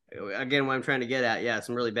 So again, what I'm trying to get at, yeah,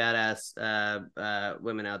 some really badass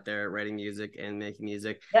women out there writing music and making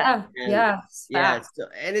music. yeah, And yeah, it's yeah, facts.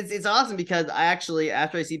 and it's awesome because I actually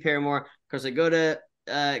after I see Paramore, of course, I go to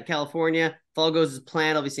California. If all goes as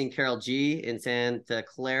planned, I'll be seeing Carol G in Santa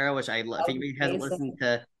Clara, which if That was anybody hasn't amazing. listened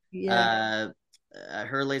to Yeah. uh,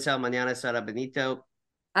 her latest album, Mañana Será Benito,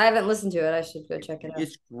 I haven't listened to it. I should go check it out.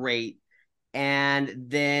 it's great. And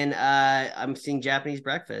then I'm seeing Japanese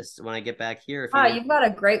Breakfast when I get back here. If Oh, you you've got a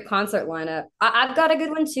great concert lineup. I've got a good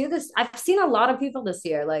one too. I've seen a lot of people this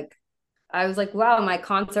year. Like I was like, wow, my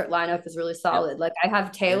concert lineup is really yep, solid. Like I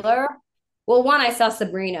have yeah, Taylor. Well, one I saw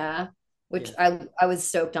Sabrina, which yeah. I was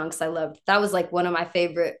stoked on because I loved that was like one of my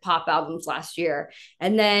favorite pop albums last year.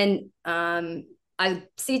 And then I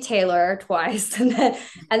see Taylor twice, and then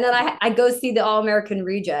I go see the All American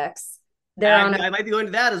Rejects. They're on I might be going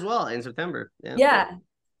to that as well in September. Yeah. yeah.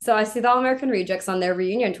 So I see the All American Rejects on their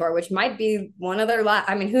reunion tour, which might be one of their last.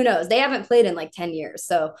 I mean, who knows? They haven't played in like 10 years.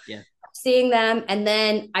 So Yeah. seeing them. And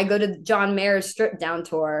then I go to John Mayer's Strip Down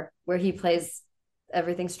tour where he plays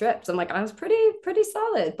everything stripped. So I'm like, I was pretty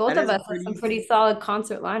solid. Both That of is a us have some pretty solid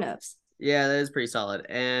concert lineups. yeah, that is pretty solid.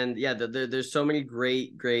 And yeah, there's so many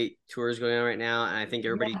great tours going on right now. And I think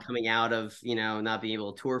everybody Yeah. coming out of, not being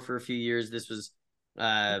able to tour for a few years,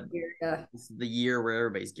 uh Yeah. this is the year where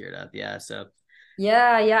everybody's geared up. Yeah. So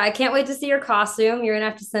Yeah. Yeah. I can't wait to see your costume. You're going to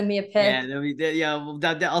have to send me a yeah, pic. yeah, well,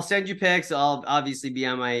 I'll send you pics. I'll obviously be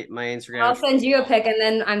on my Instagram. I'll send you a pic. And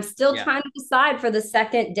then I'm still Yeah. trying to decide for the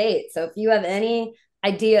second date. So if you have any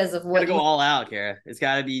ideas of Gotta what go you all out, Kara. It's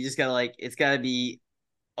gotta be, you just gotta like, it's gotta be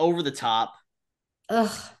over the top.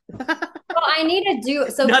 ugh. Well, I need to do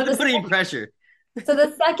so for Not to the put any pressure. so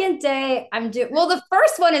the second day I'm doing well, the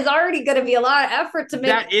first one is already gonna be a lot of effort to make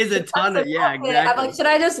That is a the ton of, custom yeah, outfit. I'm like, exactly. should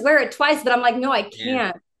I just wear it twice? But I'm like, no, I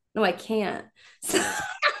Yeah. can't. No, I can't. So, Yeah.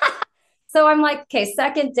 so I'm like, okay,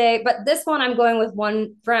 second day, but this one I'm going with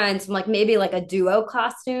one friend. So I'm like, maybe like a duo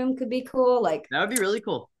costume could be cool, like That would be really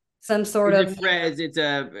cool. some sort Is of it Fred? It's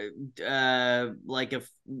a like if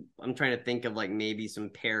I'm trying to think of like maybe some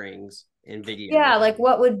pairings in yeah, videos. like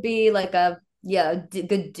what would be like a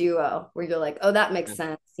good duo where you're like, oh, that makes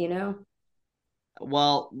sense, you know?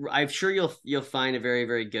 Well, I'm sure you'll find a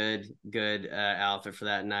very good outfit for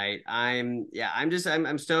that night. I'm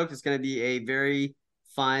stoked. It's gonna be a very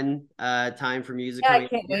fun time for music Yeah, I coming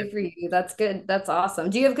up can't here. wait for you. That's good. That's awesome.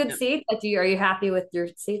 Do you have good Yep. seats? Like, are you happy with your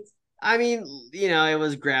seats? I mean, it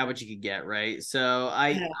was grab what you could get, right? So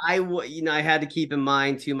Yeah, I had to keep in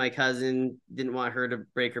mind too. My cousin didn't want her to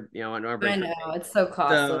break her, want to break I her know. bank. It's so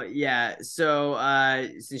costly. So yeah, so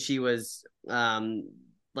since she was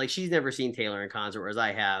like she's never seen Taylor in concert, whereas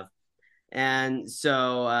I have. And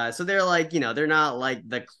so they're like, they're not like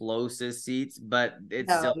the closest seats, but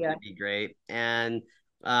it's Oh, still yeah. gonna be great. And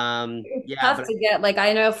It's yeah, tough but to get. Like,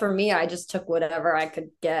 I know for me, I just took whatever I could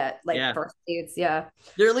get, like yeah, for seats. Yeah.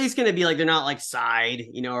 they're at least gonna be like they're not like side,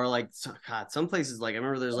 or like God, some places like I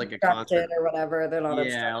remember there's like a Obstructed concert, or whatever. They're not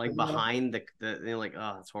yeah, like obstructed. behind they're like,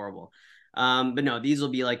 oh, it's horrible. But no, these will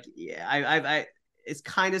be like, yeah, I it's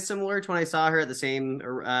kind of similar to when I saw her at the same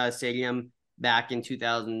stadium back in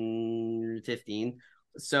 2015.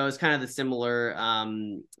 So it's kind of the similar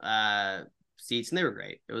seats, and they were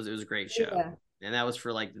great. It was a great show. Yeah. And that was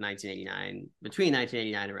for like the 1989, between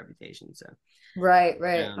 1989 and Reputation. So right.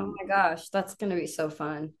 Oh my gosh, that's gonna be so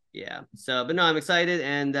fun. Yeah. So, but no, I'm excited,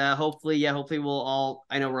 and hopefully we'll all.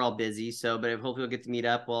 I know we're all busy, so but hopefully we'll get to meet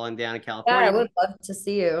up while I'm down in California. Yeah, I would love to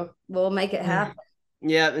see you. We'll make it happen.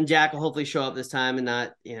 Yeah, and Jack will hopefully show up this time and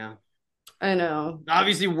not, I know.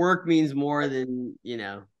 Obviously, work means more than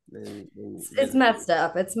It's messed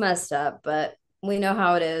up. It's messed up, but we know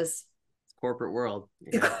how it is. Corporate world.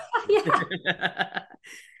 Yeah.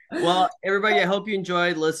 Well, everybody, I hope you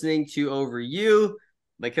enjoyed listening to Over You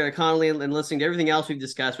by Kara Connolly and listening to everything else we've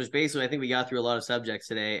discussed, which basically I think we got through a lot of subjects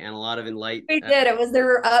today and a lot of enlightenment. We did. There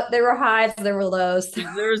were up, there were highs, there were lows.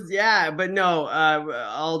 But no,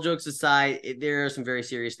 all jokes aside, there are some very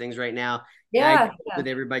serious things right now. Yeah, that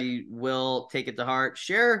everybody will take it to heart.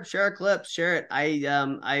 Share our clips, share it.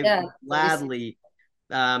 I gladly.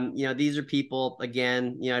 These are people,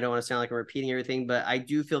 again, I don't want to sound like I'm repeating everything, but I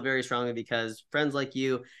do feel very strongly because friends like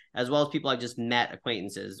you, as well as people I've just met,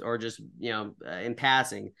 acquaintances, or just, in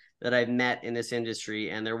passing that I've met in this industry,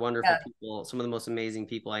 and they're wonderful people, some of the most amazing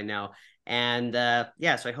people I know. And so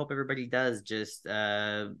I hope everybody does just,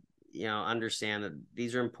 understand that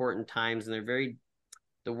these are important times, and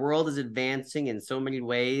the world is advancing in so many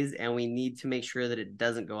ways, and we need to make sure that it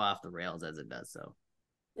doesn't go off the rails as it does so.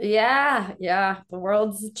 Yeah, the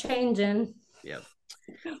world's changing. Yep.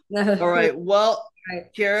 All right. Well,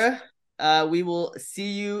 Kara, we will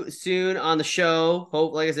see you soon on the show.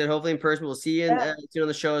 Like I said, hopefully in person. We'll see you soon on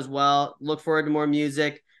the show as well. Look forward to more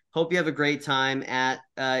music. Hope you have a great time at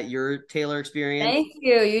your Taylor experience. Thank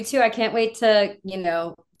you. You too. I can't wait to,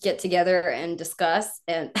 get together and discuss.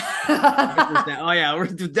 And oh yeah, we're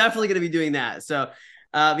definitely going to be doing that. So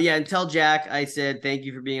and tell Jack I said thank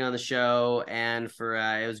you for being on the show, and for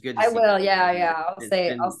it was good to see will. Yeah. I'll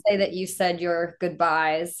say that you said your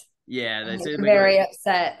goodbyes. Yeah, that's it. Very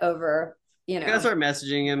upset over, I gotta start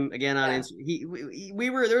messaging him again on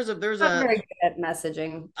Instagram. There's a very good at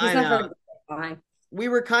messaging. He's not very good at mine. We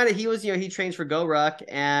were he trains for Go Ruck,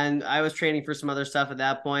 and I was training for some other stuff at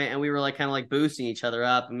that point, and we were like boosting each other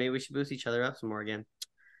up, and maybe we should boost each other up some more again.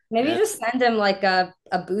 Maybe just send him like a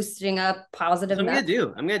boosting up positive. I'm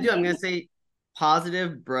gonna say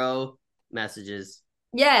positive bro messages.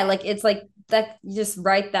 Yeah, like it's like that. You just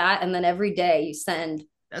write that, and then every day you send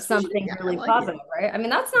something really positive, right? I mean,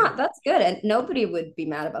 that's good, and nobody would be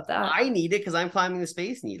mad about that. I need it because I'm climbing the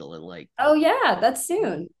Space Needle and Oh yeah, that's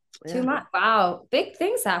soon. Yeah. Too much. Wow, big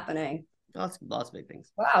things happening. Lots of big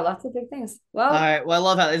things. Wow, lots of big things. Well, all right. Well, I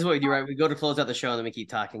love how this is what we do, right? We go to close out the show and then we keep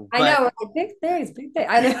talking. I know, we're like, big things.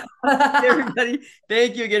 I know. Everybody,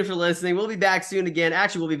 thank you again for listening. We'll be back soon again.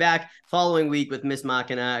 Actually, we'll be back following week with Miss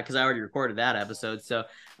Machina because I already recorded that episode. So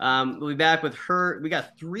we'll be back with her. We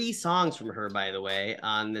got 3 songs from her, by the way,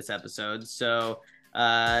 on this episode. So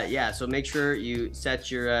so make sure you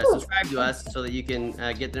set your subscribe to us so that you can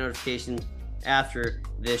get the notification after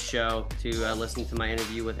this show to listen to my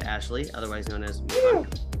interview with Ashley, otherwise known as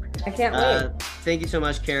I can't wait. Thank you so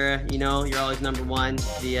much, Kara. You're always number one,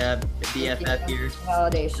 the BFF here.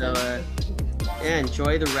 Validation. So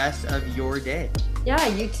enjoy the rest of your day. Yeah,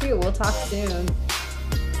 you too. We'll talk soon.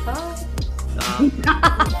 Bye.